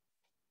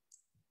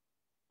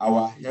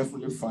 Our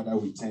Heavenly Father,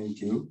 we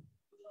thank you.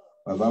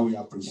 Baba, we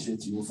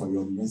appreciate you for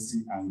your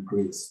mercy and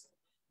grace.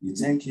 We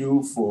thank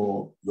you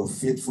for your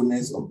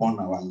faithfulness upon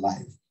our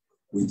life.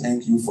 We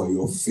thank you for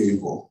your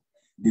favor.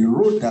 The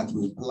road that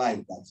we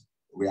plied, that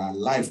we are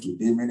alive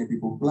today, many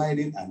people plied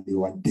it and they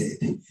were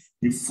dead.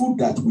 The food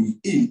that we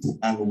eat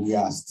and we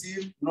are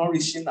still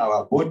nourishing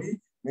our body,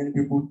 many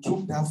people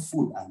took that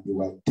food and they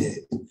were dead.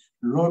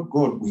 Lord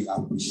God, we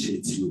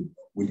appreciate you.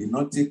 We did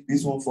not take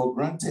this one for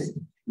granted.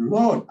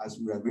 Lord, as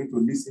we are going to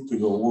listen to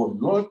your word,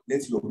 Lord,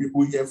 let your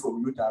people hear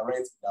from you direct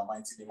in the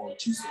mighty name of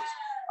Jesus.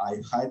 I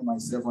hide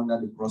myself under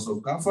the cross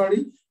of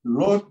Calvary.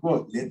 Lord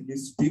God, let me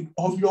speak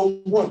of your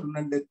word,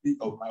 and let me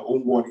of my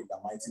own word in the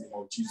mighty name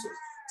of Jesus.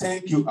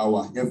 Thank you,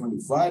 our Heavenly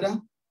Father,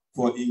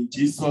 for in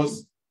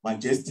Jesus'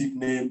 majestic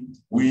name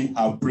we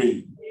have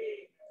prayed.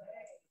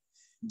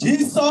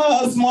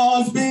 Jesus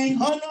must be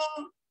honored,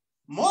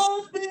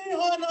 must be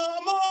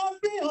honored,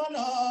 must be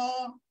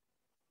honored.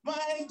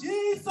 My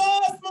Jesus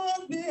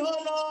must be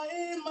honored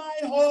in my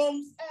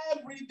homes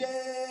every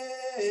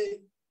day.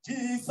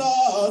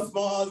 Jesus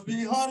must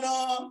be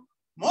honored,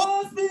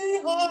 must be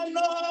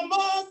honored,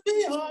 must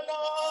be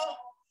honored.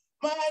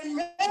 My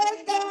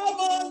Maker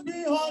must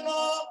be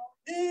honored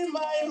in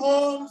my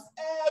homes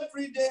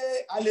every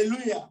day.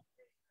 Hallelujah.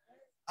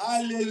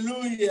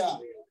 Hallelujah.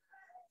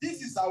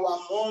 This is our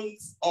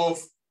month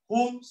of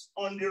Homes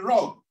on the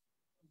Rock.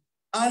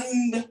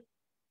 And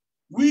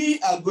we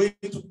are going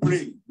to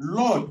pray,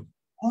 Lord,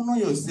 honor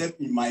yourself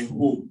in my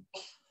home.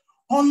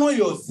 Honor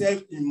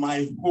yourself in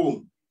my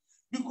home.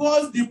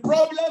 Because the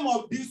problem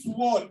of this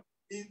world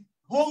is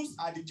homes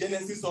are the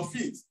genesis of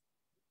it.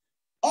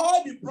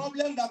 All the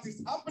problem that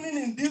is happening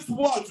in this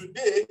world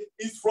today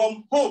is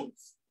from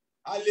homes.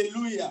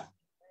 Hallelujah.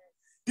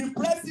 The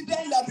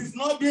president that is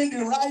not doing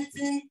the right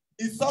thing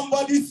is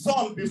somebody's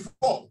son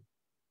before.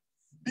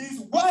 This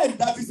wife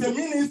that is a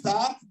minister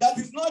that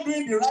is not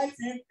doing the right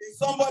thing is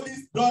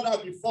somebody's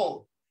daughter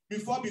before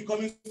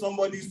becoming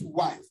somebody's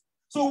wife.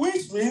 So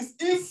which means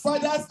if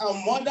fathers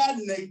and mothers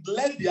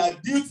neglect their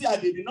duty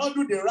and they did not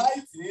do the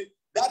right thing,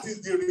 that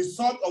is the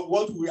result of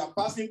what we are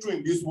passing through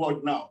in this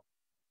world now.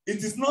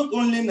 It is not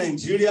only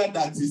Nigeria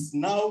that is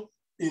now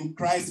in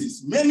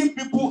crisis. Many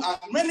people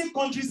and many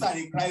countries are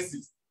in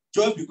crisis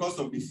just because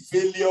of the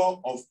failure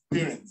of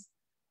parents.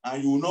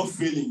 And you will not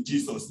fail in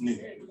Jesus' name.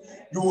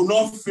 You will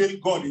not fail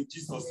God in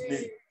Jesus'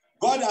 name.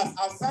 God has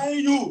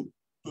assigned you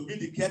to be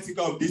the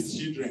caretaker of these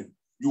children.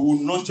 You will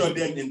nurture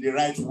them in the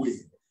right way.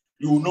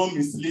 You will not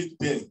mislead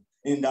them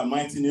in the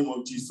mighty name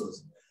of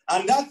Jesus.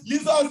 And that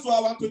leads us to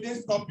our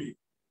today's topic.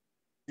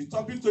 The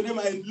topic today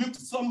might look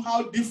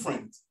somehow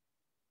different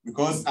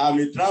because I'm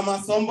a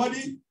drama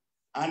somebody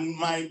and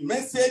my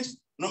message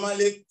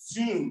normally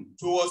tuned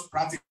towards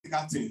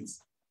practical things.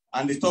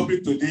 And the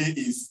topic today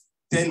is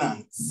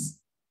tenants.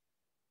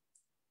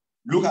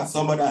 Look at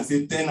somebody and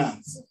say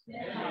tenants.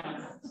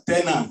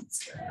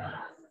 Tenants.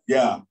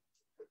 Yeah.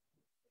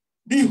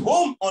 The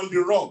home on the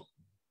rock.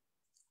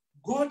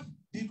 God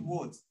did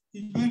what?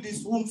 He built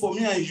this home for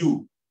me and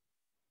you.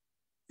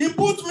 He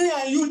put me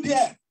and you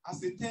there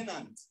as a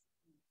tenant.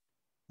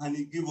 And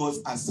he gave us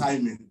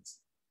assignment.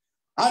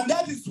 And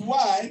that is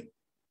why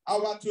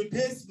our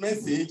today's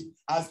message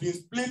has been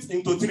split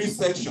into 3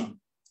 sections.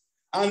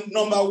 And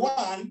number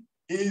 1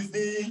 is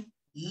the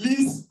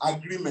lease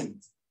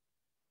agreement.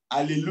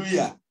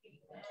 Hallelujah.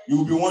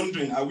 You'll be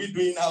wondering, are we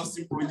doing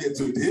housing project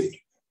today?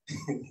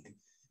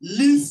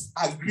 Lease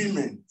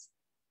agreement.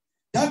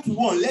 That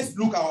one, let's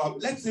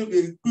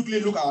quickly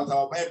look at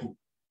our Bible.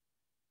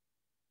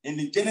 In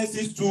the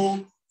Genesis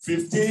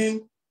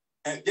 2:15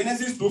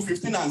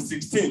 and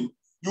 16,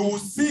 you will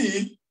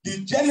see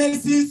the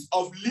genesis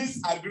of lease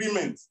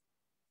agreement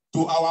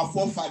to our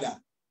forefather.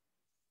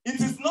 It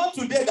is not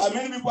today that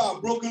many people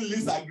have broken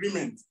lease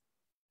agreement.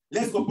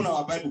 Let's open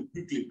our Bible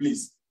quickly,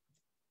 please.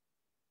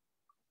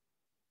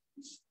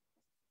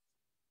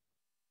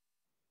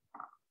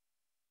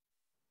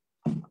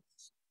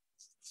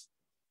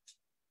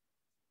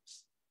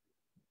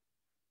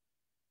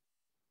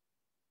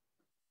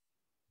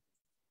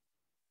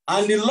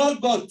 And the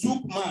Lord God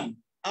took man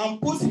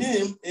and put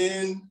him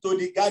into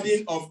the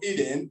Garden of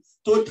Eden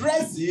to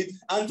dress it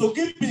and to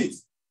keep it.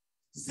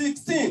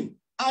 16.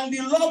 And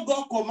the Lord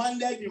God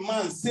commanded the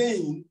man,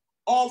 saying,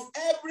 of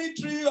every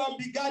tree of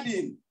the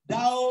garden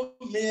thou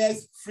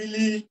mayest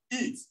freely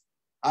eat.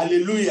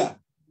 Hallelujah.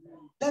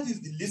 That is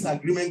the lease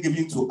agreement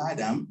given to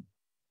Adam.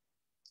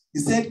 He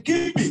said,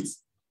 keep it,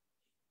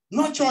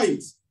 nurture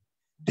it.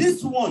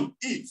 This one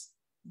eat,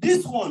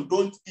 this one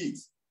don't eat.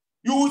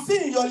 You will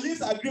see in your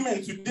lease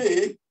agreement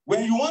today,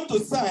 when you want to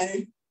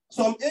sign,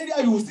 some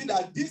area you will see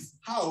that this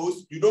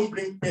house, you don't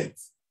bring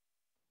pets.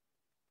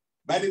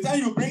 By the time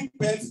you bring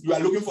pets, you are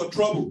looking for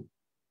trouble.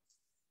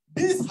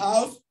 This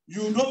house,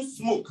 you don't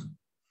smoke.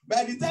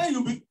 By the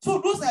time so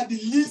those are the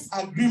lease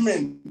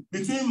agreements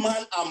between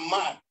man and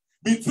man,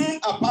 between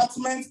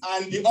apartments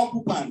and the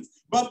occupant.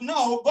 But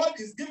now God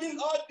is giving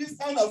all this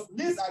kind of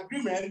lease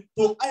agreement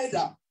to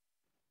Adam.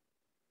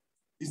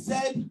 He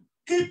said,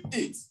 keep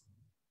it,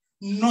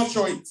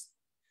 nurture it,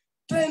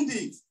 tend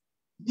it,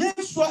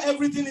 make sure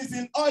everything is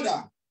in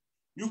order.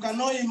 You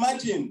cannot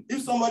imagine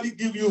if somebody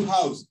give you a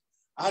house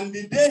and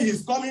the day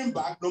he's coming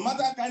back, no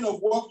matter the kind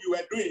of work you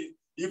were doing,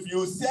 if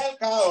you sell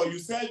car or you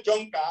sell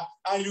junk car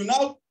and you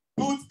now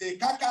put a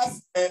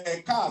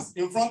cast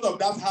in front of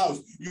that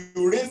house,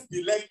 you raise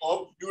the leg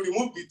up, you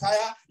remove the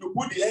tire, you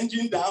put the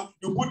engine down,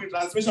 you put the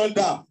transmission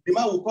down. The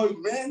man will call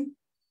you, man,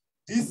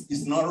 this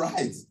is not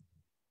right.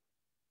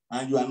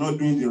 And you are not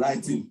doing the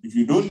right thing. If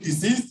you don't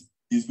desist,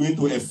 it's going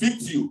to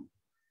affect you.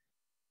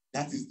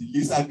 That is the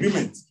lease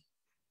agreement.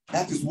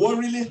 That is what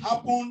really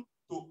happened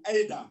to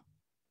Adam.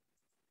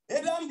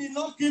 Adam did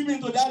not keep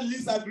into that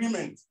lease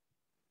agreement.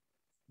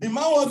 The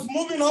man was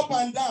moving up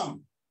and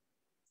down.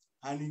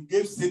 And he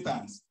gave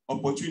Satan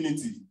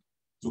opportunity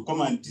to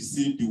come and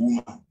deceive the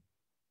woman.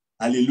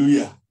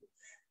 Hallelujah.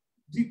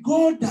 The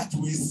God that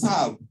we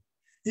serve,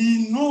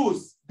 he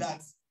knows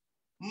that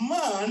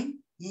man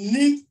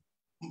needs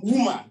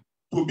woman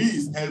to be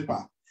his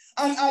helper.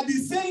 And at the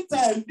same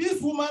time,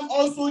 this woman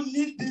also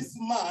needs this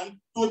man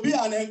to be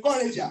an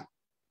encourager,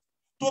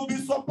 to be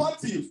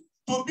supportive,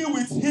 to be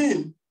with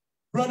him.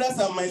 Brothers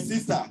and my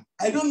sister,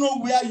 I don't know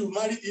where you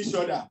marry each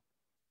other.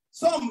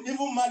 Some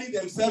even marry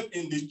themselves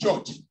in the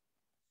church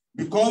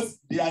because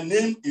their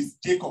name is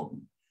Jacob.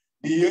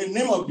 The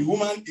name of the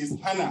woman is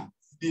Hannah.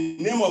 The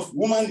name of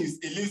woman is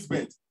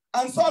Elizabeth.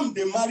 And some,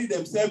 they marry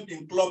themselves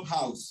in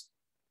clubhouse.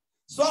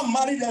 Some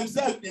marry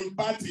themselves in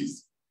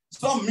parties.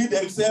 Some meet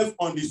themselves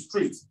on the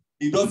street.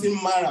 It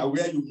doesn't matter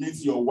where you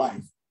meet your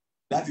wife.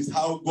 That is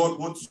how God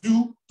wants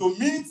you to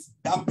meet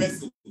that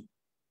person.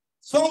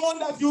 Someone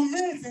that you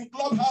meet in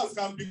clubhouse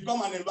can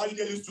become an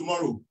evangelist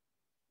tomorrow.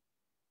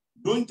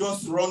 Don't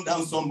just run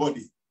down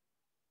somebody.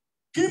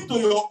 Keep to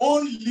your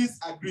own lease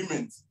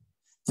agreement.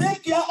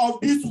 Take care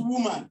of this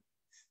woman.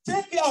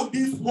 Take care of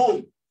this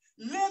home.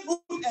 Lay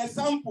good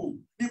example.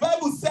 The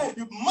Bible said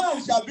the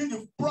man shall be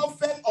the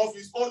prophet of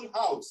his own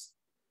house.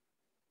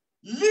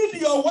 Lead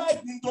your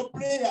wife into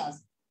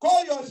prayers.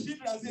 Call your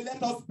children and say,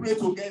 let us pray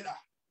together.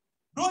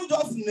 Don't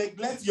just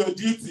neglect your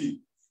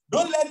duty.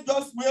 Don't let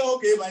just say,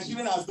 okay, my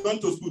children has gone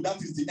to school. That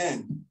is the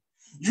end.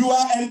 You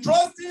are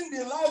entrusting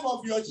the life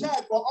of your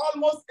child for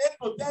almost 8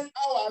 to 10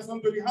 hours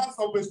into the hands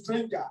of a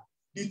stranger.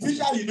 The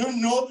teacher you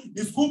don't know,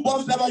 the school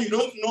bus driver you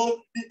don't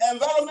know, the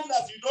environment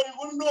that you don't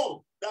even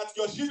know that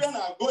your children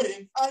are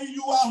going, and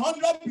you are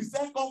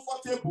 100%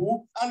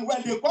 comfortable, and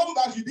when they come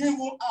back, you didn't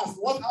even ask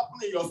what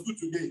happened in your school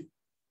today.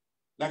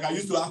 Like I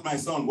used to ask my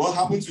son, what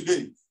happened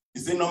today? He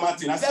said, normal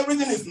thing. I said,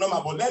 everything is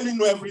normal, but let me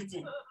know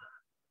everything.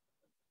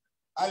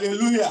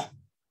 Hallelujah.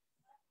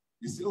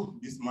 You say, oh,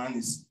 this man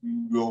is,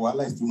 your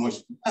wahala is too much.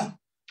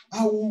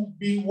 I will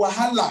be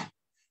wahala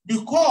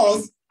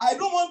because I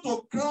don't want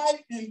to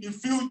cry in the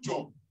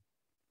future.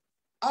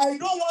 I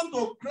don't want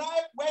to cry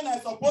when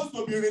I'm supposed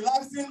to be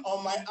relaxing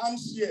on my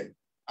armchair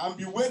and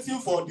be waiting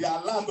for the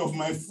alert of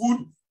my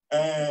food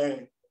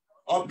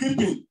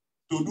upkeeping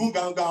to do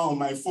ganga on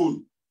my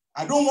phone.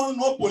 I don't want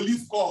no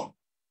police call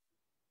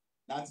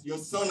that your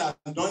son has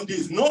done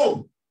this.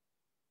 No.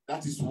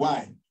 That is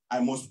why I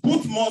must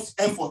put more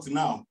effort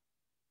now.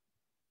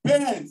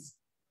 Parents,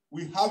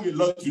 we have a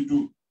lot to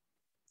do.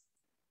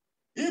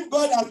 If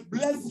God has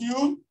blessed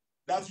you,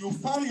 that you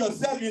find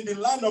yourself in the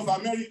land of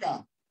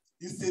America,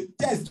 it's a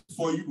test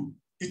for you.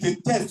 It's a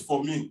test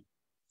for me.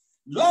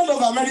 Land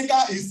of America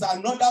is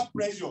another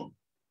pressure.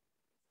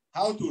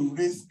 How to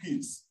raise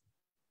kids.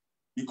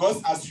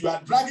 Because as you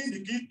are dragging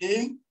the kid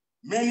in,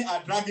 many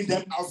are dragging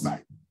them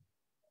outside.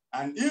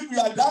 And if you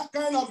are that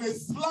kind of a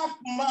slack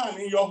man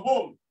in your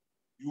home,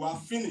 you are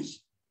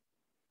finished.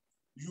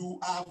 You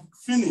are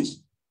finished.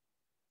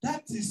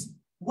 That is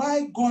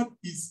why God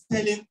is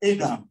telling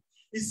Adam.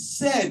 He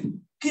said,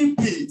 keep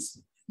it,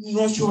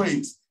 nurture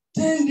it,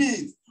 tend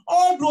it.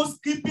 All those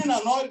keeping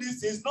and all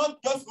this is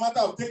not just a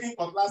matter of taking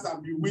cutlass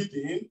and be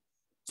weeding.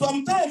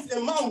 Sometimes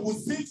a man will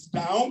sit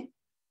down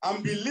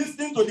and be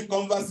listening to the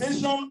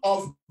conversation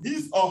of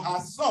his or her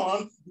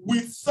son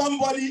with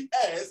somebody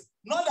else.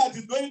 Not that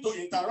he's going to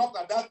interrupt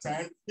at that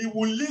time. He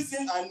will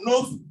listen and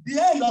know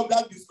the end of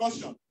that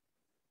discussion.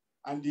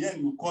 And the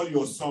end, you call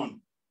your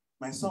son.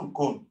 My son,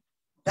 come.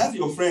 That's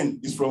your friend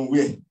is from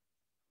where?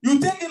 You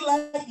take it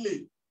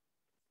lightly.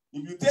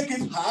 If you take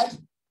it hard,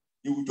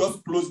 he will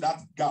just close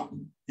that gap.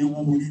 He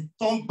will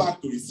return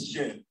back to his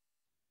shell.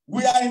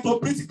 We are into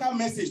critical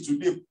message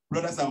today,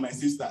 brothers and my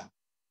sister.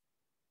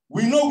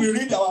 We know we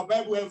read our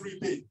Bible every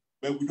day,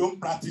 but we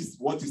don't practice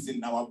what is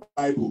in our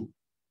Bible.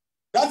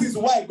 That is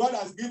why God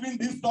has given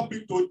this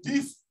topic to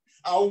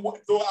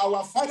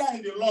our Father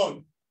in the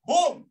Lord,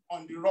 home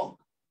on the rock.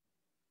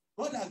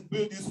 God has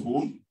built this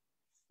home.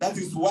 That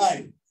is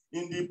why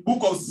in the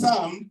book of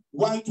Psalm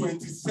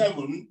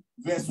 127,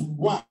 verse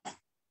 1,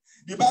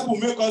 the Bible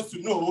makes us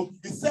to know,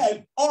 it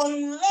said,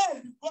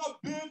 unless God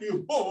build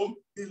the home,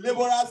 the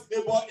laborers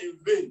labor in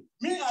vain.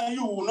 Me and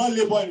you will not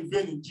labor in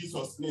vain in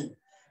Jesus' name.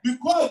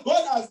 Because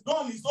God has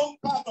done his own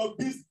part of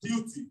this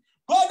duty.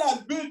 God has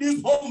built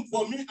this home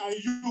for me and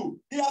you.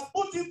 He has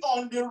put it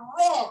on the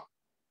rock.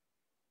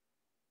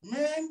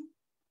 Man,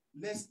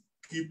 let's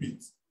keep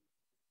it.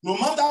 No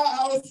matter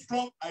how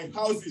strong a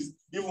house is,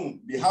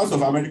 even the house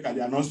of America,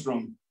 they are not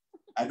strong.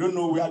 I don't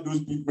know where those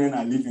big men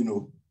are living,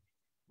 no.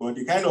 But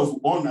the kind of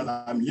one that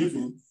I'm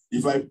living,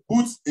 if I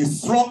put a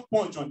strong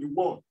punch on the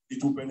wall,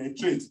 it will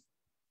penetrate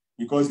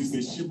because it's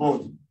a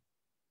shipboard.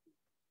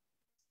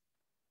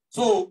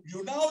 So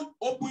you now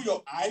open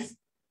your eyes,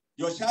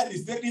 your child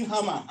is taking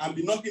hammer and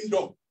be knocking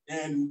door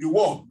and the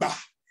wall, bah.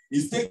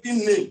 He's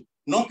taking nail,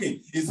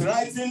 knocking. He's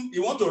writing, he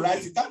wants to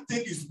write, he can't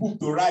take his book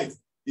to write.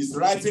 He's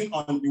writing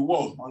on the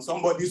wall, on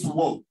somebody's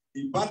wall.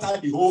 He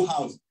battered the whole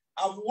house.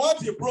 I've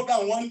watched a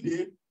program one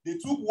day, they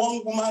took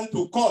one woman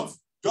to court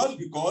just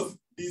because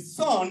the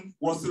son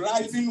was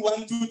writing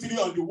 1, 2, 3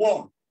 on the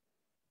wall.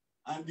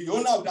 And the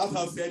owner of that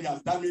house said, he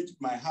has damaged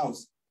my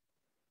house.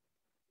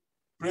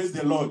 Praise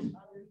the Lord.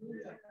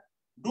 Hallelujah.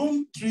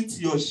 Don't treat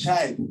your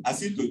child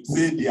as if to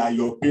say they are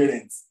your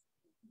parents.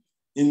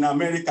 In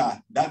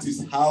America, that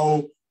is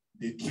how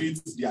they treat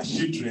their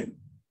children.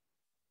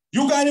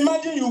 You can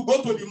imagine you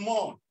go to the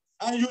mall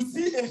and you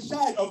see a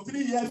child of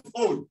 3 years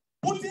old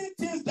putting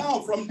things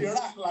down from the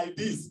rack like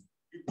this,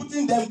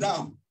 putting them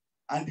down.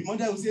 And the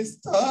mother will say,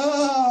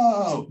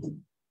 stop,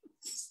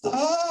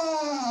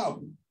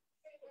 stop.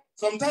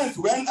 Sometimes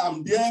when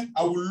I'm there,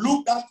 I will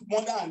look at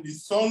mother and the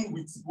son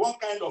with one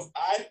kind of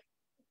eye.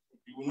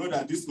 You will know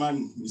that this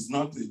man is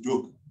not a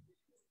joke.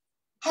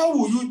 How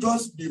will you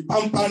just be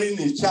pampering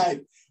a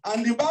child?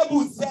 And the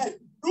Bible said,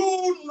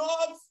 do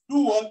not do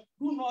what?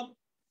 Do not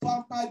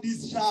pamper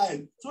this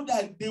child so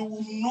that they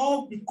will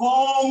not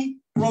become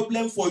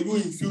problem for you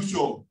in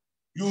future.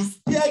 You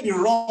spare the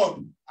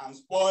rod and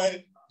spoil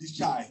the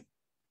child.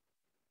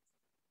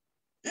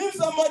 If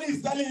somebody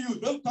is telling you,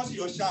 don't touch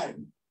your child,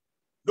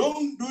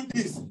 don't do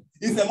this,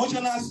 it's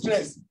emotional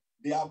stress.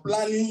 They are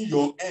planning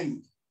your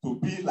end. to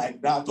be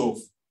like that of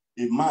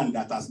a man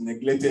that has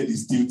neglected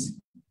his duty.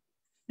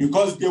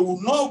 Because they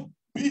will not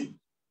be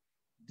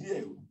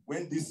there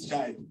when this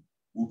child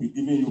will be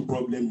giving you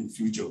problem in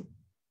future.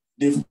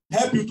 They've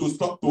helped you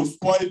to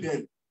spoil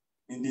them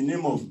in the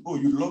name of, oh,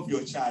 you love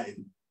your child.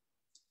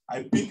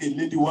 I picked a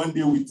lady one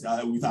day with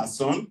her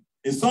son,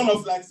 a son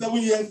of like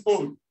 7 years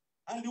old.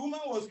 And the woman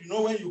was, you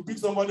know, when you pick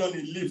somebody on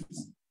a lift,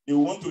 they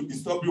want to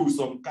disturb you with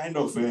some kind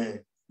of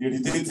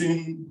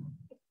irritating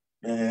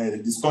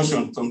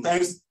discussion.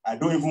 Sometimes I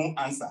don't even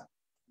answer.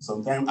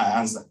 Sometimes I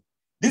answer.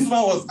 This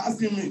man was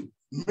asking me,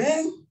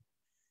 man,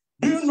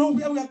 do you know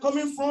where we are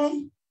coming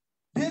from?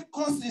 They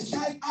cursed the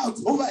child out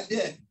over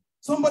there.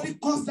 Somebody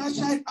cursed that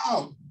child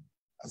out.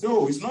 I said,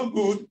 oh, it's not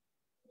good.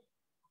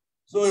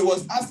 So he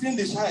was asking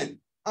the child,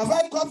 have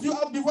I cursed you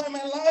out before in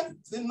my life? I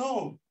said,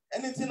 no.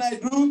 Anything I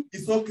do,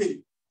 it's okay.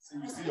 So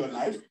you see your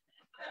life.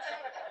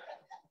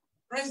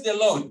 Praise the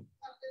Lord.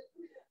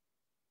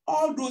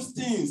 All those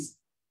things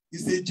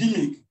is a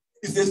gimmick,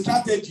 it's a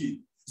strategy,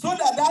 so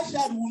that that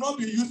child will not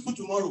be useful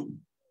tomorrow.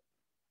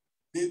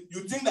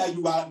 You think that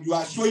you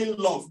are showing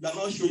love, you are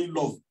not showing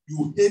love.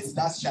 You hate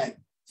that child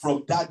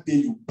from that day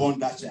you born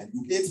that child.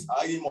 You hate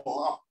him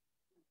or her.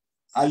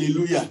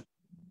 Hallelujah.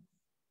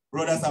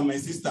 Brothers and my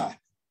sister,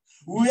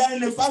 we are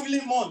in a family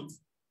month.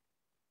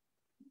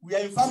 We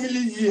are in family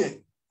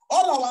year.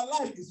 All our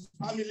life is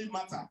family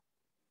matter.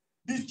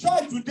 The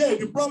church today,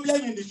 the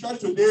problem in the church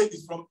today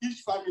is from each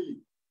family.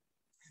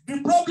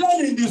 The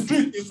problem in the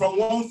street is from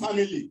one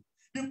family.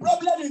 The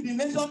problem in the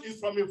nation is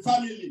from a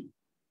family.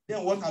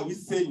 Then what are we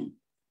saying?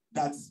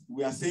 That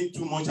we are saying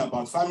too much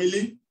about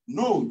family?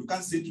 No, you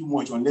can't say too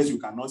much unless you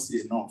cannot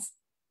say enough.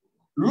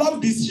 Love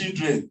these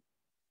children.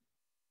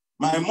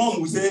 My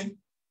mom will say,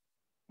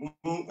 you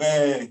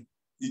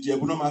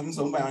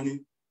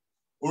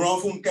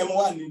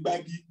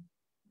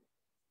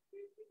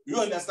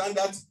understand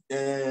that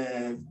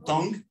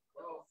tongue?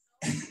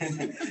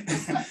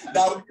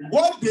 That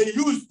what they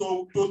use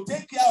to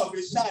take care of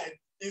a child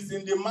is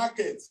in the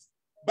market,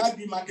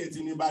 baggy market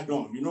in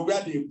Ibadan, you know,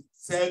 where they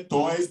sell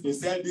toys, they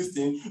sell this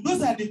thing.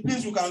 Those are the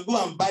places you can go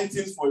and buy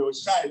things for your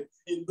child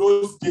in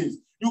those days.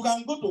 You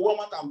can go to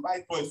Walmart and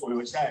buy toys for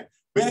your child.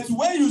 But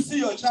when you see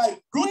your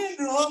child doing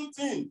the wrong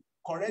thing,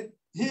 correct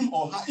him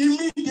or her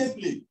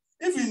immediately.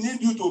 If you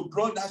need you to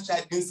draw that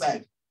child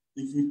inside,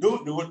 if you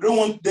don't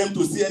want them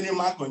to see any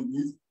mark on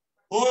this,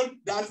 hold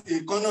that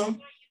corner,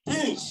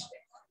 pinch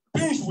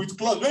with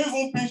cloth. Don't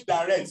even pinch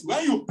direct.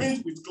 When you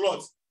pinch with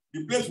cloth,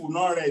 the place will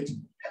not red.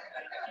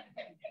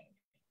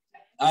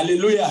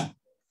 Hallelujah.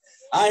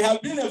 I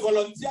have been a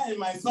volunteer in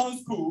my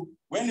son's school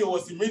when he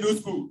was in middle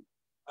school.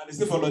 And they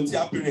say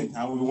volunteer parent,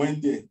 and we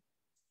went there.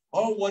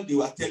 All what they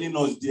were telling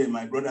us there,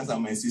 my brothers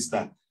and my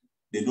sister,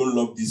 they don't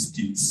love these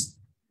kids.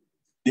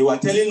 They were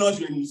telling us,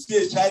 when you see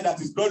a child that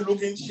is not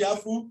looking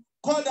cheerful,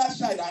 call that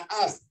child and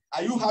ask,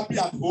 are you happy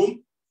at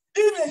home?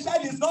 If a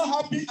child is not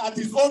happy at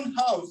his own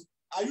house,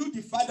 are you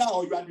the father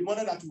or you are the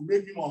mother that will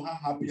make him or her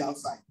happy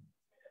outside?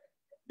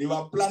 They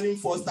were planning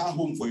foster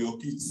home for your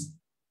kids.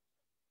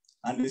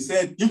 And they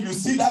said, if you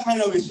see that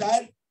kind of a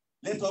child,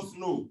 let us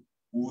know.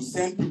 We will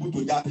send people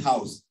to that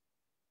house.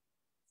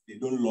 They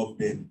don't love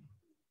them.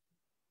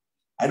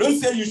 I don't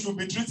say you should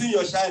be treating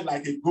your child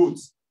like a goat,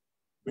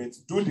 but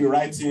do the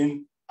right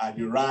thing at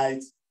the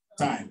right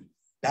time.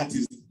 That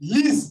is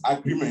lease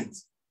agreement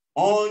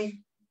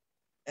on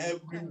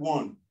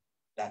everyone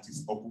that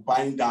is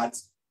occupying that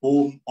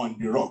home on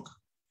the rock.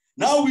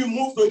 Now we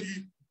move to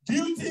the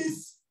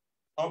duties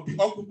of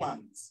the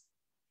occupants.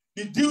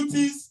 The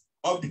duties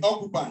of the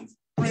occupants.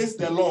 Praise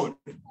the Lord.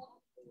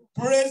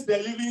 Praise the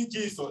living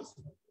Jesus.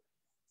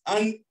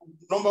 And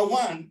number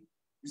one,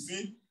 you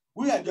see,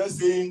 we are just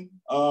saying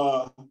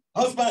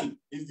husband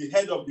is the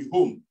head of the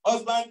home.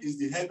 Husband is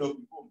the head of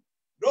the home.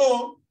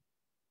 No,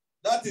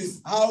 that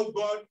is how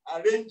God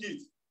arranged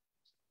it.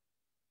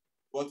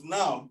 But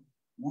now,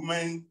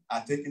 women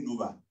are taking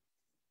over.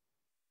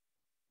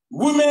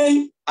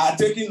 Women are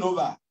taking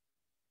over.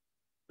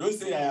 Don't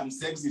say I am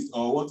sexist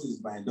or what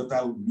is my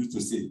daughter used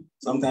to say.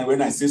 Sometimes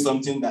when I say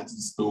something that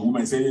is to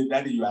women, say,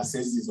 Daddy, you are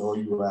sexist or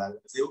you are,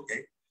 I say,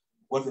 okay,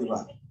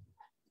 whatever.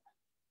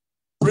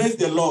 Praise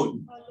the Lord.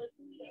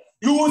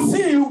 You will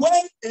see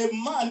when a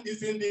man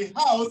is in the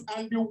house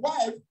and the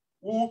wife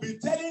will be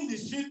telling the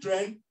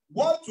children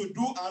what to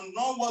do and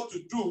not what to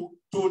do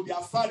to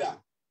their father.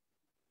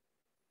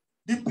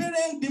 The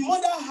parent, the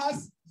mother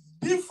has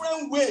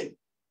different way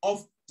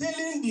of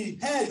telling the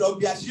head of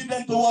their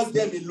children towards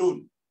them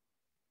alone.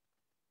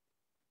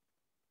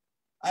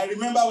 I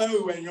remember when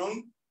we were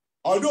young,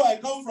 although I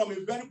come from a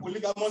very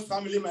polygamous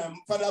family, my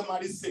father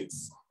married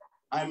 6,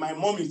 and my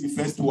mom is the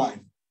first wife.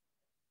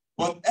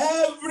 But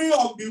every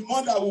of the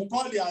mother will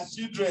call their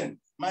children.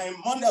 My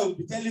mother will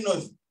be telling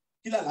us,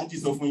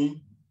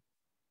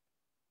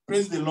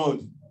 praise the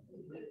Lord.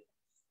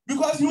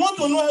 Because you want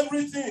to know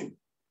everything.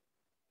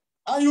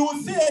 And you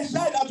will see a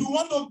child that will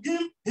want to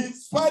give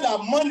his father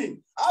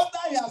money. After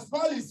he has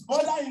called his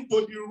father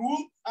into the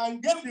room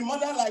and gave the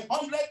mother like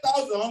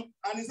 100,000,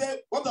 and he said,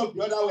 what of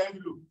the other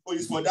envelope? Oh,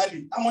 it's for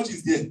daddy. How much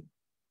is there?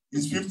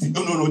 It's 50.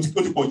 No,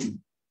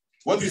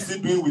 what is he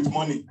doing with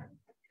money?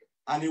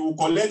 And he will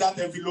collect that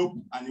envelope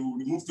and he will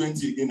remove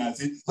 20 again and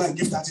say, go and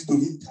give 30 to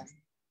him.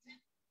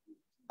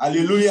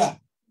 Hallelujah.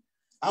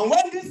 And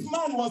when this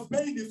man was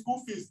paying the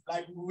school fees,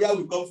 like where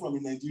we come from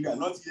in Nigeria,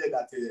 not here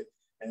that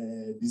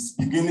this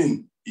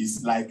beginning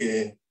is like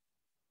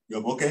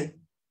your okay.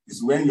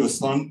 It's when your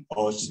son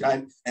or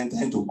child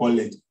enter into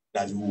college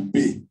that you will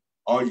pay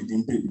or you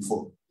didn't pay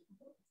before.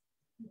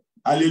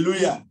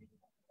 Hallelujah.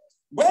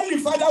 When the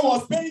father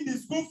was paying the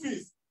school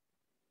fees,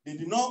 they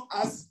did not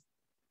ask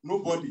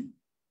nobody,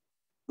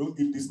 don't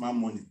give this man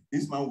money.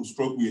 This man will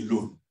struggle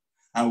alone.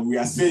 And we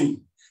are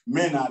saying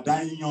men are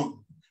dying young.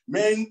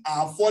 Men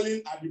are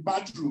falling at the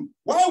bathroom.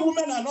 Why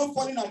women are not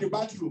falling at the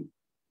bathroom?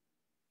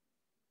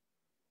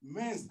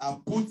 Men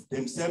have put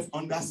themselves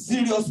under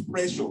serious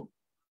pressure.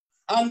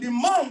 And the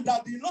man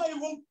that did not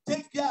even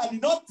take care,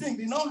 did not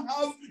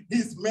have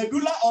his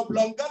medulla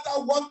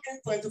oblongata working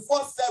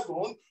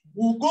 24/7,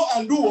 will go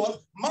and do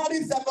what?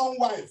 Marry second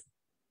wife.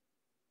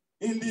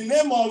 In the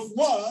name of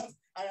what?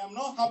 I am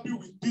not happy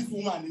with this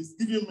woman. It's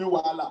giving me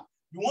wahala.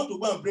 You want to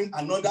go and bring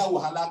another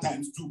wahala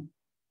times 2.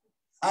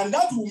 And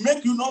that will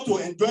make you not to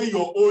enjoy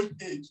your old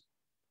age.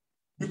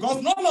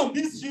 Because none of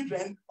these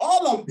children,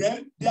 all of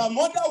them, their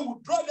mother will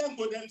draw them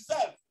to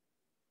themselves.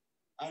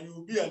 And you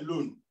will be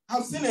alone.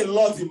 I've seen a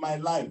lot in my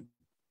life.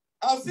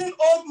 I've seen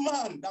old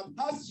man that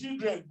has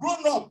children,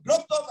 grown up,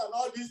 doctors and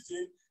all these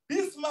things.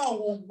 This man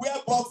will wear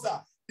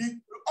boxer. The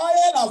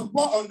oil has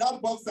poured on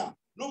that boxer.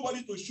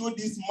 Nobody to show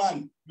this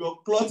man,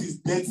 your cloth is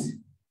dirty.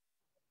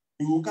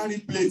 He will carry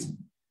plate.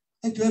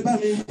 He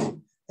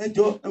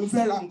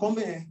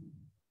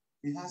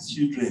has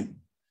children.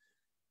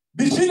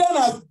 The children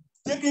are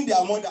taking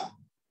their mother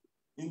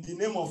in the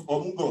name of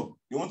Omugo.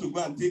 They want to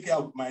go and take care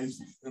of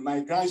my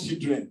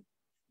grandchildren.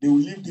 They will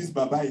leave this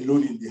Baba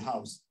alone in the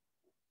house.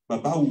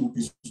 Baba will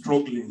be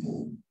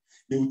struggling.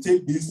 They will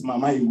take this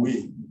mama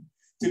away.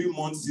 3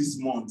 months, 6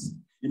 months.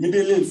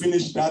 Immediately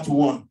finish that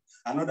one.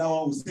 Another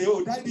one will say,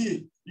 oh,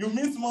 daddy, you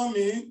miss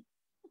mommy?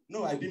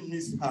 No, I didn't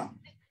miss her.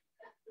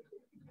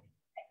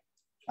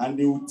 And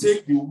they will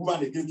take the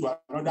woman again to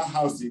another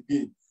house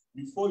again.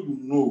 Before you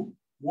know,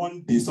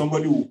 one day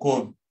somebody will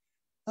call.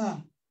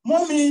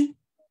 Mommy,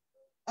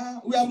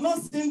 we have not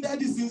seen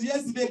daddy since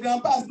yesterday.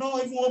 Grandpa has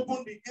not even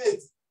opened the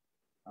gate.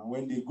 And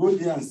when they go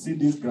there and see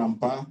this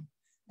grandpa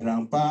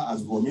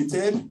has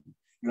vomited,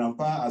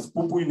 grandpa has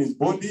poo-poo in his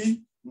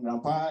body,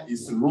 grandpa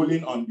is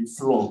rolling on the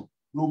floor.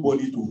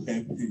 Nobody to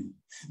help him.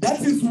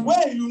 That is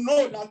when you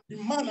know that the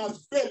man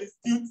has failed his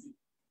duty.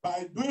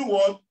 By doing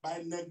what?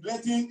 By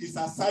neglecting his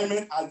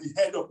assignment as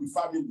the head of the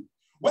family.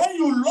 When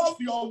you love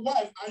your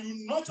wife and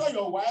you nurture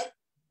your wife,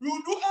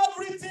 you do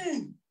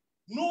everything.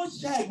 No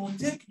child will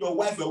take your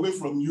wife away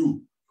from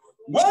you.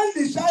 When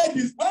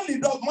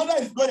the mother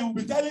is going, will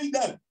be telling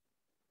them,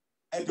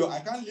 I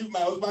can't leave my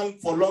husband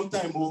for a long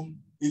time. Oh.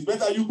 It's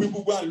better you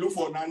people go and look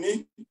for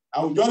nanny.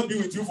 I will just be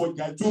with you for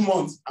 2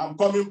 months. I'm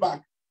coming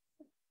back.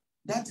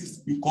 That is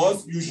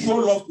because you show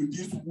love to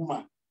this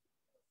woman.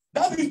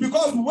 That is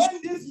because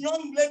when this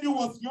young lady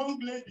was young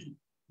lady,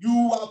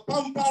 you were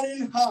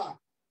pampering her.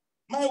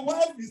 My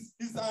wife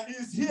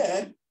is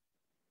here.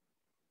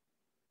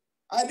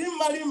 I didn't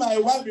marry my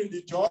wife in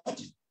the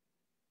church.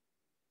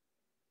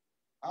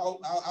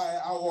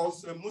 I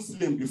was a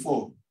Muslim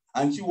before,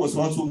 and she was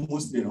also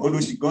Muslim,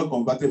 although she got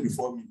converted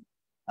before me.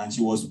 And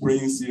she was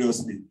praying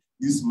seriously.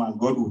 This man,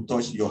 God will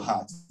touch your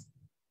heart.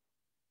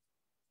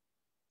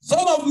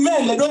 Some of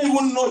men, they don't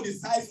even know the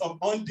size of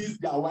undies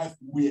their wife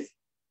wear.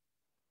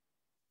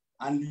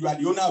 And you are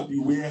the owner of the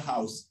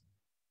warehouse.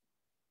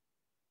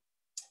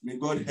 May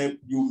God help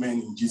you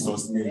men in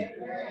Jesus' name.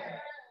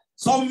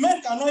 Some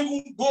men cannot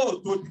even go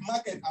to the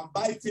market and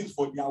buy things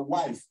for their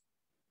wife.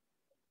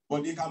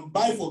 But they can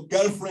buy for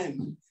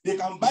girlfriend. They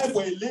can buy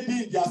for a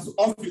lady in their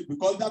office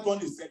because that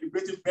one is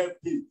celebrating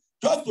birthday.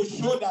 Just to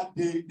show that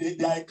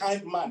they are a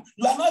kind man.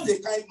 You are not a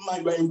kind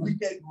man, you are a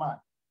wicked man.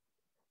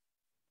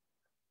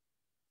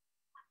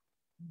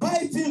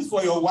 Buy things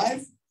for your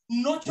wife,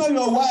 nurture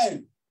your wife.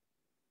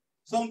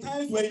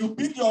 Sometimes when you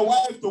pick your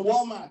wife to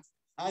Walmart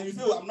and you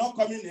say, oh, I'm not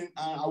coming in, and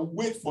I'll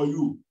wait for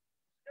you.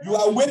 You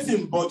are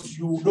waiting, but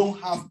you don't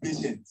have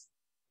patience.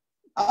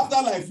 After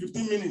like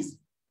 15 minutes,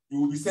 you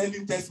will be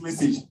sending text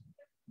message.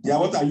 Dear,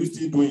 what are you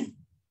still doing?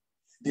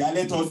 Dear,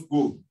 let us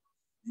go.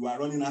 You are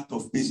running out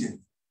of patience.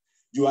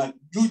 You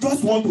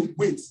just want to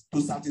wait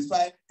to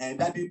satisfy, and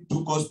daddy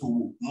took us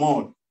to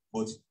mall,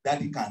 but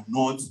daddy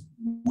cannot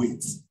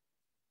wait.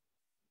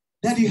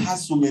 Daddy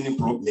has so many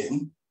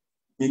problems.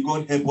 May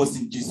God help us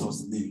in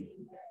Jesus' name.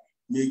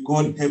 May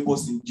God help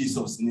us in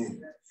Jesus'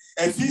 name.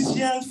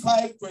 Ephesians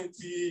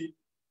 5:22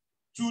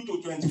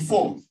 to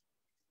 24.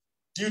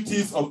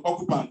 Duties of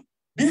occupant.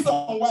 These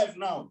are wives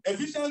now.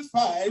 Ephesians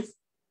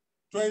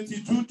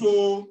 5:22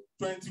 to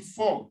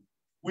 24.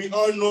 We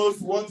all know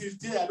what is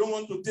there. I don't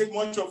want to take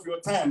much of your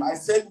time. I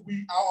said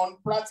we are on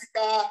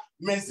practical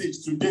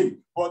message today.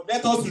 But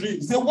let us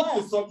read. Say,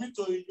 wives, submit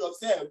to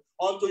yourself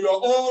unto your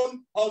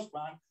own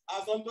husband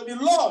as unto the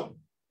Lord.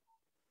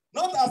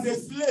 Not as a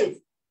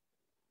slave,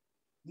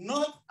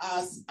 not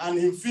as an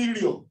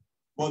inferior,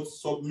 but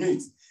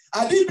submit.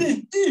 Had it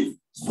been Eve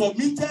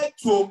submitted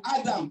to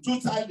Adam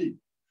totally,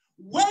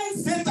 when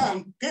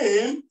Satan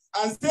came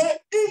and said,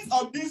 eat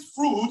of this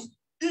fruit,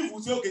 Eve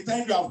will say, okay,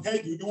 thank you, I've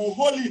heard you. You will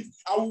hold it.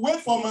 I will wait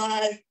for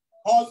my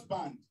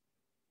husband.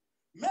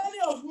 Many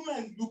of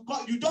women,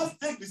 you just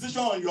take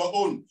decision on your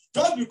own,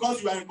 just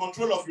because you are in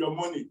control of your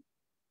money.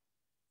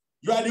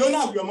 You are the owner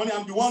of your money.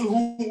 I'm the one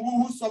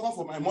who suffer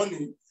for my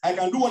money. I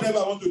can do whatever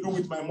I want to do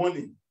with my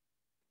money.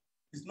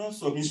 It's not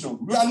submission.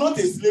 You are not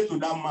a slave to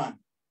that man.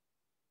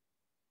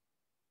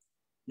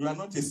 You are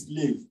not a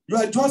slave. You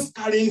are just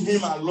carrying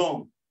him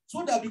along.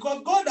 So that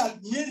because God has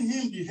made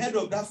him the head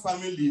of that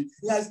family,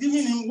 he has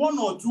given him one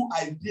or two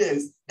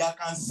ideas that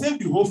can save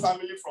the whole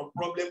family from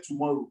problem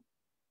tomorrow.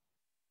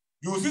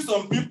 You will see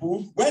some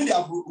people, when they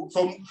have,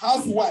 some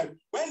housewives,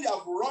 when they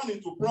have run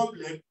into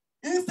problem,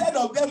 instead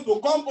of them to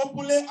come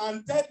openly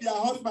and tell their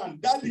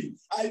husband, Daddy,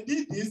 I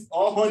did this,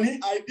 or honey,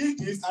 I did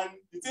this, and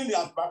the thing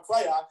has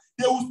backfired,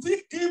 they will still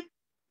keep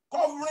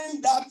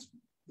covering that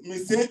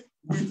mistake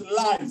with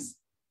lies.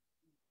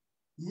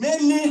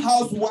 Many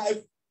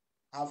housewives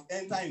have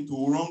entered into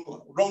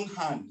wrong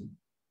hand,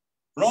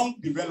 wrong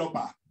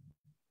developer.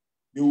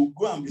 They will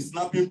go and be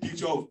snapping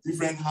pictures of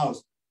different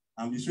houses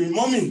and be showing,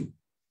 Mommy,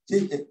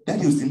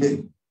 Daddy was in there.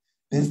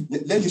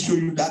 Let me show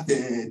you that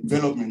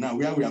development now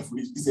where we are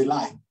finished. It's a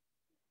lie.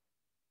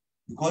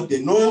 Because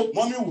they know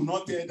Mommy will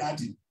not tell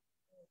Daddy.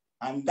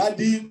 And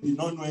Daddy did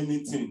not know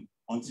anything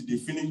until they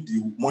finish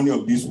the money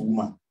of this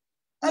woman.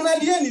 And at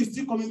the end, he's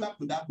still coming back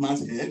to that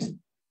man's head.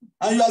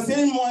 And you are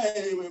saying more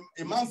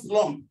a man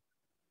slump.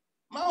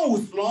 Man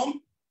will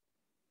slump.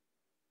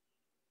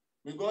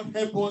 May God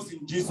help us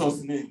in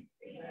Jesus' name.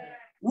 Amen.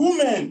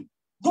 Women,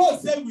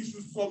 God said we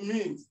should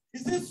submit. He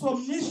said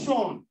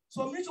submission.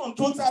 Submission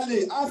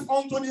totally as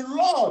unto the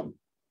Lord.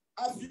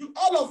 As you,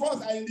 all of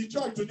us are in the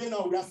church today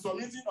now, we are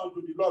submitting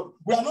unto the Lord.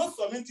 We are not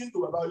submitting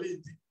to our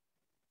lady.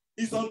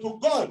 It's unto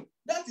God.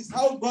 That is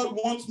how God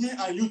wants me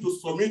and you to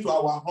submit to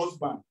our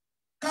husband.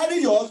 Carry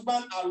your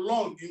husband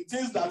along in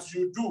things that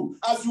you do.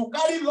 As you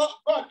carry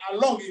God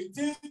along in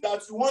things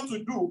that you want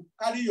to do,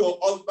 carry your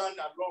husband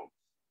along.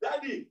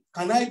 Daddy,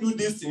 can I do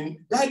this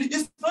thing? Daddy,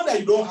 it's not that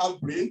you don't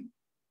have brain.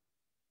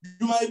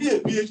 You might be a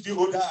PhD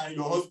holder and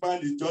your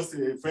husband is just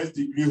a first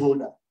degree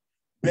holder.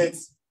 But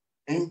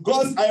in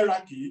God's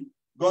hierarchy,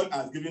 God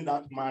has given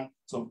that man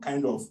some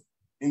kind of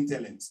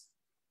intellect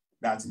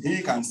that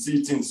he can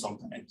see things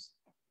sometimes.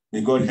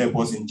 May God help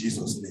us in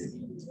Jesus'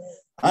 name.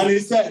 And he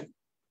said,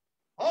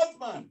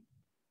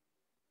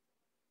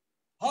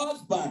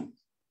 husband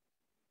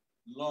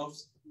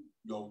loves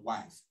your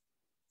wife.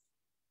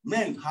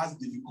 Men has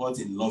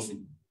difficulty in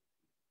loving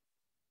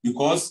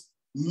because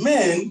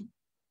men,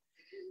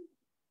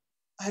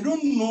 I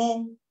don't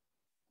know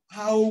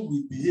how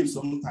we behave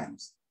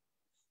sometimes.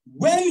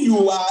 When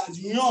you are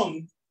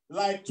young,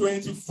 like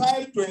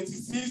 25,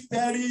 26,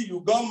 30,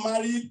 you got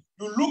married,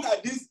 you look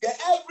at this girl,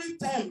 every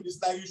time it's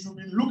like you should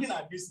be looking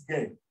at this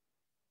girl.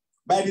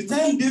 By the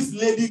time this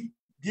lady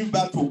gives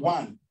birth to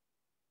 1,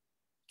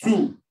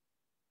 2,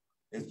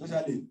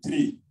 especially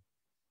 3,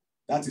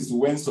 that is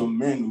when some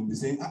men will be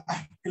saying,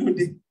 hello,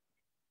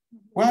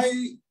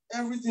 why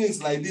everything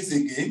is like this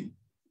again?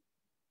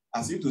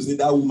 As if to say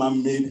that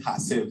woman made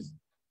herself.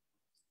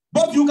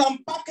 But you can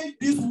package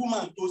this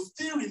woman to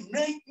still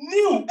remain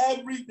new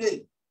every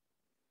day.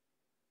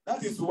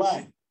 That is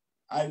why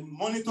I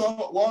monitor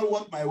all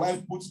what my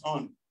wife puts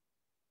on.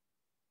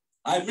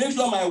 I make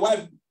sure my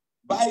wife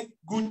buy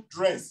good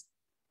dress.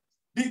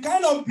 The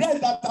kind of dress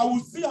that I will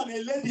see on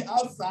a lady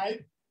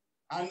outside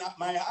and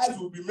my eyes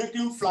will be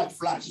making flash.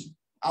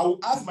 I will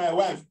ask my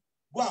wife,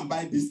 go and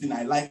buy this thing,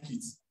 I like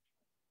it.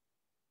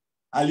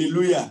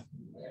 Hallelujah.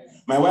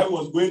 My wife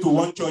was going to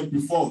one church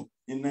before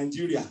in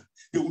Nigeria.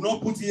 They would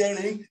not put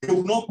earring, they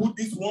would not put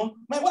this one.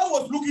 My wife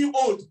was looking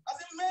old. I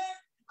said, man,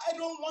 I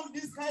don't want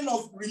this kind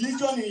of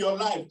religion in your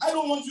life. I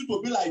don't want you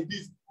to be like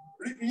this.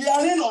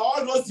 Hearing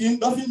all those things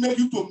doesn't make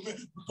you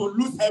to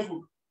lose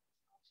heaven.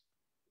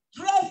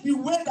 Dress the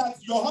way that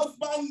your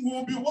husband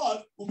will be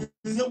what? Will be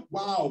saying,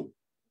 wow.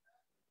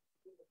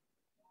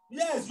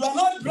 Yes, you are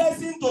not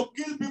dressing to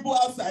kill people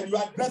outside. You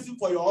are dressing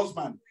for your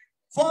husband.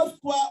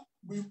 Foursquare,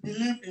 we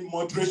believe in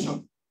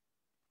moderation.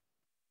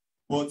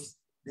 But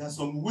there are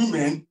some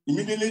women,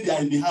 immediately they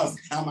are in the house.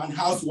 I'm an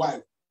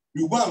housewife.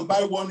 You go and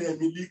buy one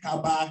Emily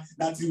Kaba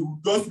that will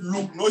just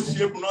look, no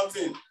shape,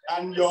 nothing.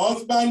 And your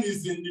husband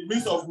is in the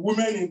midst of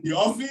women in the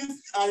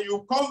office, and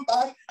you come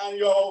back and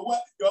your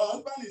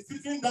husband is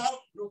sitting down,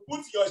 you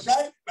put your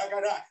shirt like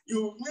that.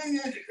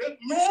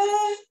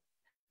 Man,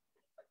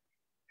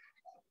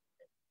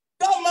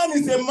 that man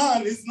is a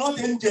man, it's not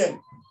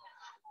angel.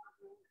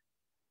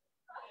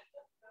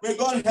 May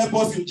God help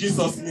us in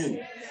Jesus' name.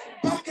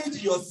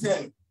 Package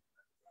yourself.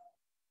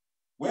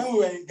 When we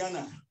were in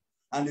Ghana,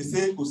 and they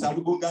say,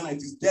 Osarugun Ghana, it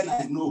is then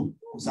I know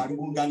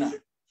Osarugun Ghana.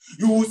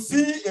 You will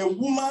see a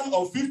woman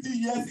of 50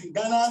 years in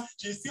Ghana,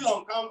 she's still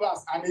on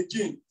canvas and a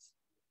jean,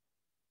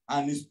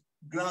 and his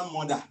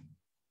grandmother.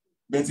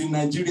 But in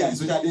Nigeria,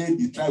 especially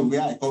the tribe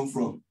where I come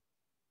from,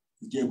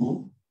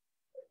 Jebu.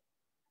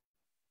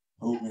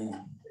 Oh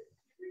man.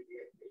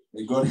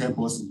 May God help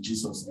us in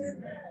Jesus'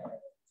 name.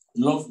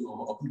 Love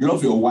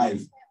your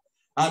wife.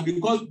 And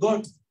because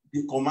God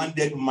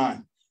commanded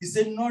man, he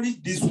said, nourish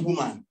this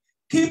woman.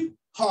 Keep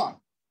her.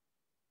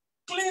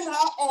 Clean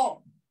her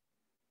up.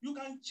 You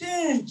can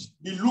change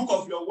the look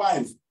of your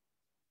wife.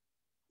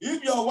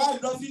 If your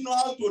wife doesn't know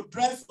how to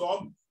dress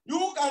up,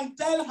 you can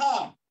tell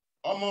her,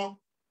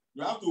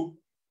 you have to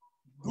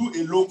do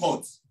a low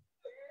cut.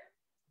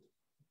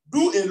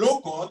 Do a low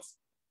cut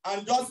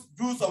and just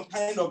do some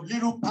kind of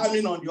little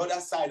palming on the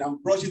other side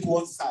and brush it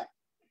one side.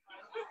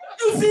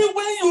 You see,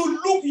 when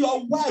you look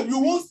your wife, you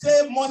won't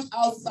stay much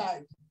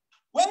outside.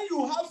 When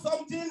you have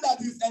something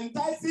that is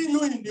enticing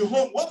you in the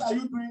home, what are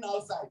you doing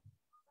outside?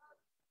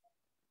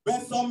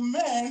 But some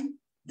men,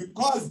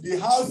 because the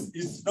house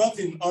is not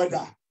in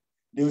order,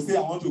 they will say,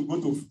 I want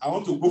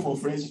to go for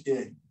fresh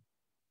air.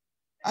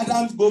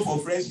 Adams go for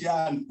fresh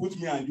air and put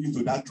me and you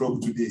into that trouble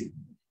today.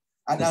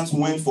 Adams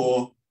went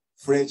for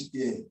fresh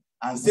air.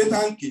 And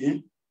Satan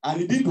came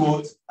and he did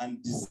what?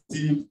 And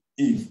deceived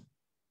Eve.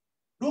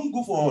 Don't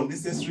go for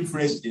unnecessary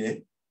fresh air.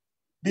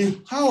 The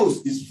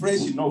house is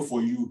fresh enough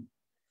for you.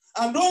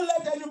 And don't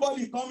let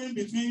anybody come in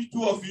between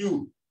two of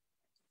you.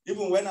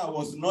 Even when I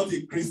was not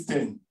a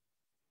Christian,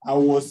 I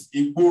was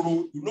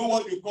Igboro. You know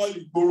what they call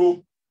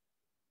Igboro?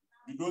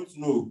 You don't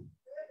know.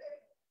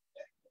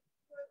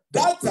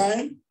 That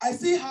time, I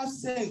still have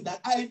sense that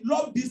I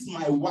love this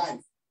my wife.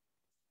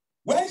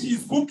 When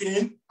she's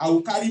cooking, I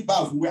will carry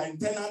bath. We are in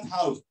tenant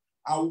house.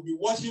 I will be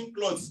washing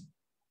clothes.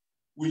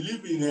 We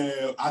live in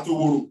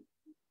Atoworo,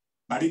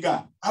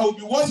 Mariga. I will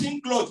be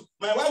washing clothes.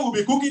 My wife will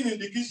be cooking in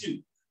the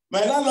kitchen.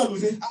 My landlord will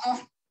say,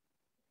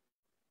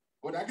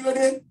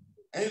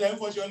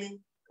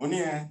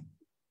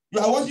 you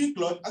are washing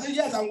clothes? I said,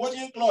 yes, I'm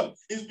washing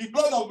clothes. It's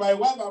because of my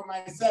wife and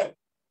myself.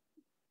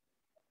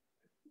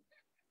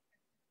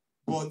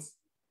 But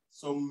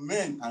some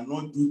men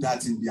cannot do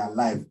that in their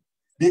life.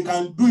 They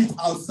can do it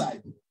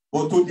outside.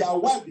 But to their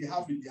wife, they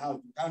have in the house.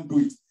 They can't do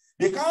it.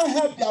 They can't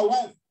help their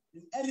wife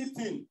in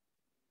anything.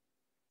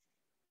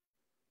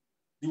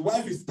 The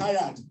wife is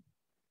tired.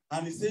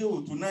 And he say,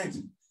 oh, tonight,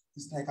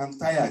 it's like I'm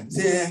tired.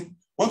 Say,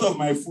 what of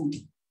my food?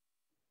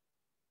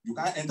 You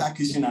can't enter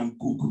kitchen and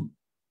cook.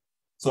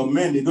 Some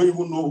men, they don't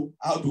even know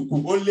how to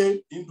cook.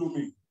 Only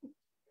Indomie.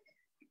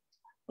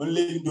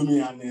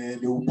 And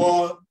they will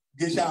pour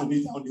geisha and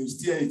meat and they will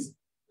stir it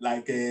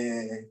like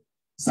a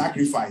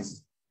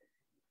sacrifice.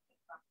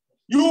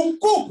 You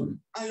cook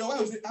and your wife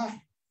will say,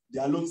 they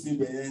alone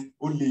say,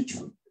 only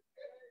you.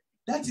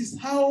 That is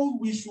how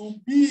we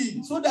should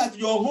be, so that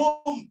your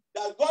home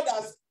that God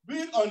has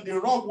built on the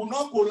rock will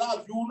not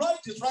collapse. You will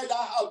not destroy that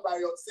house by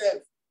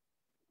yourself.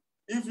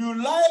 If you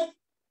like,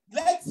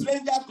 let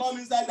stranger come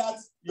inside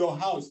your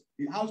house.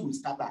 The house will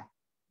scatter.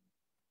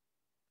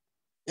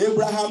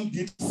 Abraham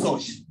did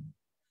such.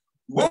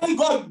 When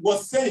God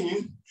was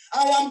saying,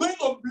 I am going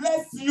to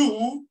bless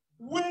you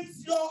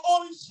with your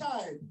own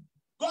child,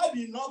 God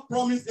did not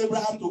promise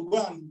Abraham to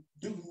go and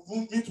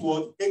meet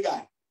what?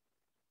 Hagar.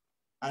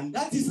 And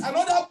that is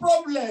another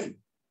problem.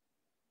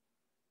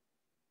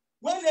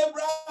 When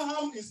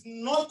Abraham is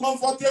not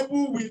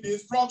comfortable with the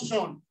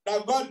instruction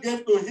that God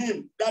gave to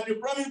him, that the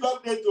promise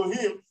God gave to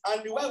him,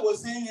 and the wife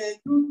was saying,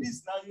 do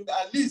this now, you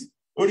at least.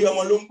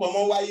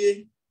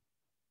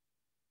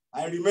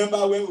 I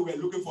remember when we were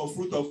looking for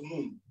fruit of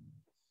moon.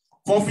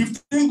 For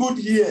 15 good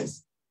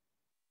years,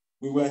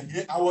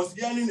 I was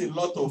hearing a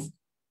lot of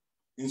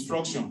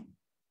instruction.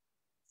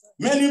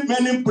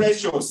 Many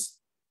precious.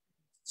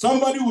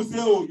 Somebody will say,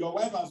 oh, your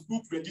wife has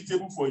cooked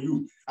vegetable for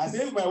you. I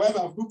say, if my wife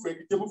has cooked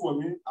vegetable for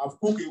me, I've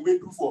cooked a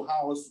wedu for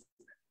her also.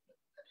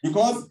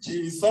 Because she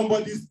is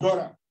somebody's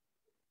daughter,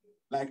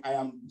 like I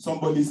am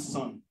somebody's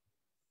son.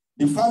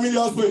 The family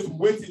also is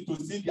waiting to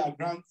see their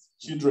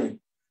grandchildren,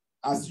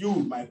 as you,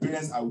 my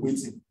parents, are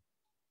waiting.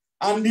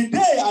 And the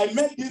day I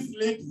met this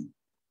lady,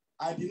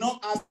 I did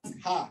not ask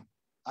her,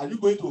 are you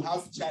going to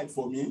have a child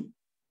for me?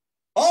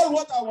 All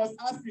what I was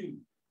asking,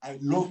 I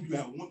love you,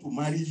 I want to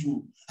marry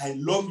you, I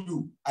love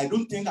you. I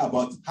don't think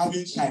about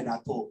having a child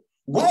at all.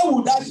 Why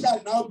would that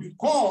child now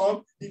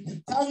become the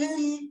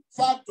determining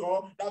factor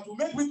that will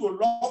make me to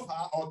love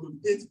her or to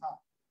hate her?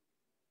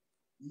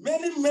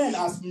 Many men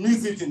have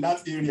missed it in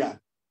that area.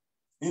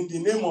 In the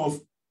name of,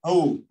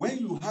 oh, when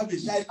you have a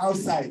child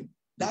outside,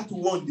 that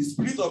one, the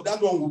spirit of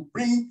that one will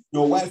bring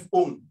your wife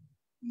home.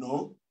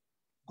 No,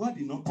 God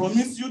did not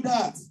promise you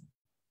that.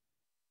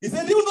 He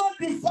said, do not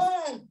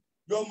defile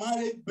your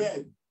marriage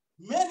bed.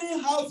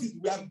 Many houses,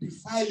 we have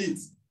defiled it.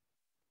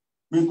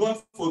 May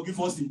God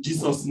forgive us in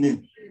Jesus'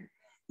 name.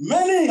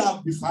 Many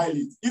have defiled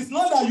it. It's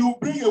not that you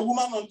bring a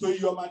woman onto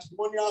your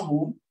matrimonial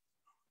home.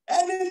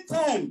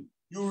 Anytime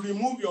you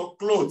remove your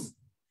clothes,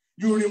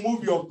 you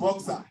remove your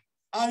boxer,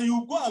 and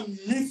you go and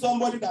meet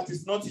somebody that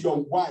is not your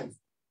wife,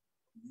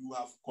 you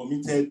have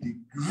committed the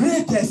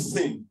greatest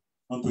sin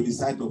unto the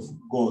sight of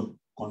God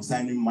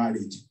concerning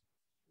marriage.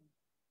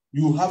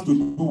 You have to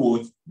do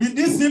what? Be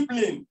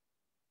disciplined.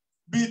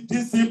 Be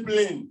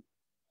disciplined.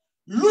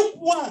 Look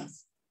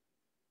once.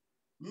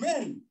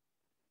 Men,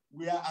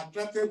 we are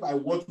attracted by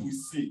what we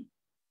see.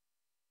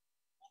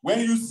 When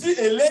you see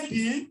a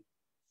lady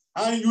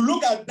and you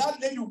look at that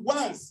lady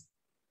once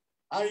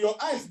and your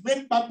eyes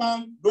make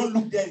papa, don't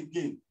look there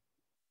again.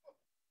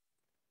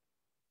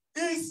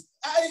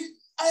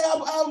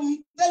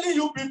 I'm telling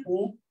you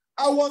people,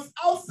 I was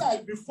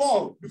outside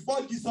before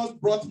Jesus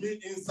brought me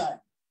inside.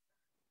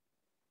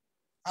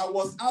 I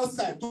was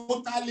outside,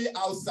 totally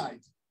outside.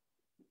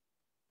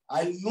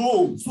 I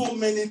know so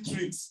many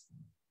tricks.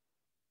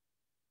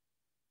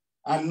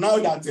 And now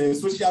that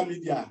social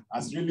media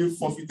has really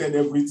forfeited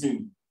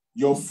everything,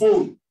 your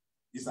phone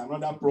is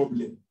another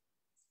problem.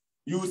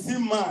 You see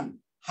man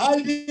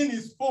hiding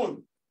his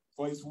phone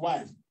for his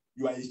wife,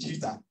 you are a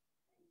cheater.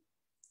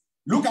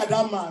 Look at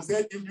that man,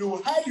 said, if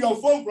you hide your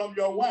phone from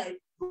your wife,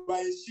 you are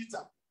a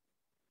cheater.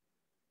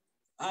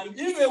 And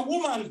if a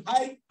woman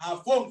hides her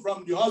phone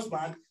from the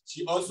husband,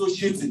 she also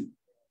cheating.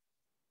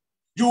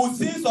 You will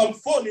see some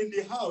phone in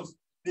the house,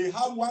 they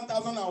have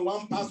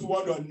 1001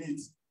 password on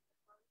it.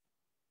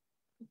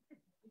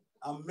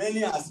 And many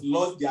has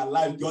lost their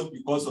life just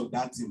because of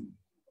that thing.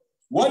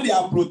 What they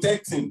are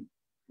protecting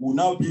will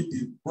now be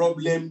the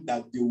problem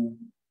that they will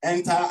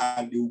enter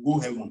and they will go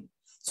heaven.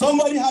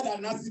 Somebody had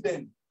an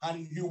accident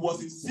and he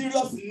was in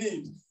serious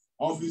need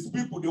of his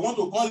people. They want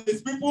to call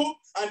his people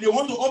and they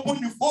want to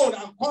open the phone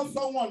and call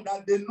someone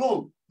that they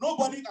know.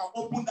 Nobody can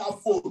open that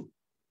phone.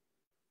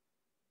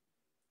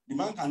 The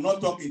man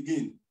cannot talk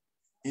again.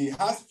 He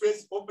has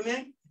face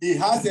opening. He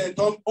has a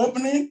tongue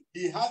opening.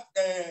 He has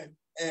a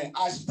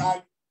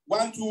hashtag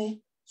 12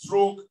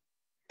 stroke,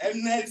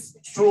 next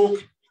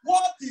stroke.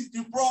 What is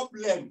the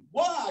problem?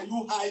 What are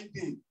you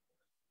hiding?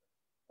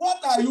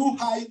 What are you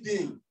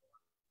hiding?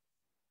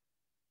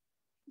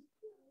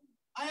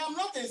 I am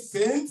not a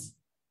saint.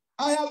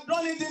 I have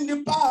done it in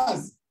the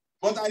past.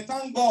 But I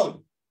thank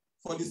God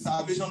for the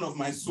salvation of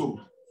my soul.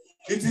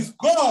 It is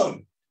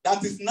God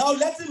that is now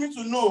letting me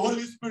to know,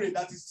 Holy Spirit,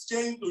 that is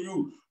saying to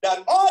you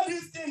that all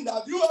these things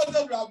that you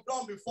yourself have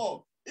done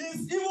before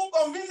is even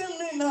convincing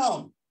me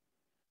now.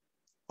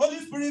 Holy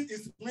Spirit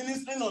is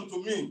ministering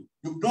unto me.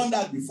 You've done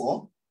that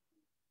before.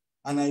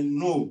 And I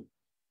know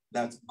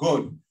that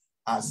God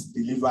has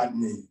delivered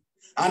me.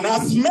 And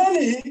as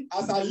many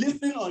as are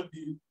listening on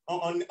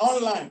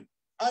online,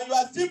 and you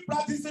are still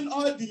practicing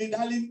all the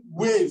dilly-dally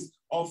ways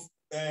of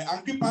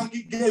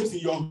hanky-panky games in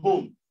your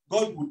home,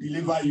 God will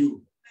deliver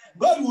you.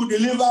 God will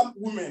deliver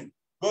women.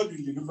 God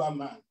will deliver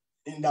man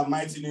in the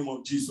mighty name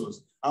of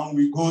Jesus. And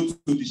we go to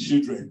the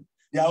children.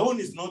 Their own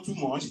is not too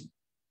much.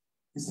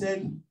 He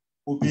said,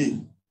 obey.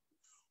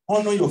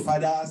 Honor your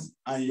fathers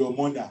and your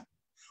mother.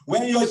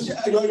 When your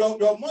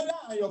mother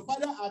and your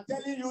father are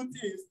telling you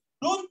things,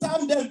 don't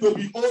tell them to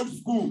be old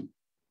school.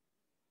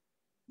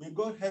 May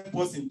God help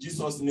us in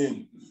Jesus'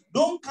 name.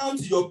 Don't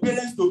count your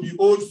parents to be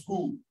old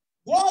school.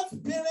 What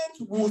parent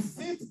will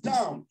sit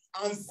down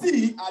and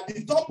see at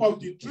the top of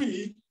the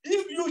tree?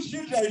 If you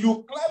children,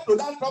 you climb to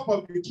that top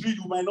of the tree,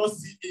 you might not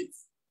see it.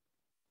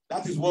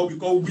 That is what we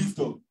call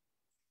wisdom.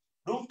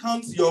 Don't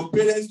count your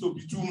parents to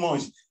be too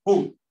much.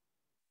 Oh,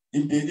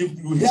 if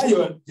you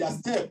hear their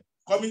step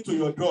coming to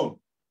your door,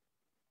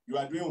 you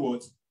are doing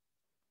what?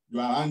 You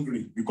are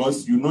angry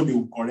because you know they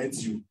will correct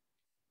you.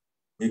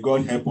 May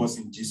God help us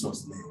in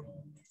Jesus' name.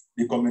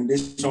 The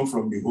commendation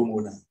from the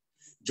homeowner.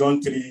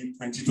 John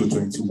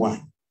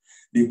 3:20-21.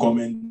 The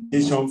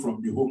commendation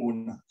from the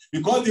homeowner.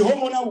 Because the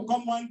homeowner will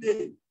come one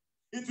day.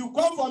 It will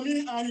come for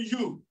me and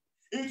you.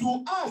 It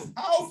will ask,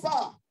 how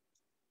far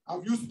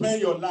have you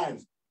spent your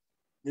life?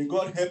 May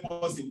God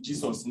help us in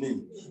Jesus'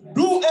 name.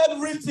 Do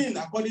everything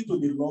according to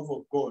the love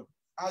of God.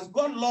 As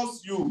God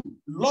loves you,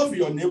 love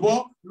your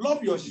neighbor,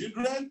 love your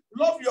children,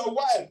 love your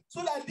wife,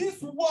 so that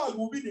this world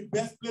will be the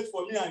best place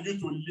for me and you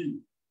to live.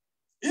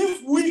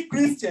 If we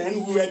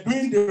Christians were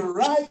doing the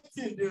right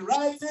thing,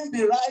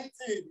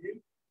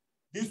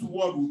 this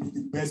world will be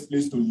the best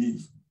place to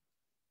live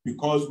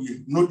because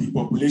we know the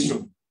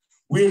population.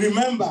 We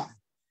remember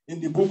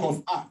in the book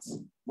of Acts,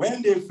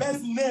 when they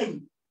first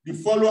named the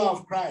follower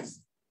of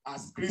Christ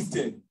as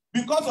Christian,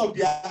 because of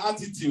their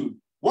attitude,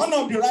 one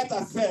of the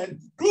writers said,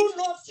 do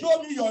not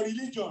show me your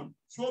religion.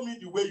 Show me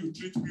the way you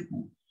treat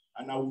people.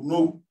 And I will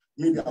know,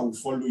 maybe I will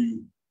follow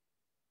you.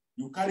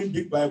 You carry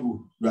big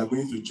Bible, you are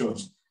going to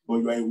church, but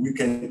you are a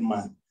wicked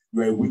man.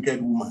 You are a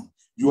wicked woman.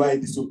 You are a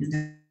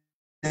disobedient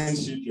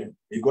children.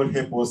 May God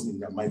help us in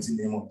the mighty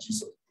name of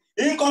Jesus.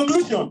 In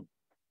conclusion,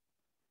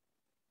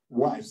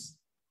 wives,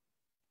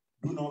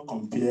 do not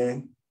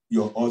compare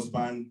your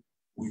husband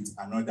with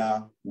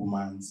another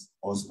woman's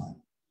husband.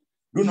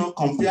 Do not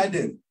compare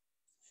them.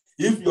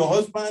 If your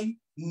husband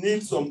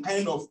needs some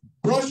kind of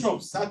brush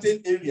up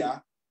certain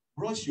area,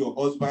 brush your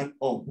husband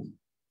up.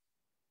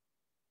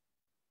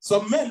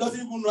 Some men don't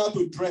even know how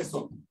to dress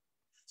up.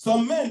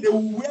 Some men, they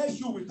will wear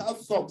shoes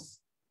without socks.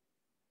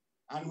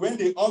 And when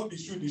they off the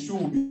shoe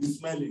will be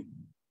smelling.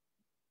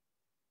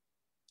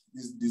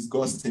 It's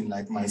disgusting,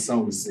 like my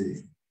son will say.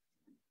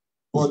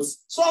 But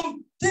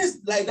some things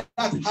like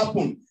that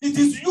happen. It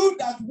is you,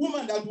 that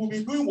woman, that will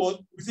be doing what?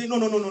 We say, no.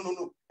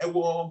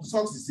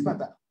 Socks is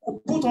better.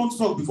 Put on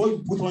socks before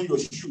you put on your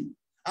shoe.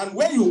 And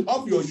when you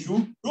off your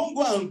shoe, don't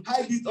go and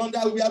hide it under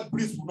where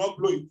breeze will not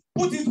blow it.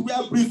 Put it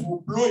where breeze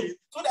will blow it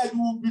so that you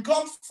will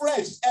become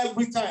fresh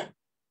every time.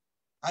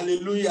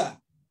 Hallelujah.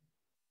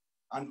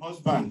 And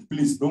husband,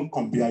 please don't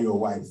compare your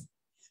wife.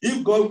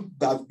 If God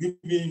has given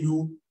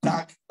you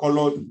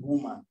dark-colored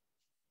woman,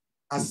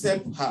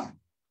 accept her,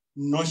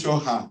 nurture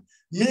her.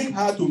 Make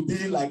her to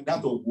be like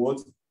that of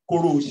what?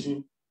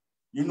 Koroshin.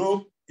 You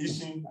know,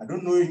 Ishin. I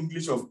don't know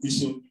English of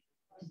Ishin.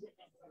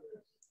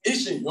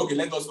 Ishin. Okay,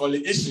 let us call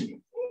it Ishin.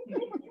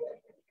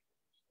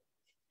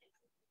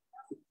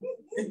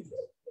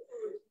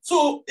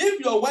 So if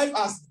your wife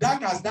as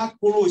dark as that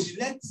Koroshin,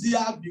 let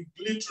her be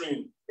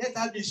glittering. Let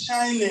her be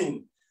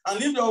shining.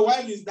 And if your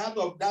wife is that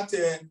of that,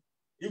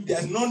 if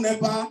there's no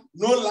NEPA,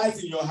 no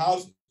light in your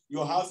house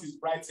is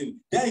brightened.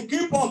 Then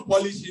keep on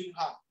polishing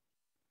her.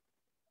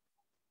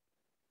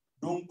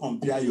 Don't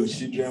compare your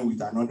children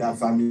with another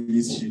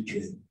family's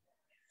children.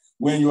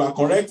 When you are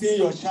correcting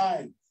your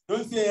child,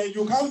 don't say,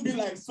 you can't be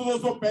like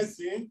so-so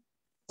person.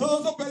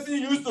 So-so person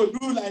used to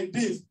do like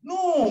this.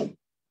 No.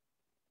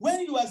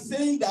 When you are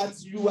saying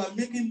that, you are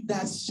making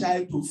that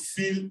child to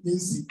feel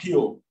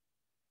insecure.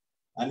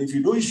 And if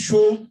you don't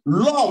show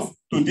love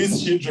to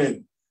these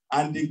children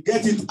and they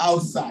get it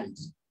outside,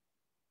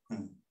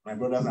 my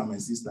brothers and my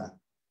sister,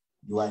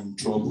 you are in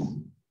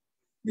trouble.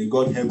 May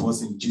God help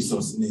us in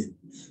Jesus' name.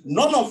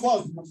 None of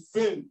us will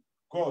fail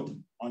God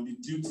on the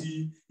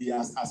duty he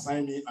has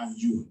assigned me and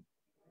you.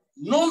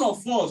 None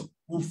of us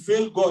will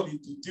fail God in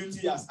the duty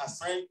he has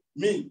assigned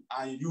me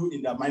and you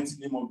in the mighty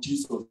name of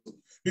Jesus.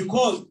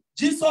 Because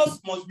Jesus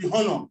must be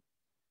honored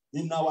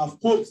in our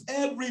homes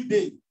every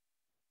day.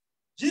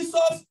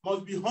 Jesus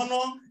must be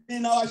honored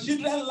in our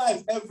children's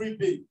life every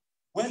day.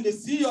 When they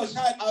see your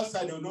child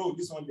outside, they'll know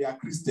this one, they are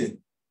Christian.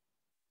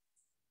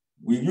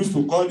 We used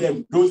to call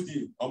them those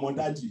days,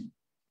 Omodaji.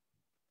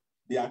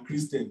 They are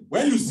Christian.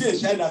 When you see a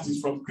child that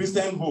is from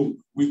Christian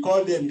home, we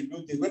call them, in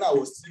those days, when I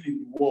was still in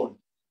the world,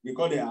 we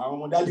call them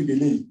Omodaji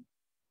Dele.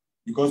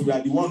 Because we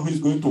are the one who is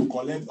going to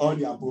collect all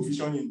their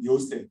provision in the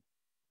hostel.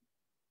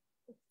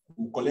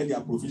 We collect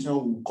their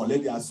provision, we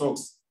collect their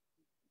socks.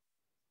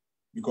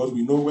 Because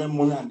we know when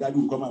mommy and daddy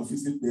will come and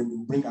visit them, we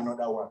will bring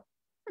another one.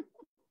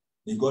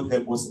 May God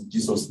help us in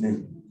Jesus'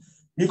 name.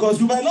 Because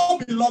you might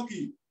not be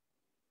lucky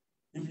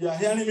if you are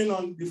hearing me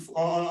on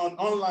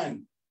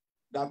online,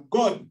 that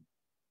God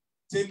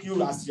take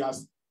you as he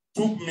has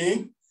took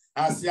me,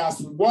 as he has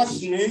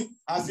washed me,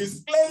 as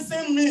he's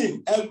cleansing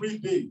me every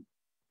day.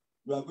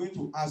 You are going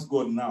to ask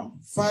God now,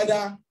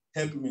 Father,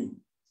 help me.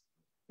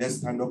 Let's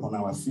stand up on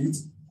our feet.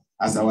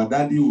 As our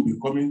daddy will be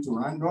coming to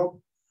round up,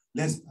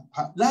 let's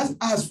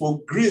ask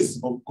for grace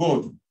of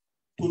God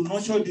to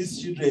nurture these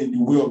children in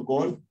the way of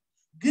God.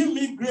 Give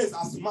me grace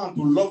as a man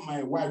to love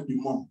my wife the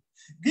more.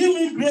 Give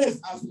me grace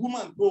as a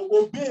woman to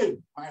obey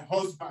my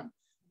husband.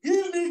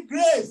 Give me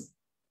grace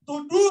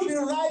to do the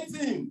right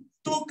thing,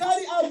 to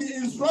carry out the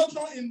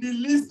instruction in the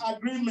lease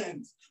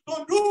agreement,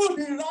 to do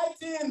the right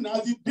thing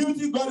as the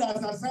duty God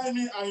has assigned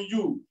me and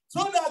you,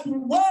 so that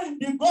when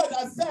the God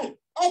has said,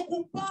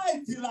 occupy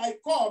till I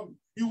come,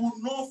 he will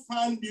not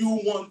find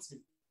you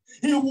wanting.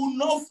 He will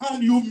not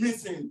find you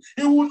missing.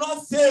 He will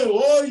not say,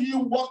 oh, you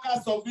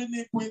workers of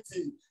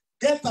iniquity,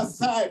 get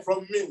aside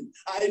from me.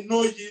 I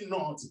know ye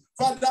not.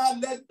 Father,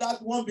 let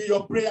that one be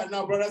your prayer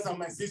now, brothers and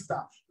my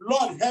sister.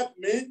 Lord, help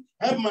me,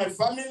 help my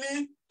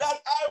family, that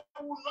I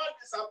will not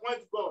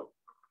disappoint God.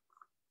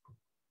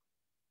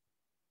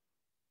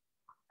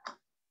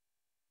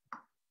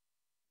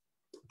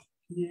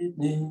 Keep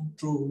me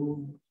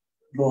true,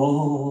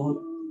 Lord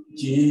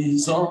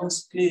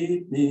Jesus,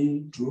 keep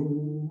me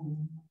true.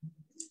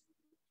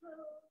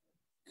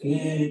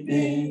 Keep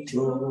me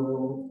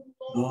true,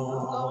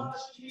 Lord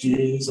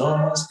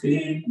Jesus,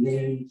 keep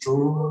me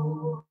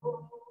true.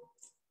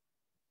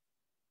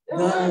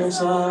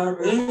 There's a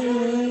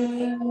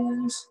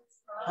race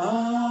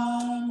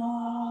I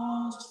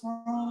must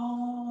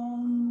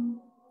run.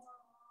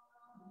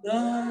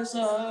 There's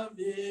a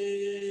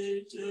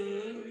victory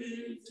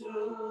to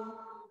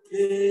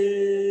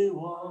be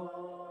won.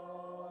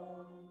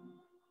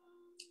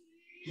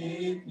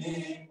 Keep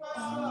me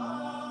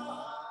on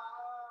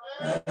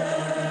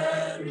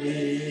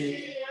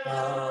every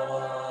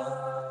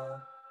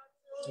hour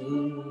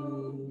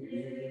to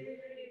be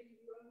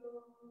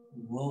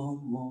one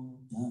more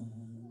time.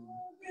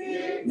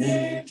 Keep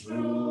me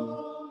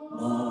true,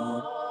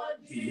 Lord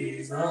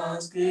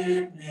Jesus,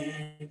 keep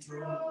me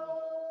true.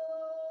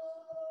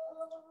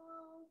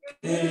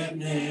 Keep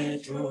me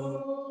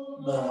true,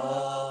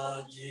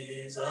 Lord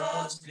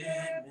Jesus,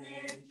 keep me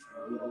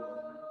true.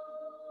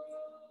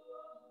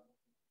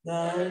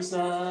 There's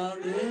a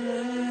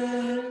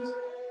race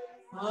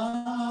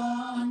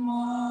I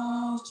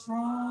must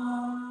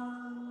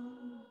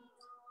run.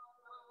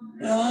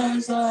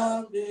 There's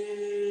a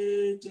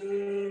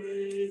victory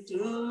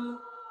to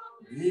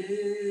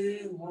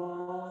be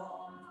won.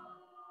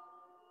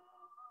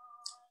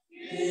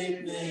 Keep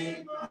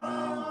me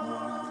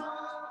on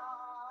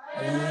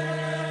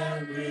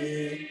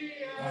every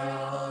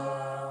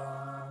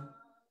hour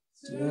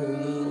to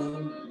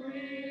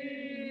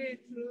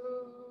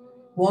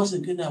Once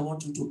again, I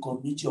want you to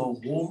commit your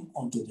home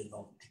unto the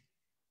Lord.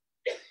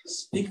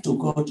 Speak to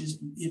God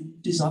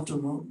this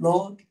afternoon.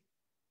 Lord,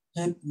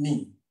 help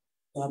me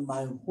that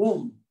my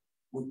home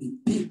will be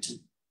built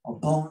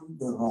upon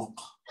the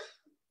rock.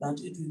 That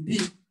it will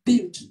be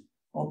built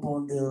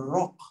upon the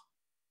rock,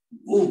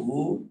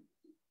 who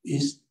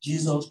is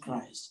Jesus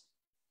Christ,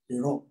 the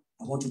rock.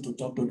 I want you to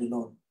talk to the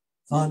Lord.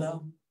 Father,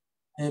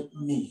 help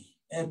me,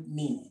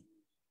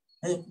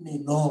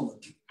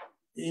 Lord.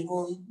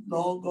 Even,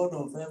 Lord God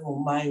of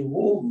heaven,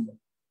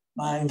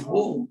 my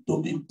home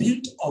to be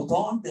built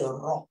upon the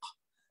rock,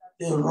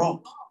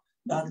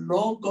 that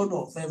Lord God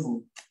of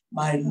heaven,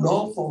 my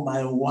love for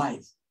my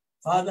wife.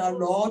 Father,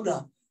 Lord,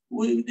 the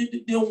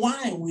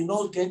wine will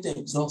not get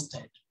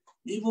exhausted,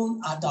 even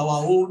at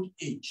our old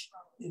age.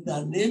 In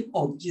the name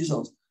of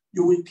Jesus,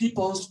 you will keep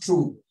us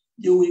true.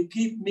 You will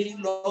keep me,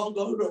 Lord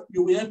God.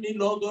 You will help me,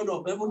 Lord God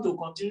of heaven, to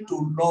continue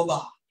to love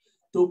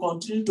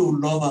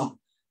her.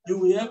 You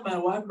will help my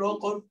wife,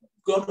 Lord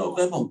God of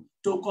heaven,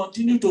 to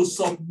continue to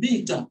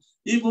submit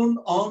even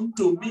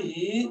unto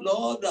me,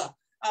 Lord,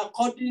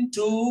 according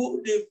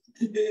to the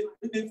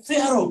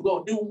fear of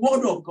God, the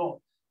word of God.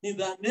 In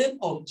the name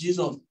of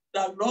Jesus,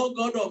 that Lord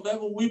God of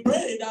heaven, we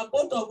pray that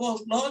both of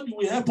us, Lord, you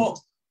will help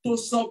us to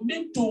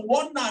submit to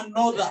one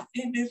another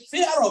in the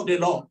fear of the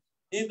Lord.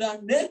 In the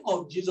name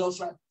of Jesus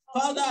Christ.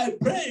 Father, I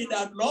pray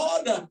that,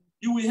 Lord,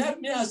 you will help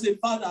me as a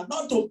father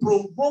not to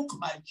provoke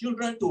my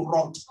children to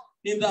rot.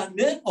 In the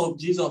name of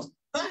Jesus.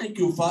 Thank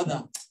you,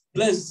 Father.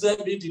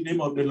 Blessed be the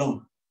name of the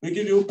Lord. We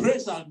give you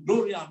praise and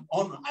glory and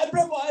honor. I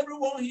pray for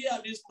everyone here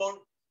this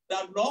morning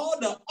that,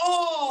 Lord,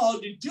 all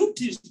the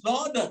duties,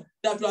 Lord,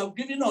 that you have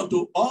given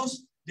unto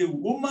us, the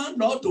woman,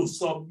 Lord, to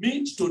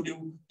submit to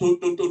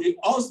the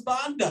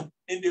husband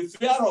in the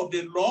fear of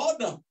the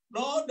Lord.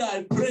 Lord,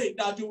 I pray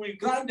that you will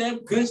grant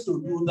them grace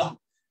to do that.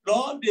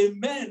 Lord, the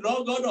men,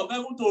 Lord God of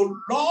heaven, to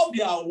love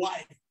their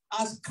wife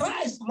as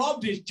Christ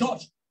loved his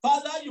church.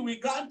 Father, you will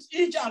grant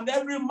each and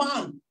every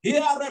man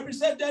here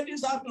represented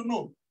this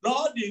afternoon,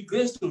 Lord, the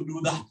grace to do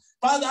that.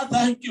 Father,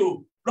 thank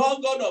you.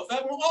 Lord God of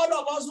heaven, all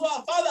of us who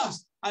are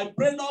fathers, I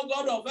pray, Lord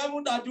God of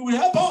heaven, that you will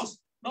help us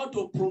not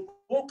to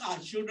provoke our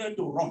children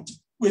to rot.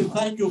 We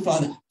thank you,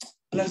 Father.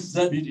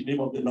 Blessed be the name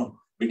of the Lord.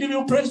 We give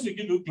you praise, we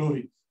give you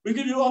glory. We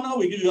give you honor,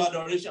 we give you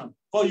adoration.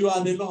 For you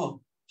are the Lord.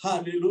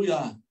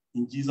 Hallelujah.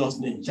 In Jesus'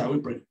 name, shall we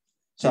pray?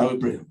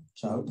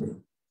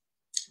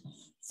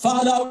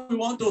 Father, we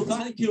want to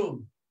thank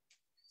you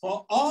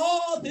for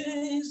all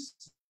things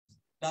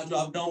that you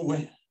have done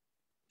well.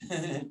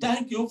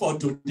 Thank you for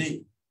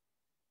today.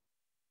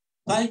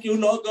 Thank you,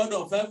 Lord God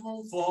of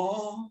heaven,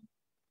 for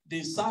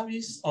the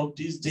service of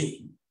this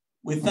day.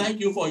 We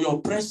thank you for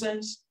your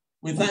presence.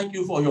 We thank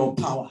you for your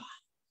power.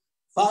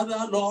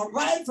 Father, Lord,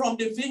 right from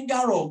the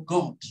finger of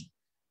God,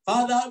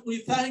 Father,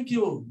 we thank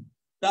you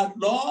that,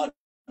 Lord,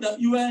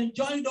 that you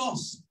enjoined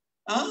us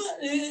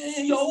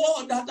in your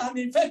word that an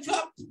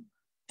effectual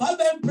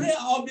fervent prayer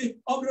of the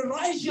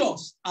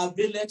righteous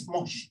availeth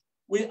much.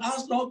 We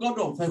ask, Lord God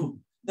of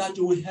heaven, that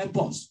you will help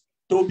us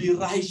to be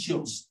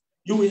righteous.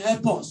 You will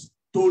help us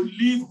to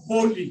live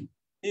holy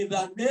in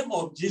the name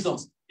of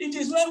Jesus. It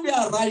is when we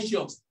are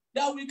righteous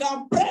that we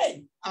can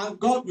pray and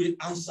God will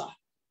answer.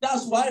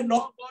 That's why,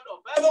 Lord God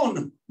of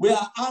heaven, we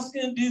are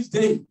asking this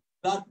day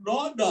that,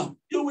 Lord,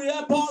 you will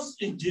help us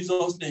in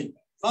Jesus' name.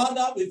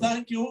 Father, we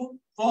thank you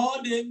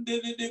for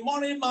the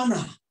morning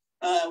manna.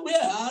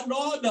 Where,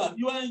 Lord,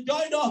 you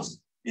enjoyed us.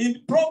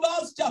 In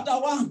Proverbs chapter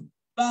 1,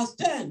 verse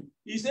 10,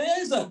 he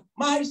says,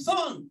 my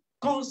son,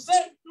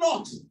 consent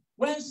not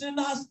when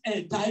sinners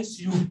entice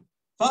you.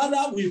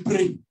 Father, we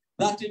pray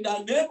that in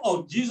the name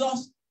of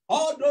Jesus,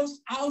 all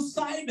those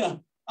outside,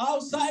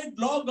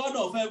 Lord God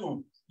of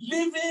heaven,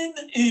 living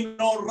in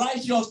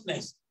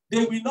unrighteousness,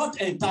 they will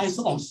not entice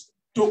us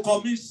to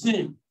commit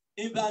sin.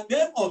 In the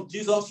name of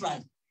Jesus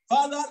Christ.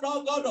 Father,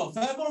 Lord God of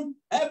heaven,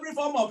 every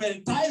form of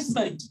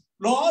enticement,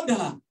 Lord,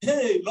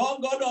 hey,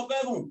 Lord God of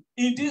heaven,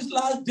 in these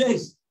last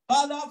days,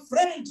 Father,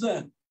 friends,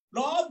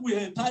 Lord, we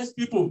entice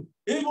people,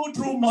 even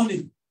through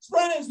money.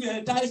 Friends, we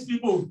entice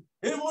people,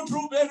 even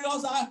through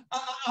various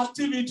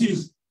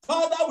activities.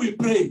 Father, we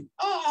pray.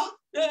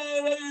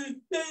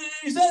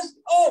 He says,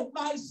 oh,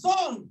 my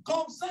son,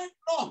 consent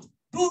not,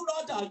 do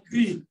not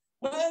agree.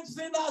 When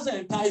sinners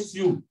entice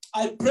you,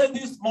 I pray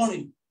this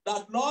morning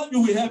that, Lord, you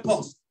will help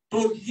us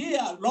to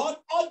hear, Lord,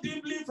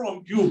 audibly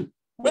from you.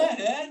 When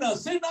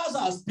sinners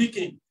are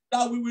speaking,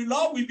 that we will,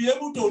 Lord, will be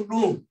able to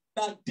know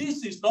that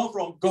this is not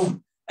from God.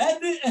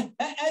 Anything,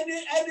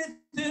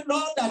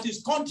 Lord, that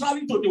is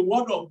contrary to the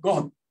word of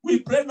God, we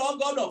pray, Lord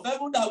God of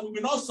heaven, that we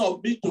will not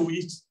submit to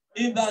it.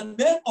 In the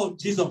name of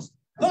Jesus,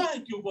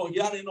 thank you for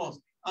hearing us.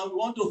 And we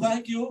want to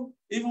thank you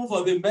even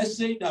for the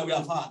message that we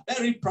have had.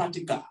 Very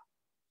practical.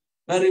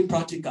 Very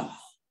practical.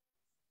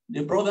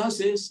 The brother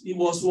says he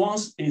was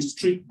once a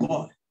street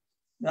boy.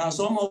 There are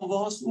some of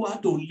us who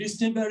had to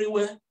listen very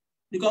well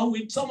because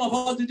some of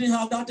us didn't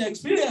have that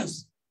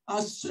experience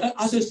as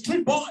a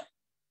street boy.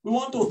 We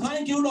want to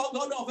thank you, Lord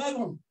God of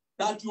heaven,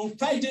 that you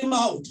fed him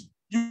out.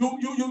 You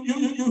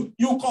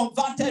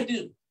converted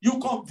him. You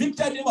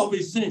convicted him of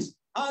his sins.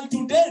 And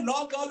today,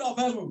 Lord God of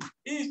heaven,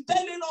 he's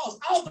telling us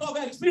out of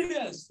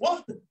experience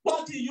what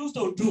he used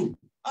to do.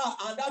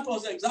 And that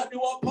was exactly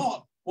what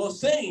Paul was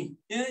saying.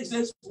 He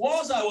says,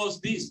 once I was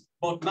this,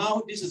 but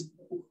now this is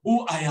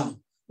who I am.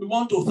 We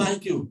want to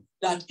thank you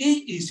that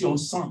he is your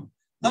son.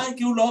 Thank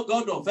you, Lord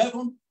God of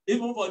heaven,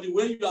 even for the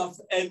way you have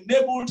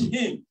enabled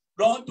him,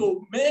 Lord,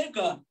 to make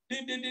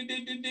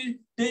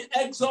the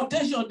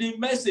exhortation, the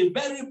message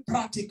very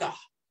practical.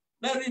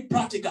 Very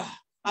practical.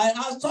 I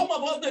ask some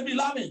of us may be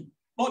laughing,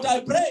 but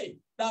I pray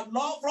that,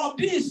 Lord, from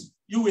this,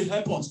 you will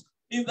help us.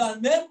 In the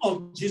name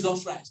of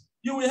Jesus Christ,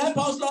 you will help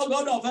us, Lord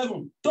God of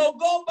heaven, to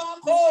go back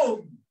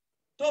home.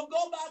 To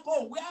go back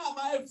home. Where am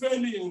I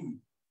failing?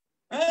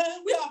 Where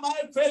am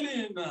I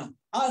failing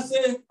as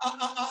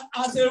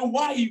a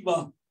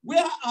wife?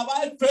 Where have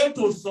I failed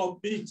to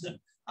submit?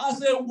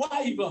 As a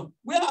wife,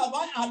 where have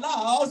I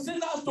allowed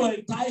sinners to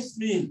entice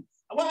me?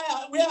 Where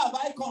have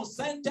I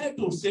consented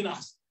to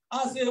sinners?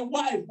 As a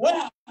wife,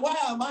 why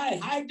am I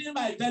hiding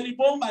my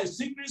telephone, my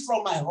secrets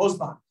from my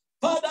husband?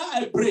 Father,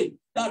 I pray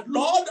that,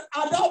 Lord,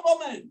 at that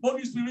moment,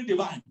 Holy Spirit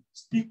divine,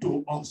 speak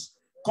to us,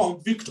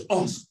 convict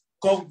us,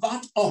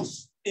 convert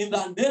us in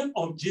the name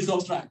of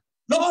Jesus Christ.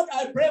 Lord,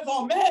 I pray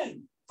for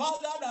men.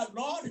 Father, that,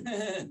 Lord,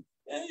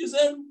 you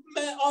say,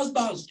 men,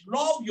 husbands,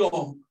 love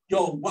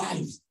your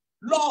wives.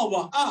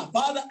 Love,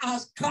 Father,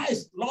 as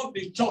Christ loved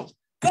the church.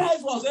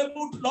 Christ was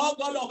able to, Lord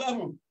God of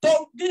heaven,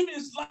 to give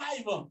his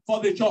life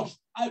for the church.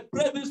 I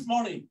pray this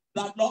morning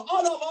that, Lord,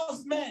 all of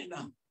us men,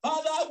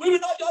 Father, we will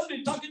not just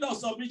be talking of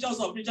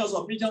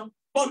submission,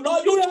 but,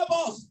 Lord, you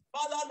help us,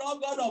 Father,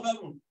 Lord God of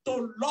heaven,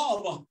 to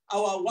love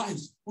our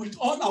wives with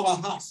all our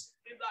hearts.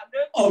 In the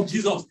name of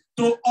Jesus,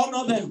 to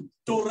honor them,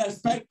 to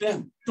respect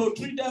them, to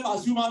treat them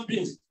as human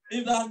beings.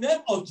 In the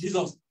name of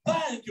Jesus,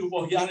 thank you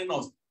for hearing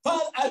us.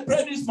 Father, I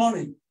pray this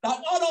morning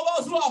that all of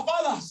us who are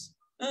fathers,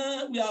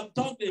 we have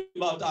talked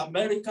about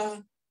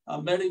America,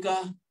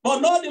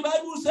 but Lord, the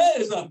Bible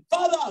says,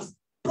 fathers,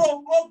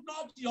 provoke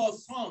not your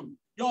son,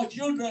 your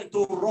children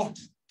to wrath.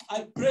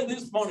 I pray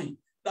this morning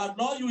that,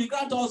 Lord, you will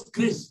grant us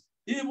grace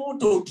even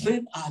to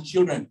train our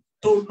children,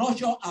 to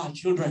nurture our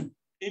children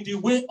in the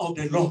way of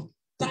the Lord.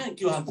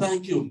 Thank you and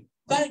thank you.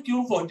 Thank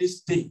you for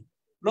this day.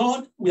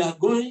 Lord, we are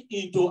going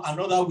into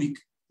another week.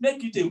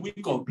 Make it a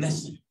week of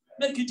blessing.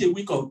 Make it a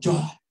week of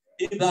joy.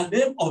 In the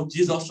name of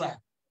Jesus Christ.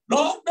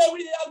 Lord, may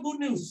we hear good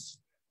news.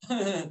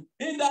 In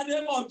the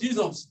name of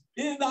Jesus.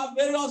 In the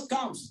various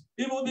camps.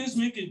 Even this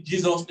week in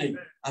Jesus' name.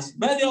 As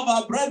many of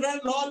our brethren,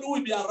 Lord, who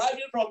will be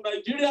arriving from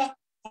Nigeria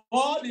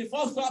for the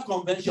Foursquare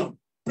Convention.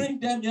 Bring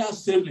them here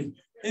safely.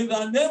 In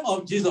the name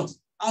of Jesus.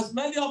 As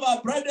many of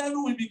our brethren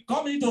who will be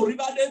coming to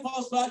Riverdale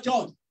Foursquare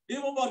Church,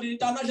 even for the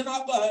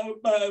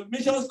International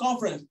Missions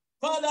Conference.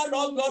 Father,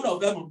 Lord God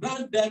of heaven,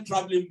 grant them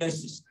traveling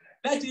mercies.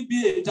 Let it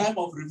be a time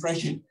of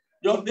refreshing.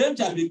 Your name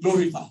shall be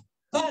glorified.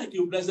 Thank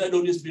you, blessed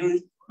Holy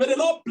Spirit. May the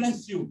Lord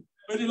bless you.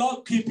 May the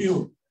Lord keep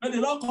you. May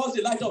the Lord cause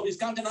the light of his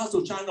countenance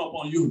to shine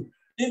upon you.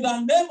 In the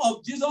name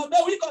of Jesus,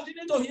 may we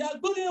continue to hear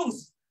good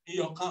news in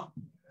your camp.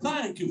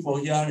 Thank you for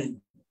hearing.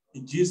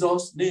 In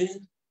Jesus'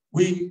 name,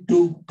 we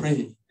do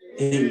pray.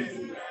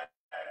 Amen.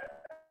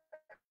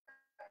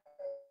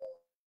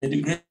 May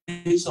the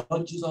grace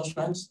of Jesus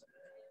Christ,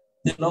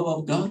 the love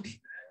of God,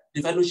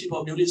 the fellowship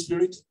of the Holy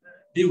Spirit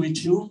be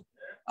with you,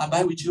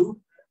 abide with you,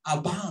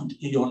 abound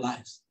in your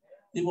lives,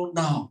 even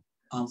now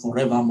and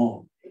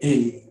forevermore.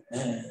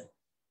 Amen.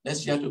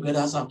 Let's share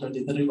together Psalm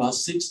 23,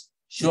 verse 6.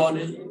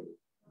 Surely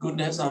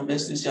goodness and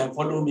mercy shall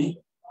follow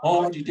me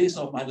all the days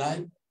of my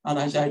life, and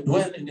I shall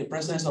dwell in the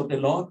presence of the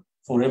Lord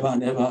forever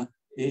and ever.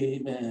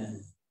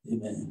 Amen.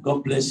 Amen.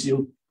 God bless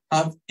you.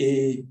 Have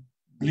a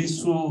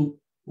blissful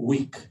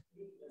week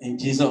in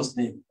Jesus'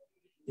 name.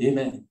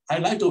 Amen.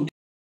 I'd like to